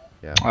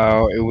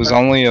 It was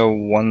only a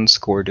 1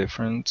 score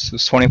difference. It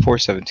was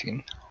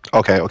 24-17.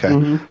 Okay.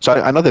 So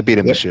I know they beat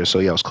him this year, so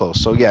yeah, it was close.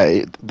 So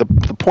yeah, the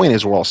point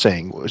is we're all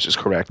saying, which is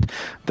correct,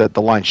 that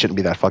the line shouldn't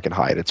be that fucking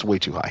high. It's way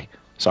too high.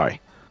 Sorry.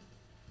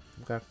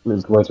 Okay.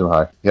 It's way too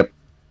high. Yep.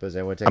 Does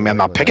anyone take I mean, I'm New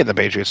not England picking out? the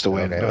Patriots to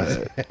win,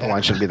 Okay. but the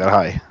line shouldn't be that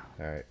high.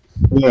 All right.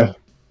 Yeah.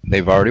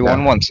 They've already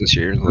won once this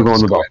year. We're going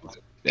Let's to go go. ahead.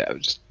 Yeah,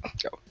 just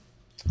go.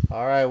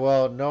 All right.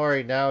 Well,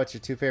 Nori, now it's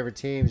your two favorite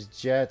teams: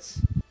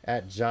 Jets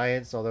at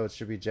Giants. Although it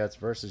should be Jets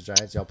versus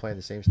Giants. Y'all play in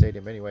the same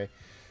stadium anyway.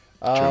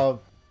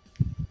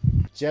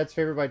 Jets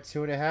favored by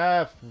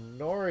 2.5.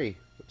 Nori,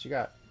 what you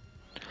got?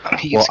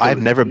 Well,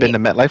 I've never been to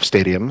MetLife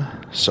Stadium,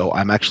 so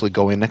I'm actually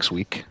going next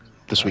week.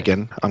 This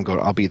weekend,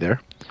 I'll be there.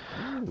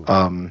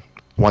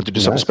 Wanted to do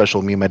something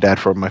special, me and my dad,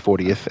 for my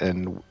 40th,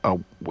 and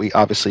we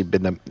obviously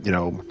been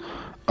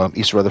to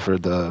East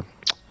Rutherford, the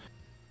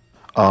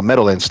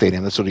Meadowlands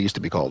Stadium. That's what it used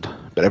to be called.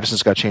 But ever since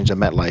it got changed to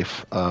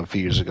MetLife a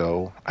few years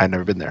ago, I've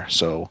never been there.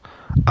 So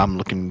I'm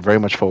looking very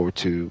much forward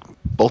to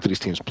both of these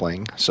teams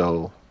playing.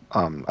 So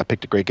I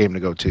picked a great game to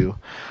go to.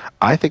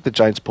 I think the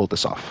Giants pulled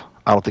this off.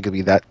 I don't think it'd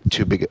be that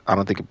too big. I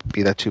don't think it'd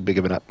be that too big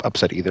of an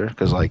upset either,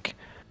 because like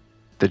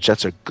the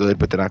Jets are good,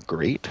 but they're not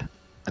great,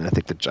 and I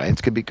think the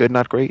Giants could be good,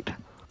 not great.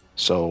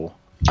 So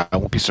I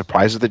won't be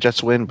surprised if the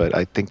Jets win, but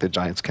I think the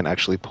Giants can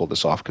actually pull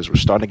this off because we're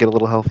starting to get a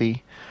little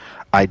healthy.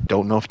 I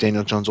don't know if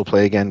Daniel Jones will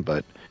play again,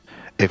 but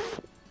if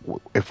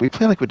we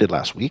play like we did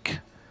last week,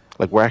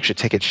 like we're actually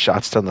taking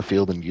shots down the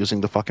field and using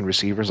the fucking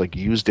receivers, like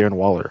use Darren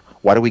Waller.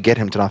 Why do we get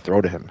him to not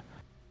throw to him?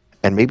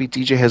 And maybe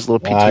DJ has a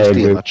little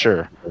PTSD, I'm not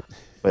sure.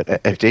 But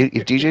if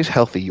DJ's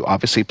healthy, you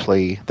obviously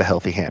play the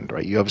healthy hand,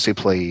 right? You obviously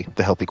play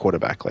the healthy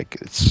quarterback. Like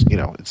it's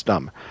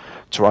dumb.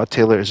 Tyrod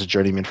Taylor is a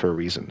journeyman for a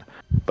reason,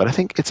 but I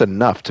think it's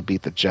enough to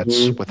beat the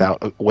Jets without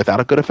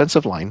a good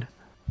offensive line.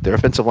 Their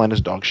offensive line is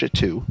dog shit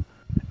too,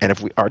 and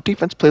if our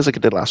defense plays like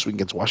it did last week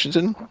against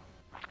Washington,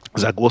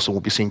 Zach Wilson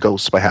will be seeing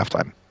ghosts by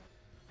halftime.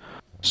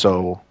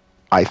 So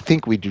I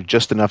think we do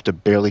just enough to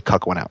barely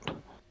cuck one out.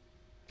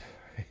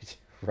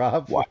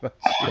 Rob?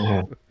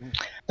 I'm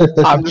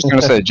just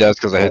going to say Jets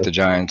because I hate the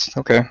Giants.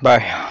 Okay,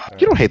 bye.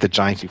 You don't hate the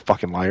Giants, you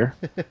fucking liar.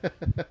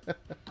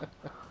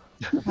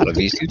 Out of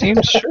these two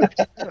teams? Sure.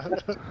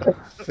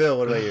 Phil,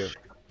 what about you?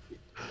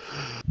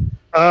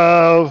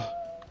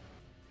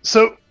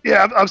 So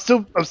yeah, I'm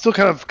still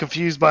kind of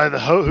confused by the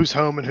who's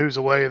home and who's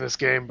away in this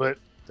game, but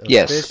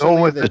Yes. Officially,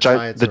 Going with The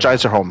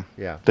Giants are home.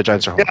 Yeah. The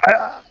Giants are home.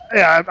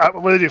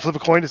 what do you do? Flip a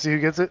coin to see who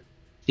gets it?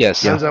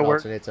 Yes. How does that work?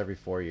 Alternates every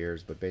 4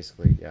 years, but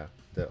basically, yeah,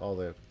 all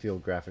the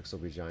field graphics will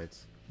be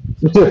Giants.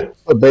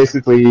 But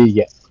basically,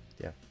 yes.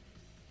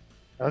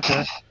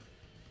 Okay.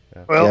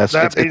 Yeah. Well, Yeah,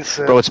 that being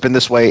said, bro, it's been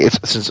this way. It's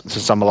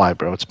since I'm alive,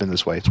 bro. It's been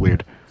this way. It's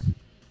weird.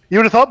 you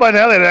would have thought by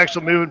now they'd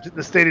actually move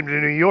the stadium to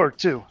New York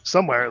too,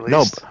 somewhere at No,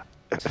 least.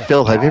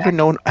 Phil, have you ever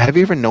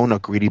known a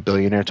greedy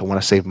billionaire to want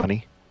to save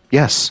money?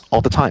 Yes,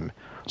 all the time.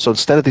 So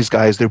instead of these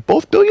guys, they're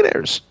both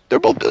billionaires. They're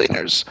both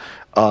billionaires.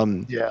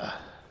 Yeah.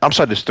 I'm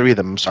sorry, there's three of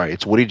them. I'm sorry.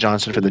 It's Woody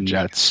Johnson for the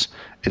Jets.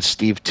 It's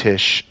Steve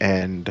Tisch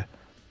and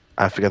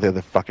I forgot the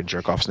other fucking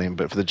jerk off's name,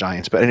 but for the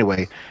Giants. But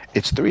anyway,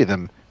 it's three of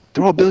them.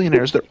 They're all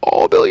billionaires. They're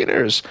all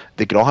billionaires.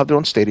 They could all have their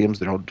own stadiums.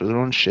 They don't do their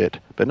own shit.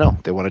 But no,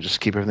 they want to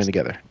just keep everything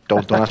together.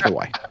 Don't ask me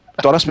why.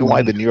 Don't ask me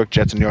why the New York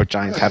Jets and New York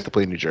Giants have to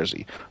play in New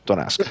Jersey. Don't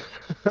ask.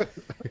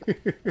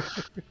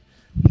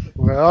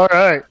 Well, all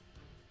right.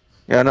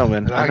 Yeah, I know,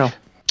 man. I know.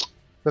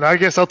 Then I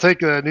guess I'll take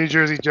the New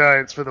Jersey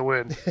Giants for the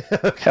win.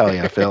 Hell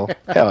yeah, Phil.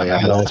 Hell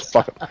yeah. That's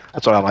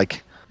what I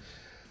like.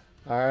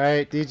 All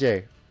right,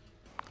 DJ.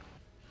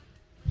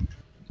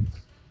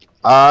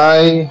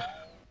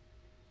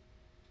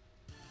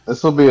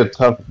 This will be a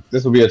tough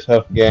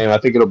game. I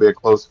think it'll be a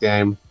close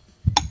game.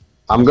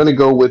 I'm gonna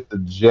go with the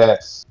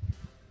Jets,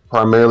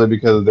 primarily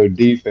because of their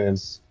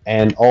defense,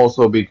 and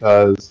also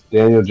because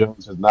Daniel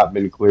Jones has not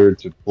been cleared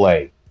to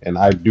play, and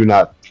I do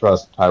not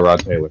trust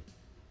Tyrod Taylor.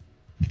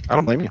 I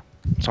don't blame you.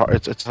 It's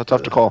hard. It's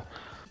tough to call.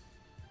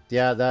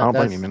 Yeah, I don't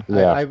blame you, man.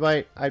 Yeah.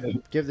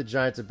 I'd give the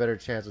Giants a better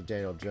chance with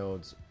Daniel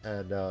Jones,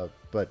 and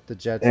but the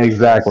Jets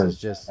Exactly. is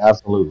just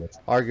Absolutely.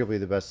 arguably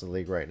the best in the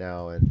league right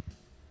now, and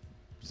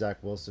Zach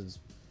Wilson's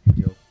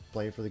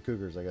playing for the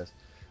Cougars, I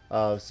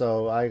guess.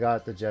 So I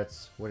got the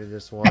Jets winning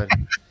this one,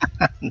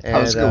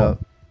 and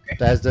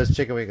as does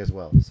Chicken Wing as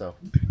well. So,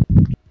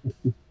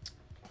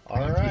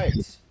 all right.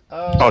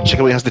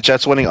 Chicken Wing has the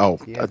Jets winning.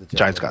 He has the Jets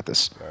Giants winning. got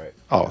this.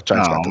 All right.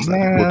 Giants got this. Then.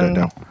 We're good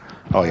now.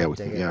 Oh yeah,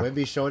 Dang it. yeah.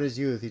 Wemby's showing his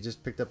youth. He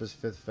just picked up his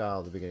 5th foul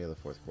at the beginning of the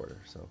 4th quarter.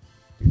 So,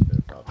 dude's been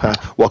a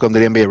problem. Welcome to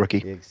the NBA, rookie.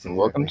 Exactly.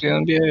 Welcome to the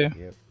NBA.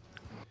 Yep.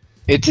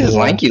 It's his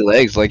lanky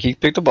legs. Like, he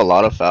picked up a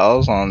lot of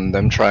fouls on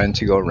them trying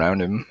to go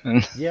around him.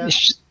 And Yeah.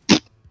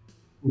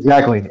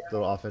 Exactly.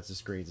 Little offensive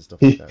screens and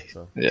stuff like that.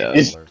 So Yeah.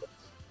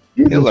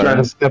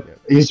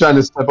 He's trying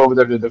to step over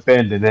there to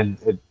defend, and then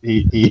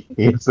he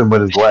hits him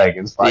with his leg.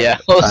 And it's like, Yeah.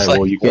 all right,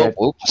 well, you can't.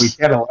 Whoops. We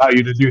can't allow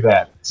you to do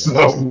that.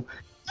 So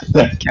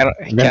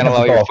Can't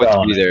allow your foot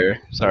to be there.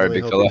 Sorry,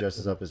 really big hope fella. he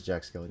dresses up as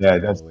Jack Skellington. Yeah, for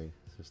that's- Halloween.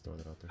 Just throwing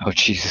it out there. Oh,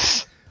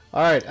 Jesus.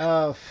 All right.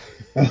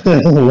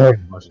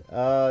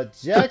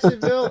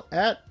 Jacksonville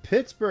at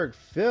Pittsburgh.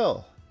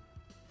 Phil,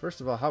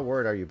 first of all, how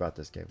worried are you about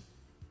this game?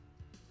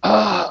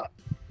 I'm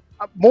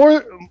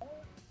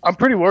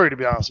pretty worried, to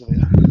be honest with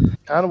you.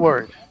 Kind of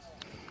worried.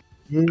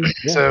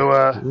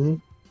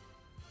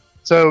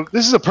 So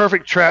this is a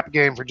perfect trap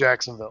game for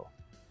Jacksonville.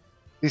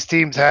 These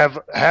teams have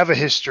a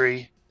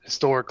history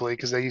historically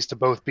because they used to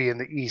both be in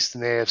the East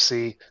and the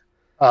AFC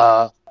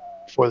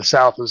before the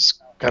South was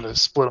kind of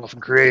split off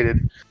and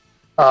created.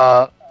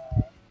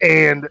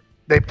 And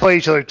they play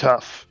each other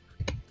tough.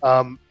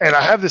 And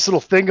I have this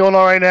little thing going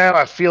on right now.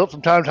 I feel it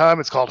from time to time.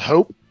 It's called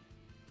hope.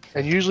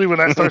 And usually when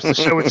that starts to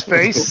show its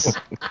face,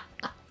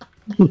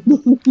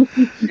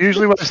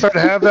 usually when I start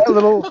to have that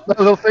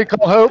little thing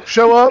called hope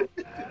show up,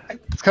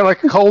 it's kind of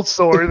like a cold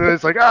sore. And then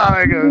it's like,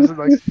 there it goes.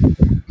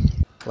 And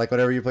Like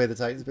whenever you play the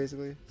Titans,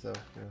 basically. So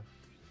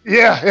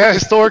yeah,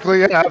 historically,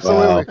 yeah,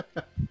 absolutely.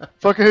 Wow.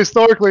 Fucking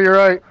historically, you're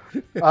right.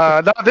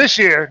 Not this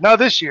year,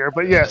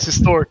 but yes,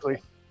 historically.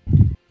 all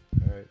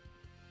right.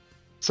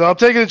 So I'm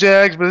taking the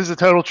Jags, but this is a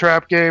total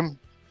trap game.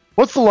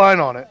 What's the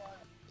line on it?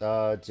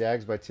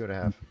 Jags by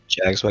 2.5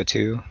 Jags by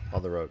 2.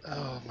 on the road.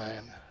 Oh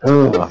man.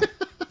 Ugh.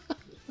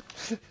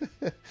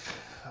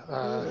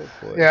 Oh,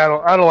 boy. Yeah,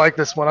 I don't like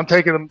this one. I'm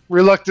taking them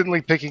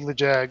reluctantly picking the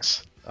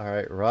Jags. All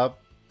right, Rob.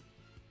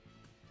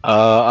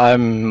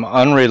 I'm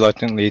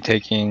unreluctantly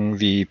taking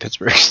the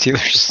Pittsburgh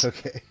Steelers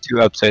Okay.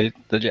 to upset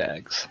the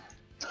Jags.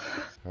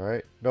 All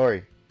right,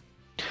 Nori.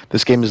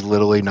 This game is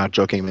literally not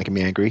joking, making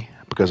me angry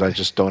because I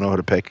just don't know who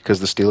to pick because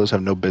the Steelers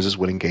have no business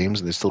winning games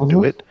and they still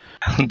do it.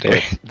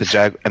 They-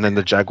 And then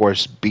the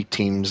Jaguars beat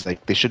teams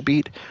like they should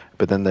beat,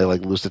 but then they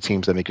like lose to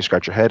teams that make you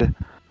scratch your head.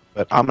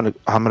 But I'm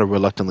gonna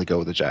reluctantly go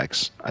with the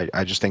Jags.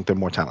 I just think they're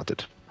more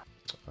talented.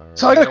 All right.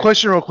 So I got a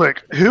question real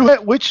quick.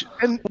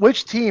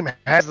 Which team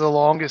has the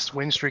longest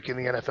win streak in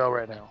the NFL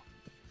right now?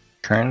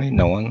 Currently,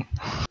 no one.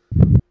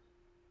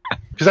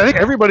 Because I think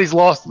everybody's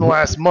lost in the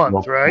last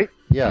month, right?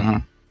 Yeah.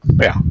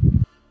 Yeah.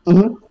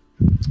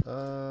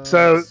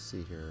 So- let's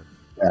see here.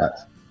 The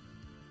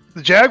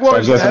I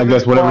Jaguars. guess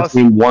haven't whatever lost-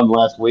 team won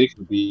last week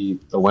would be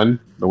the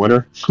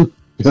winner.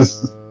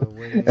 Because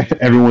Winning-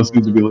 everyone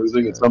seems to be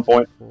losing at some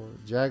point.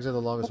 Jags are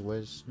the longest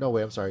wins. No,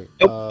 wait, I'm sorry.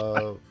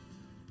 Nope.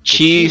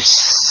 Chiefs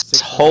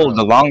Six in a hold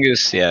the row.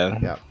 longest, yeah.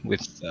 Yeah.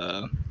 With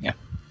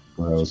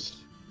Gross.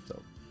 So,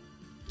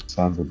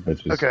 Sons of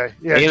bitches. Okay,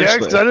 yeah, Taylor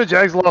Jags. Swift. I know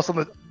Jags lost on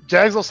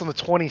the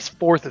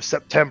 24th of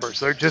September,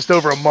 so they're just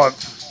over a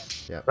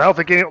month. Yeah. I don't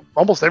think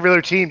almost every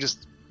other team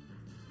just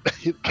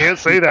You can't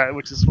say that,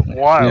 which is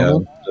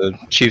wild. Yeah, the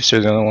Chiefs are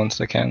the only ones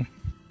that can.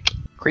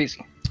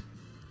 Crazy.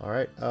 All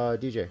right,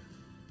 DJ.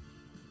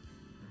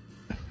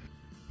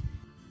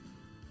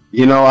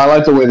 You know, I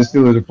like the way the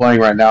Steelers are playing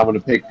right now. I'm going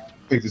to pick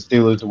the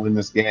Steelers to win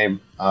this game.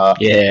 I'm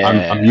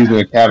using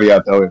a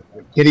caveat though. If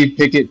Kenny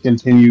Pickett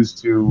continues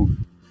to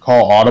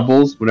call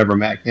audibles whenever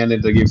Matt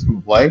Canada gives him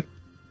a play,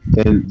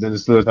 then the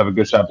Steelers have a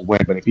good shot to win.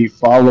 But if he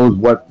follows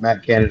what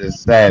Matt Canada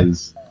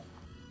says,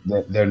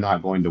 they're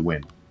not going to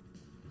win.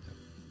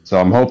 So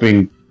I'm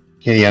hoping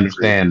Kenny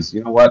understands.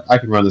 You know what? I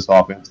can run this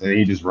offense, and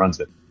he just runs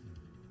it.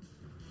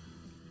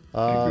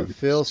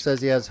 Phil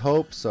says he has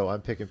hope, so I'm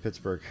picking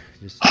Pittsburgh.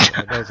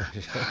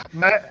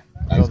 Matt,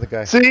 I know the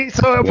guy. see,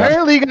 so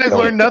apparently you guys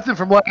learned nothing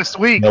from last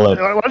week. Kill it.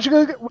 Why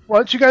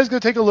don't you guys go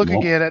take a look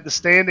again at the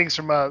standings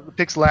from the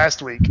picks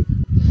last week?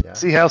 Yeah.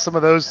 See how some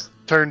of those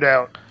turned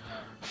out.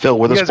 Phil,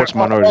 we're the You guys sports are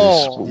minorities.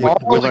 all We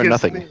learn against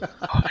nothing. me.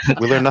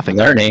 We learn nothing.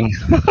 Learning.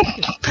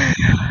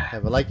 Yeah,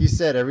 but like you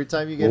said, every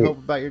time you get hope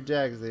about your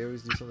Jags, they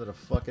always do something to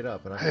fuck it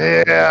up. And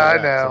Yeah,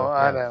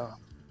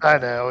 I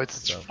know.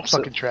 It's a So-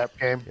 fucking trap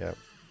game. Yeah.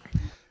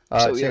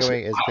 So, Chicken yes.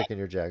 Wing is picking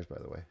your Jags, by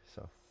the way.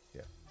 So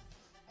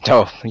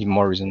Oh, even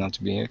more reason not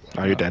to be here.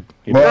 Oh, you're dead.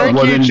 Thank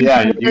Well, you, then,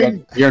 yeah,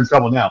 Chicken you're in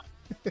trouble now.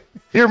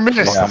 You're missed.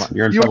 Yeah,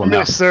 you're in You are trouble now.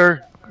 missed,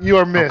 sir. You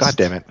are Oh, missed. God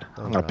damn it.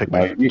 I'm going to pick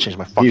my, change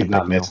my He's fucking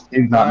not pick now. missed.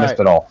 He's not All missed right.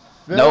 at all.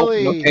 Philly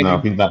No, he's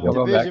not missed.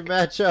 Go division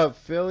matchup: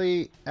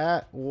 Philly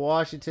at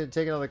Washington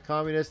taking on the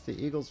Communists. The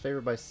Eagles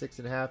favored by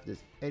 6.5. Does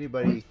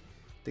anybody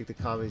think the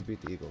Communists beat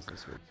the Eagles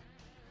this week?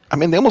 I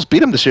mean, they almost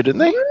beat him this year, didn't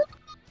they?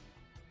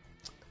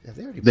 Have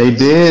they already They played?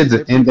 did,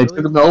 They and they really?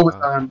 took them to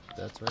overtime.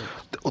 That's right.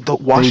 The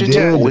Washington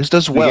did. always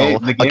does The well game-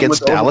 the game against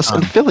was Dallas and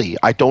overtime. Philly.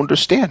 I don't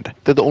understand.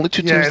 They're the only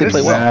two Yeah, teams they this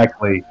play is- well.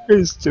 Exactly.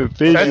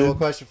 Okay, one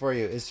question for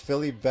you: is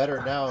Philly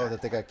better now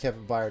that they got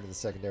Kevin Byard in the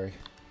secondary?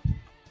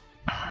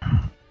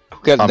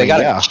 They I mean, got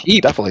yeah, it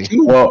cheap. definitely.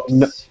 too. Well,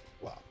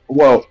 Wow.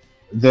 well,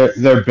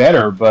 they're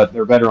better, but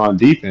they're better on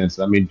defense.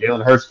 I mean,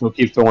 Jalen Hurts still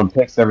keeps throwing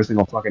picks every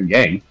single fucking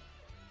game.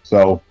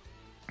 So,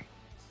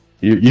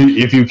 you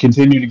if you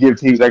continue to give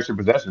teams extra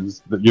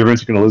possessions, you're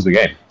eventually going to lose the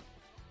game.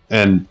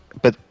 And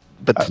But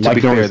to like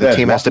be Jordan fair, the said,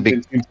 team has to be.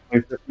 Washington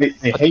teams,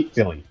 they hate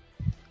Philly.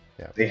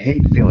 Yeah. They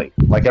hate Philly,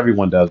 like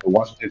everyone does. But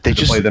Washington They tends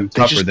to just- play them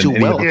they tougher just than do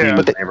any well. other Yeah. team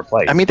But they ever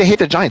played. I mean, they hate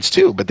the Giants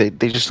too, but they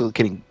just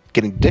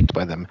getting dicked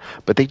by them.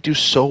 But they do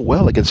so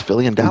well against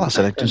Philly and Dallas,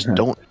 and I just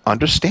don't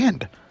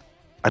understand.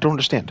 I don't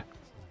understand.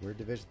 Weird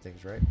division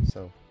things, right?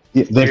 So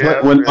Yeah, they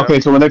Yeah, play, when yeah.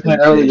 okay, so when they played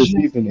earlier this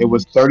season, it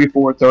was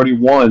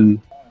 34-31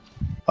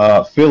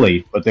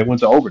 Philly, but they went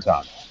to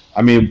overtime.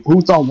 I mean,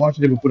 who thought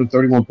Washington would put up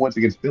 31 points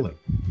against Philly?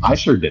 I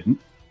sure didn't.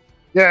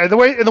 Yeah, and the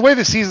way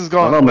the season's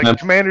gone, I don't know,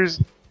 man. like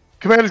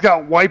Commanders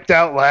got wiped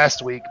out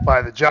last week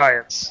by the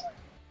Giants,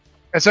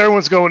 and so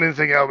everyone's going in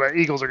thinking, "Oh, the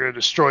Eagles are going to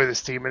destroy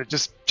this team," and it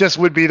just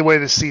would be the way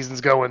the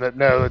season's going. That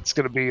no, it's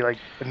going to be like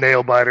a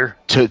nail biter.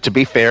 To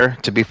be fair,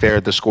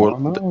 the score, I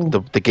don't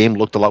know. the game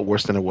looked a lot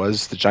worse than it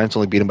was. The Giants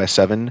only beat them by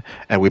 7,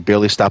 and we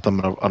barely stopped them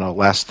on a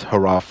last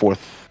hurrah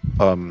fourth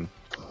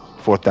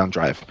down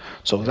drive.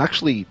 So it was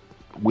actually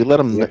we let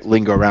them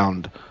linger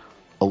around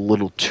a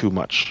little too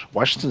much.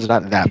 Washington's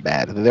not that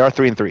bad. They are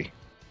 3-3.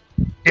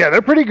 Yeah, they're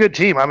a pretty good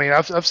team. I mean,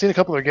 I've seen a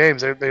couple of their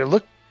games.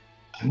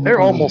 They're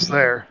almost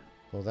there.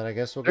 well, then I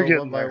guess we'll They're go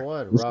getting one by there.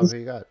 one. Rob, who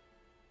you got?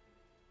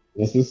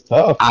 This is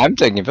tough. I'm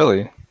taking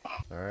Philly.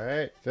 All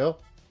right, Phil.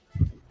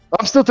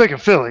 I'm still taking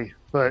Philly,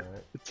 but All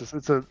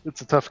right,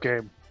 it's a tough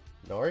game.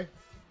 Nori.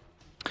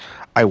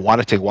 I want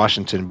to take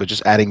Washington, but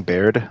just adding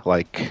Baird,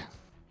 like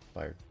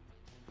Fired.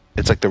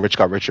 it's like the rich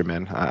got richer,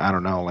 man. I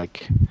don't know,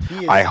 like.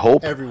 He is I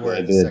hope- everywhere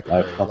in I the did.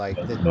 secondary. I Like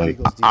the fucking-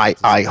 Eagles. I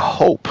defense is-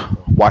 hope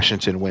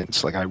Washington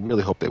wins. Like I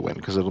really hope they win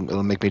because it'll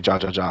make me ja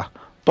ja ja.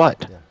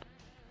 But Yeah.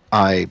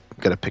 I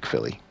gotta pick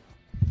Philly.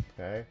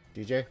 Okay,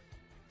 DJ.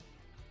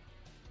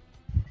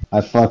 I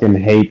fucking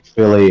hate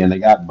Philly, and they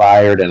got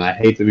Byard, and I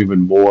hate them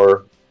even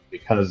more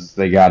because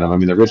they got him. I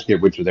mean, the rich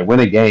get richer. They win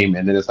a game,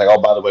 and then it's like,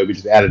 oh, by the way, we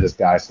just added this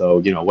guy, so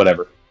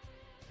whatever.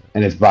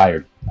 And it's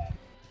Byard.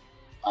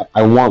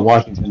 I want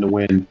Washington to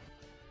win,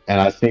 and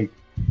I think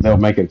they'll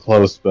make it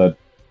close, but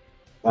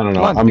I don't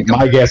know. Come on,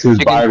 My guess is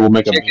chicken, Byard will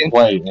make a chicken. big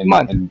play, Come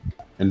on.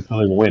 and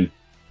Philly will win.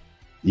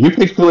 You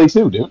picked Philly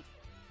too, dude.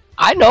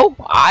 I know.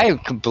 I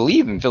can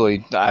believe in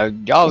Philly.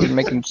 Y'all are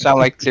making it sound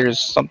like there's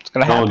something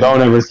gonna happen.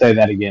 Don't ever say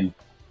that again.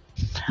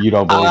 You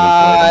don't believe in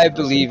I Philly.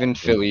 believe in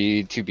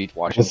Philly to beat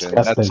Washington.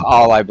 Disgusting. That's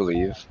all I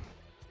believe.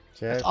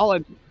 Okay. That's all I.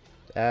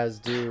 As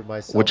do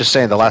myself. We're just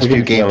saying the last Look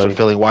few at games Philly. with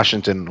Philly and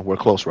Washington were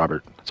close,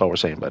 Robert. That's all we're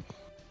saying, but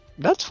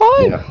That's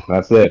fine. Yeah,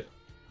 that's it.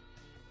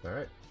 All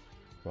right.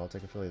 Well, I'll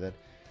take a Philly then.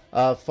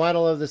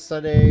 Final of the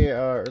Sunday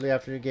early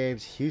afternoon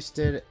games: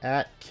 Houston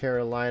at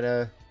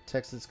Carolina.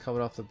 Texans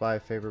coming off the bye,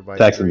 favored by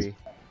Texans. 3.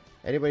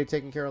 Anybody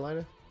taking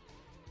Carolina?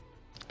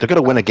 they're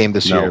gonna win a game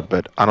this No. year.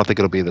 But I don't think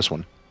it'll be this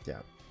one.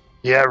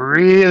 Yeah,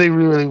 really,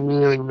 really,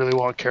 really, really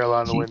want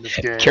Carolina to win this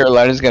game.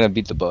 Carolina's gonna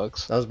beat the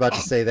Bucks. I was about to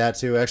say that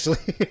too, actually.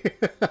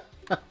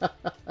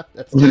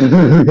 That's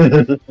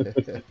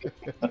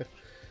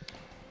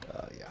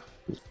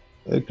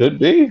yeah. It could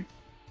be.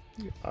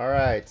 All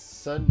right,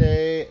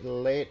 Sunday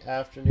late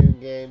afternoon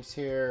games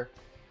here.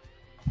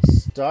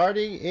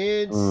 Starting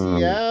in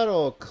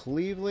Seattle,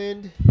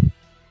 Cleveland,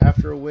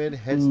 after a win,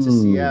 heads to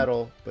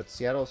Seattle, but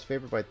Seattle's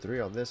favored by 3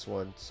 on this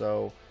one.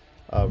 So,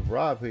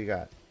 Rob, who you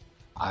got?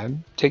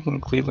 I'm taking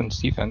Cleveland's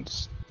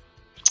defense.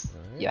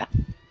 All right. Yeah.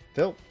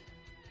 Phil,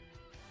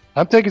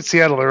 I'm taking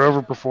Seattle. They're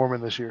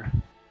overperforming this year.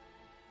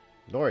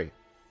 Nori,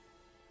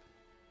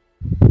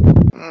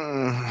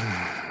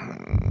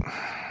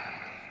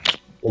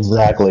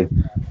 Exactly.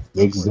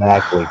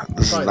 Exactly.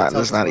 This Probably the is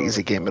toughest not one an on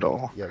easy the game board. at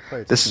all. Yeah,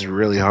 probably the This toughest is one.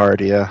 really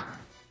hard. Yeah.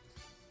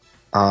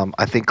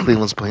 I think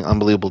Cleveland's playing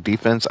unbelievable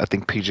defense. I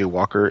think PJ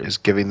Walker is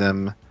giving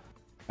them.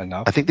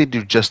 Enough. I think they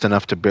do just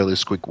enough to barely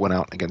squeak one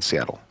out against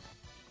Seattle.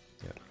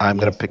 Yeah. I'm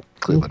gonna pick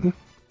Cleveland.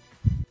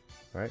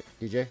 All right,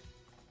 DJ.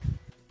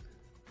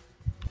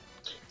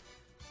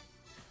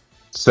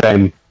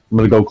 Same. I'm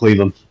gonna go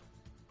Cleveland.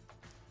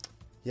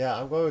 Yeah,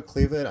 I'm going with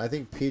Cleveland. I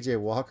think PJ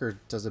Walker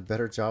does a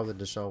better job than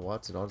Deshaun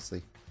Watson,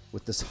 honestly,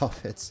 with this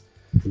offense.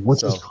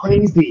 Which is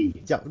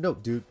crazy. Yeah, no,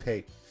 dude,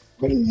 pay.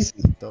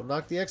 Crazy. Don't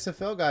knock the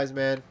XFL guys,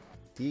 man.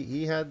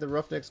 He had the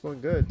Roughnecks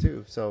going good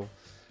too. So,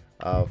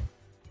 I've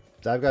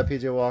got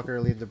PJ Walker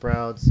leading the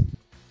Browns.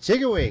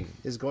 Chicken Wing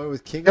is going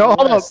with King of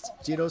the West,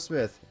 Geno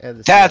Smith, and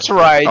the That's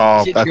Seattle right.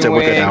 Oh, Chicken that's it.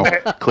 We're good now. wing.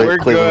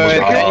 Cleveland We're was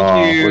good. wrong.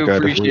 Thank you. We're good.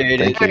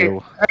 Appreciate it. Thank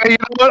you. Hey, you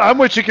know what? I'm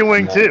with Chicken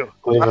Wing too.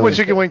 I'm with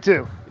Chicken Wing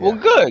too. Well,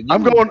 good.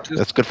 I'm going.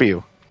 That's good for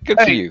you. Good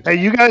for Hey, you. hey,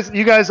 you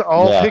guys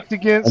all Yeah. picked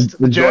against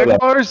the Enjoy that.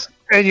 Jaguars,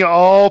 and you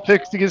all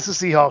picked against the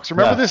Seahawks.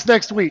 Remember Yeah. this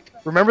next week.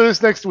 Remember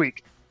this next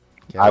week.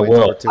 Can't I wait will.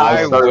 till we're 2 I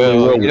weeks. certainly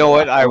will. will. You know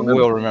what? I I will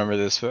will. remember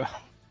this. Phil,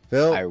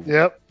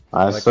 Yep.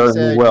 I like you certainly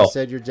said, will. you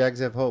said your Jags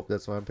have hope.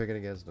 That's why I'm picking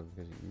against them.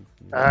 'Cause you-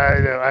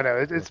 I know.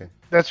 It's Okay.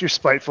 that's your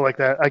spiteful like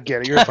that. I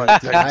get it. You're a fun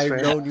Titans I've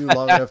fan. known you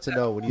long enough to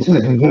know when you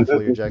start getting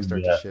hopeful, your Jags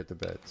start Yeah. to shit the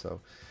bed.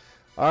 So,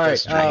 all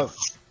right,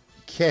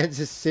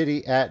 Kansas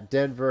City at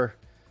Denver.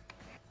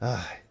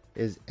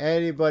 Is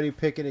anybody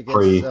picking against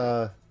Free.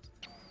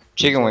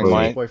 Chicken wing, John's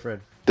Mike.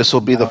 boyfriend? This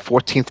will be the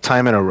 14th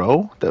time in a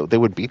row that they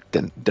would beat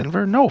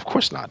Denver? No, of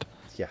course not.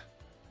 Yeah,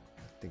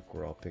 I think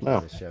we're all picking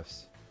No. the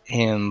chefs.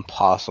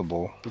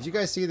 Impossible. Did you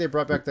guys see they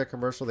brought back that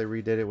commercial? They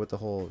redid it with the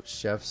whole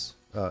chefs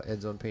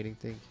end zone painting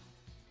thing.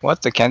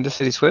 What? The Kansas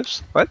City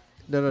Swifts? What?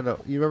 No.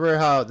 You remember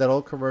how that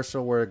old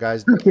commercial where a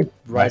guy's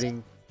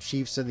riding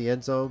Chiefs in the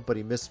end zone, but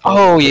he missed?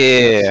 Oh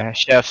yeah,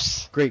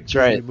 chefs. Great, That's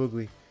right.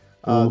 Moogly.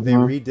 Mhm. They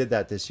redid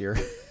that this year,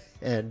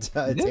 and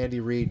it's Andy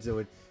Reid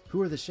doing,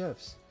 "Who are the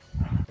chefs?"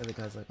 And the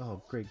guy's like,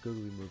 "Oh, great,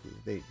 googly moogly."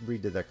 They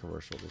redid that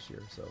commercial this year,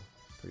 so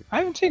pretty. I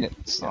haven't seen it.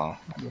 So,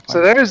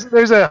 So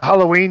there's a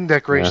Halloween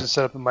decoration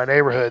set up in my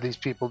neighborhood. These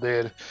people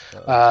did.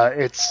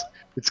 It's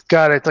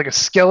like a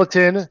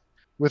skeleton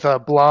with a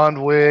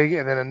blonde wig,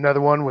 and then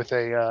another one with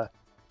a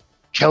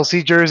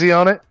Chelsea jersey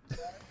on it.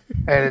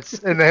 And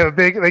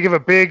they give a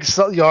big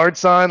yard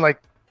sign,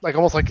 like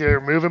almost like they're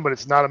moving, but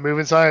it's not a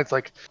moving sign. It's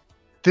like,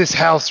 this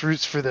house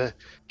roots for the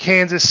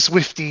Kansas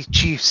Swifty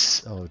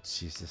Chiefs. Oh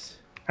Jesus!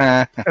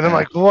 And I'm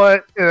like,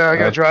 what? And I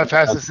gotta drive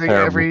past this thing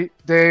terrible. every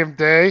damn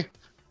day.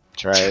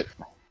 That's right.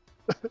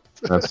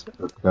 That's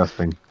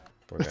disgusting.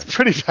 Poor guy. It's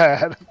pretty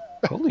bad.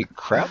 Holy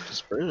crap! The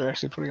Spurs are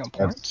actually putting on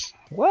points.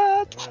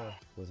 What? Yeah,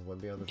 with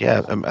Wemby on the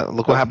Yeah, bench.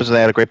 look what happens when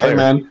they had a great Hey, player.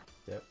 man.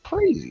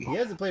 Crazy. He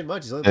hasn't played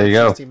much. He's only There played you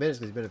go. 16 minutes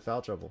because he's been in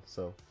foul trouble.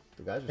 So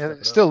the guys are Yeah, stepping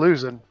they're still up.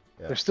 losing.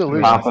 Yeah. They're still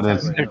losing.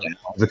 Confidence. Right They're now. down.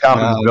 It's a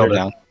confidence No, they're builder.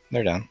 down.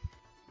 They're down.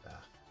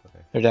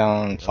 Okay. They're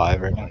down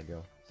 5 right now. There you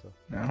go. So.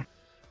 Yeah.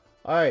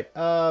 All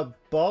right,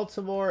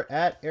 Baltimore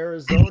at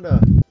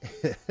Arizona.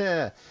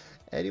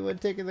 Anyone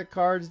taking the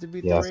Cards to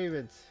beat Yes. the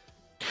Ravens?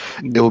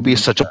 It would be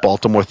such a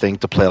Baltimore thing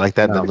to play like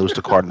that and then lose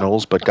to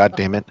Cardinals, but god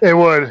damn it, It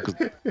would.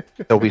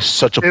 that would be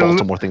such a It-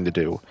 Baltimore thing to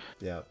do.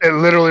 Yeah. It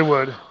literally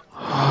would.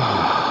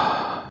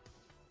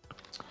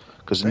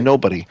 Because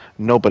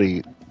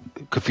nobody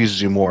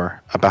confuses you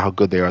more about how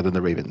good they are than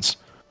the Ravens.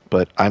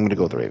 But I'm going to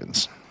go with the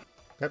Ravens.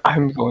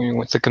 I'm going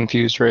with the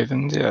confused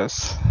Ravens.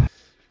 Yes.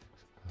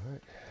 All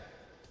right.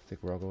 I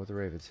think we're all going with the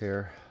Ravens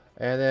here.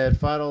 And then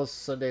final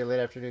Sunday late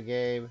afternoon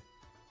game.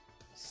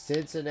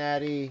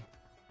 Cincinnati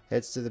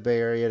heads to the Bay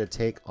Area to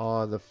take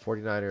on the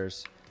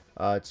 49ers.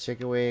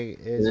 Chicken Wing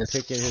is Yes.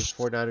 picking his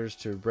 49ers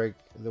to break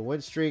the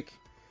win streak.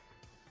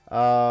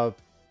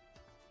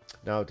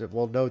 Now,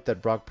 we'll note that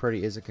Brock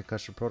Purdy is in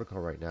concussion protocol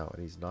right now,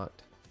 and he's not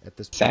at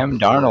this point. Sam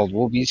Darnold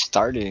will be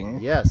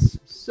starting. Yes.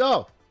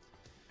 So,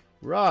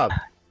 Rob,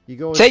 you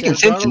go with Taking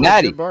Sam Darnold or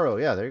Cincinnati. Jim Burrow?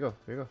 Yeah, there you go.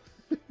 There you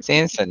go.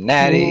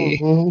 Cincinnati.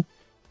 Mhm.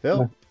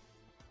 Phil?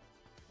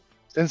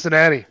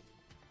 Cincinnati.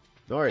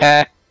 Nori?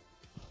 Eh,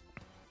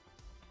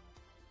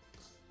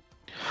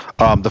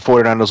 The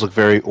 49ers look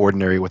very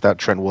ordinary without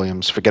Trent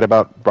Williams. Forget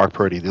about Brock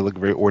Purdy. They look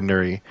very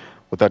ordinary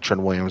without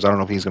Trent Williams. I don't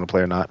know if he's going to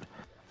play or not.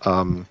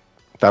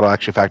 That'll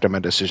actually factor in my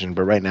decision.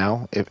 But right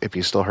now, if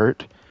he's still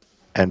hurt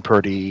and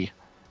Purdy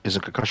is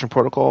in concussion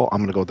protocol, I'm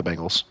going to go with the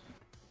Bengals.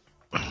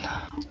 All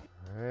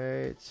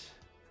right.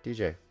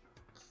 DJ?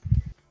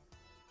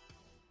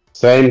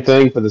 Same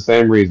thing for the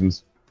same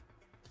reasons.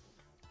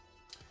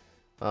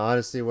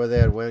 Honestly, whether they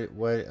had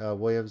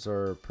Williams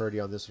or Purdy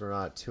on this one or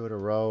not, 2 in a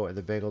row, and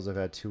the Bengals have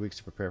had 2 weeks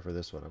to prepare for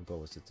this one. I'm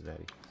going with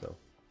Cincinnati. So,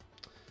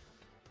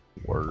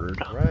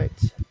 Word. all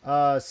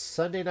right.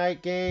 Sunday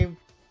night game.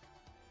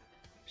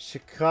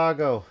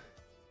 Chicago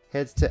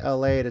heads to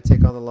LA to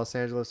take on the Los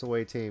Angeles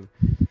away team.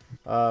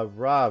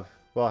 Rob,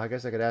 well, I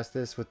guess I could ask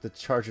this with the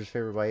Chargers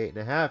favored by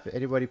 8.5.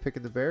 Anybody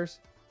picking the Bears?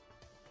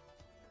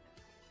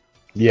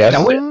 Yes.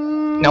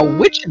 Now,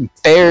 which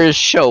Bears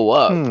show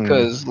up? Hmm.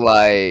 Because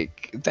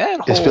like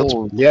that Is Fields-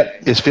 whole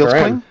Yep. Is Fields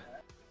Correct. playing?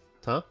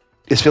 Huh?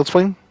 Is Fields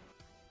playing?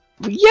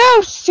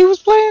 yes, he was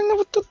playing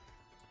with the.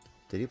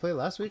 Did he play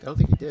last week? I don't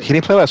think he did. He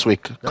didn't play last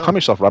week. No. Calm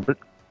yourself, Robert.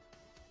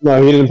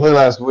 No, he didn't play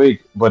last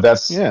week, but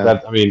that's Yeah.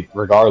 that. I mean,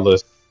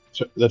 regardless,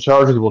 the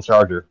Chargers will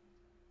Charger.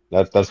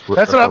 That's That's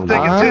what I'm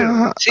thinking,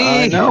 too.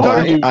 See, no,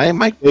 I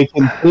might. They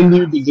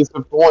continue to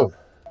disappoint.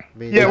 I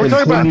mean, Yeah, we're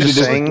talking about Continue to just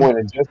saying- disappoint.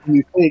 And just when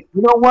you think,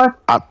 you know what?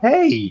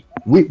 Hey,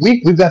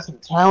 we've got some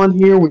talent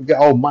here. We've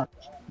got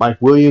Mike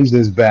Williams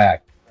is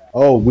back.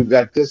 Oh, we've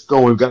got this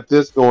going,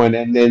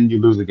 and then you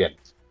lose again.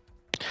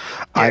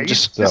 I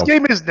just This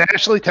game is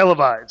nationally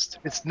televised.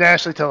 It's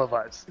nationally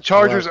televised. The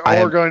Chargers I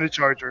are am- going to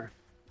Charger.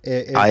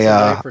 It's I,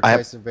 a way for I-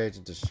 Tyson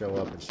Bagent to show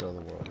up and show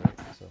the world, right?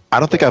 So, I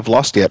don't think I've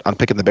lost yet on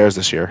picking the Bears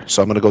this year,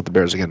 so I'm gonna go with the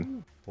Bears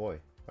again. boy.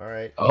 All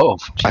right. Oh,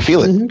 I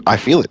feel it. I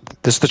feel it.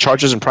 This is the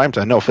Chargers in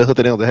primetime. No, Phil hit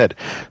the nail on the head.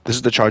 This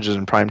is the Chargers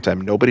in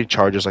primetime. Nobody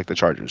charges like the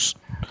Chargers.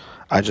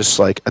 I just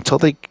like until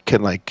they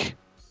can like,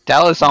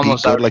 Dallas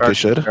almost good like they outcharged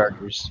should. the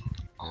Chargers.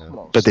 Yeah.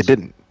 Almost. but they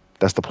didn't.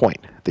 That's the point.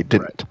 They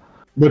didn't.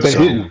 But they So-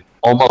 didn't.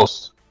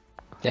 Almost.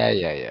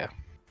 Yeah.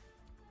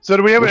 So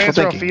do we have an Wishful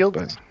answer on thinking, Field?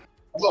 but-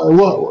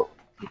 Whoa.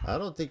 I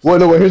don't think. Well,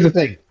 no. Well, here's the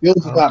thing.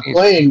 Fields is not Okay.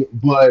 playing,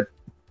 but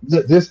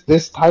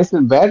this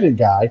Tyson Bagent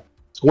guy,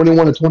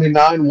 21 to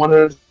 29,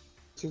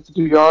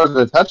 162 yards and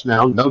a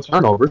touchdown, no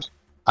turnovers.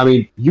 I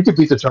mean, you could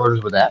beat the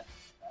Chargers with that.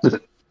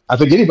 I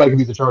think anybody can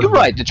beat the Chargers. You're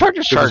right. The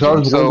Chargers The charging.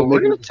 Chargers So won't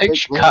we're make gonna it- take make it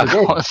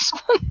Chicago.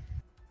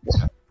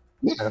 again.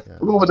 Yeah,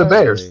 we're going with the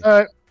Bears. All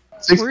right.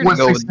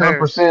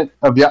 6.67%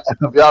 of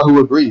Yahoo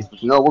agrees,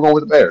 but we're going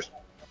with the Bears.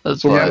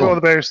 That's Yeah, I'm why going with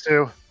the Bears,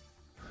 too.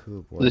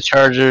 Oh, boy. the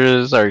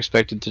Chargers are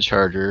expected to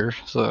charger.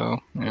 So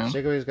yeah.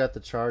 Chicory's got the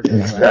Chargers.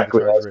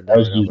 Exactly, I have the Chargers written down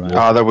as right now, usual.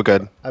 but Oh, that we're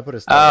good. I put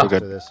a star Oh.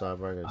 next to this, so I'm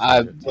not going I-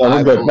 to change it. Yeah,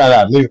 we're good.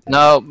 No, leave it.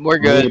 No, we're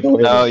good. Leave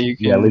it. No, you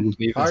Yeah, can leave it.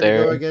 leave it Hard to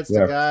go there. against Yeah,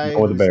 a guy go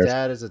with the whose Bears.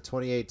 dad is a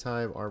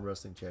 28-time arm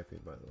wrestling champion,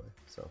 by the way.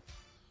 So.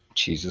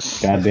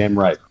 Jesus. Goddamn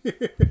right.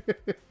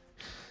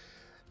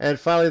 And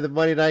finally, the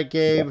Monday night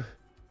game,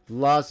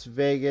 Las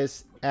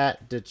Vegas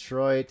at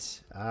Detroit.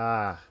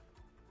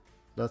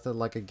 Nothing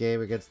like a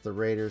game against the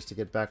Raiders to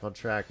get back on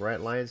track, right,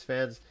 Lions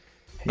fans?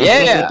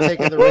 Yeah.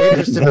 Taking the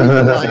Raiders to beat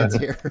the Lions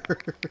here.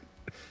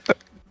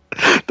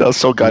 That was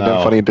so goddamn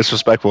No. funny and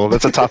disrespectful.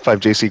 That's a top 5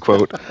 JC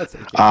quote. That's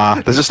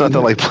okay. There's just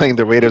nothing like playing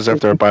the Raiders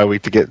after a bye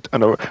week to get.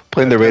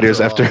 Playing the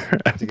Raiders after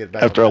To get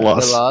back after a on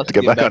track. loss to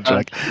get back on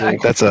track.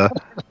 That's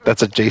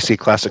a JC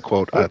classic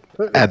quote.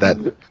 Add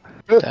that.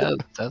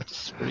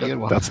 That's a pretty good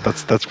one.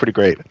 That's pretty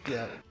great.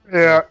 Yeah.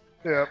 Yeah.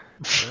 All right.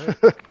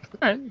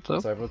 Alright, so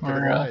So everyone's picking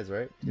we're, the Lions,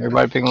 right?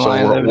 everybody picking So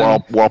Lions.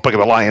 we're all picking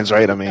the Lions,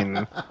 right? I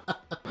mean,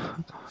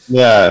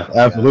 Yeah,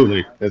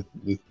 absolutely.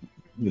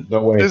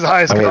 No way. This is the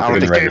highest I mean, I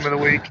confidence don't game think- of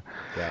the week.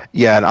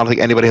 yeah, and I don't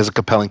think anybody has a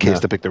compelling case Yeah.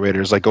 to pick the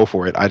Raiders. Like, go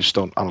for it. I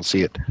don't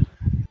see it.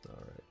 All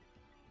right.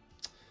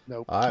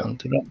 Nope. All right.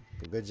 Well,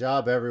 good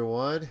job,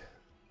 everyone.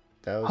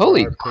 That was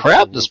Holy our pick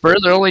crap! of The week.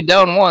 Spurs are only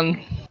down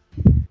one.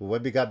 Well,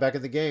 Wemby got back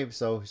in the game,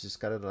 so he's just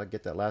got to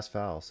get that last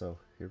foul. So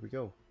here we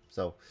go.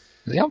 So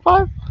Is he on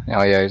 5?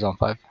 Oh yeah, he's on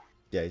 5.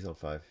 yeah, he's on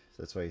 5.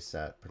 That's why he's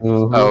sat.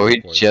 Mhm. Oh,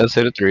 he just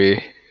hit a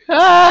 3.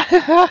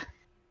 Ah!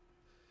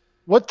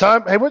 What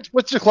time? Hey,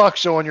 what's the clock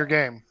show on your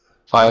game?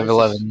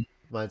 5:11.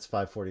 Mine's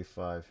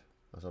 5:45.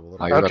 So I'm a little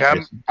Oh, you're Okay, up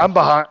I'm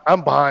behind.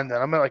 I'm behind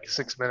then. I'm at like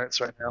 6 minutes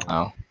right now.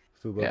 Oh,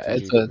 Fubo yeah, TV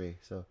it's for a- me.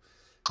 So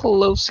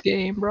close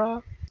game,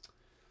 bro.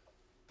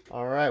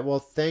 all right. Well,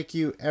 thank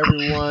you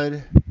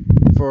everyone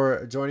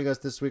for joining us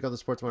this week on the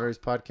Sports Monitors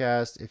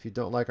podcast. If you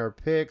don't like our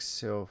picks,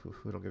 so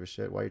we don't give a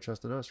shit. Why are you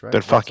trusting us, right?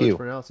 Then fuck That's you.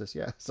 For analysis,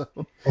 yeah. So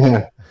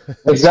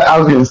Exactly. I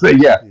was going to say,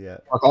 yeah. yeah.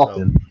 Fuck off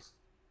then.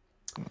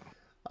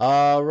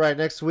 All right,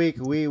 next week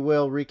we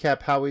will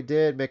recap how we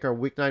did, make our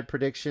week 9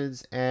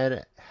 predictions,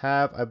 and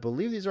have, I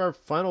believe these are our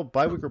final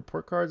bye week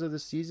report cards of the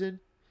season.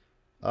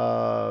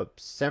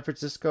 San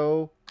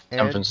Francisco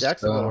and Francisco,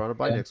 Jacksonville are on a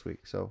bye yeah. next week.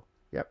 So,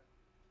 yep.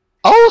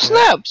 Oh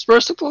snap!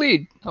 Spurs took the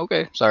lead.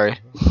 Okay, sorry.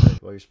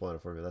 Well, you're spoiling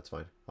it for me. That's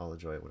fine. I'll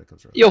enjoy it when it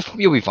comes around.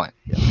 You'll be fine.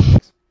 Yeah,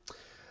 thanks.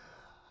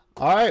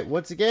 All right,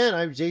 once again,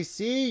 I'm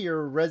JC,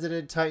 your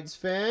resident Titans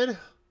fan.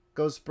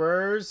 Go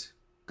Spurs.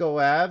 Go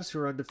Avs, who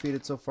are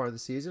undefeated so far in the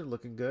season,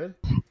 looking good.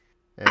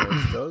 And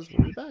Stones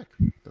will be back.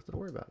 Nothing to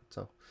worry about.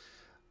 So,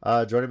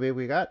 joining me,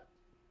 we got.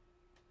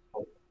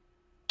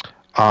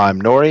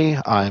 I'm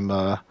Nori. I'm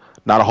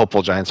not a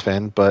hopeful Giants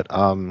fan, but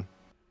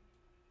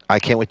I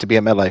can't wait to be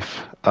at MetLife.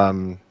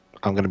 I'm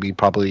going to be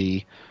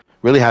probably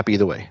really happy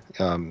either way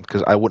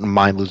because I wouldn't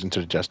mind losing to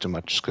the Jets too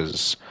much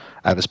because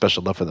I have a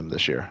special love for them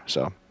this year.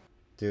 So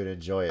Dude,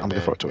 enjoy it, I'm man.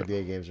 looking forward to it.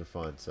 NBA games are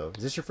fun. So,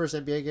 is this your first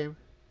NBA game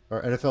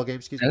or NFL game?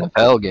 Excuse me.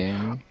 NFL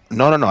game.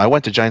 No. I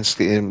went to Giants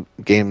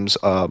games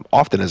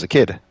often as a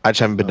kid. I just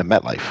haven't been to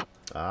MetLife.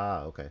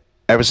 Ah, okay.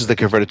 Ever since they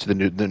converted to the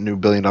new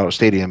 $1 billion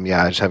stadium,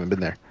 yeah, I just haven't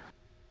been there.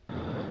 All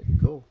right,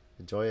 cool.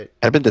 Enjoy it.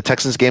 I've been to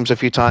Texans games a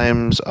few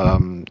times. Yeah,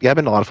 I've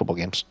been to a lot of football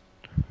games.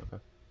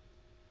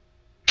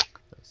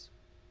 Nice.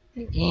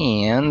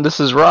 And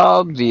this is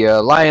Rob,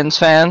 the Lions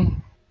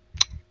fan.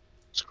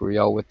 Screw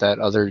y'all with that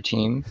other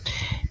team.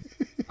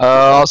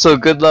 Also,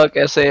 good luck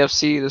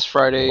SAFC this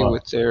Friday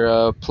with their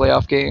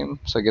playoff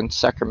games against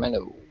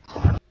Sacramento.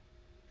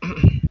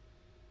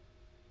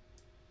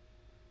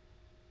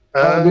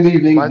 Good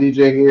evening,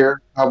 DJ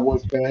here,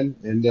 Cowboys fan.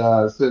 And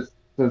since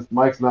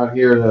Mike's not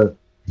here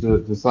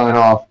to sign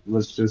off,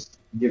 let's just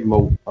give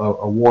him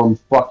a warm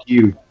fuck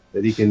you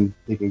that he can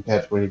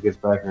catch when he gets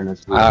back here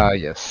next week.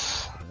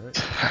 Yes.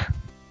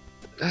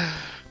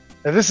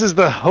 And this is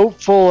the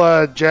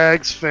hopeful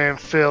Jags fan,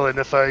 Phil. And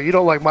if you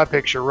don't like my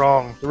picture,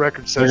 wrong. The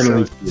record They're says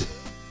gonna so. lose.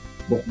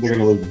 They're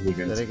gonna lose this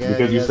weekend Then again,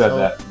 because he you has said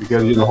hope. that.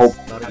 Because So you're the that's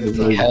hope. not a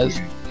good He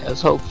sign.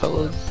 has hope,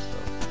 fellas.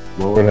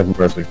 Well, we're gonna have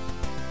mercy.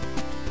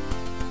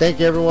 Thank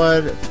you,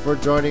 everyone, for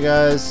joining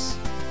us,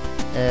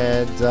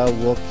 and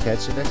we'll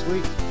catch you next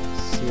week.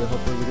 See you.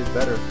 Hopefully, we did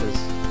better because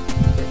we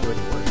can't do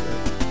any worse.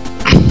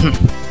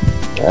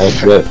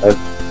 Right? That's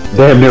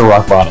damn near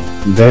rock bottom.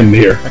 Damn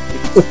near.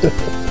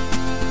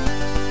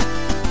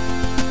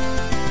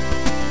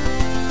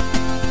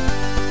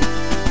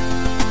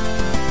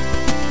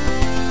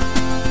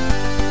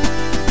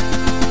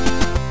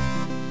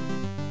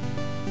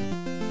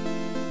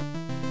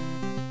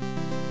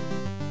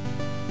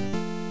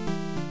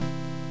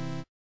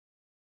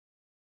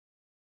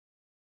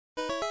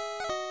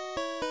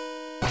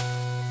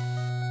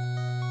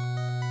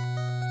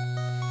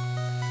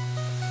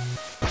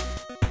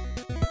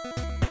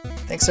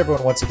 Thanks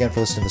everyone once again for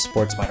listening to the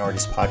Sports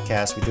Minorities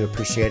Podcast. We do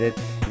appreciate it.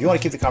 If you want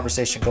to keep the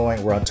conversation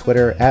going, we're on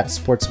Twitter at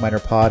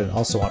SportsMinorPod and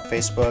also on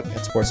Facebook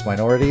at Sports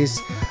Minorities.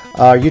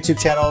 Our YouTube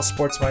channel,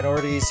 Sports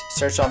Minorities.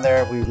 Search on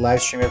there. We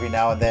live stream every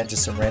now and then,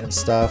 just some random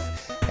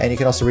stuff. And you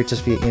can also reach us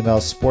via email,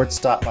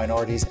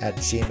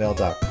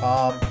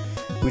 sports.minorities@gmail.com.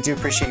 We do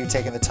appreciate you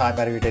taking the time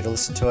out of your day to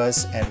listen to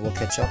us, and we'll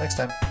catch y'all next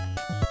time.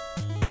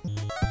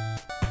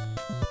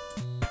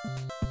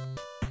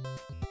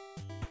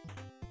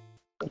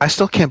 I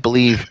still can't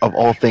believe, of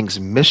all things,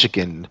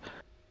 Michigan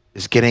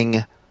is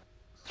getting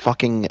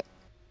fucking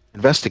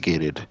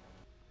investigated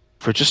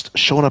for just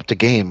showing up to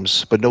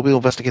games, but nobody will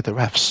investigate the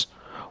refs.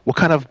 What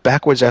kind of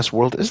backwards ass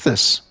world is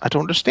this? I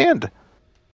don't understand.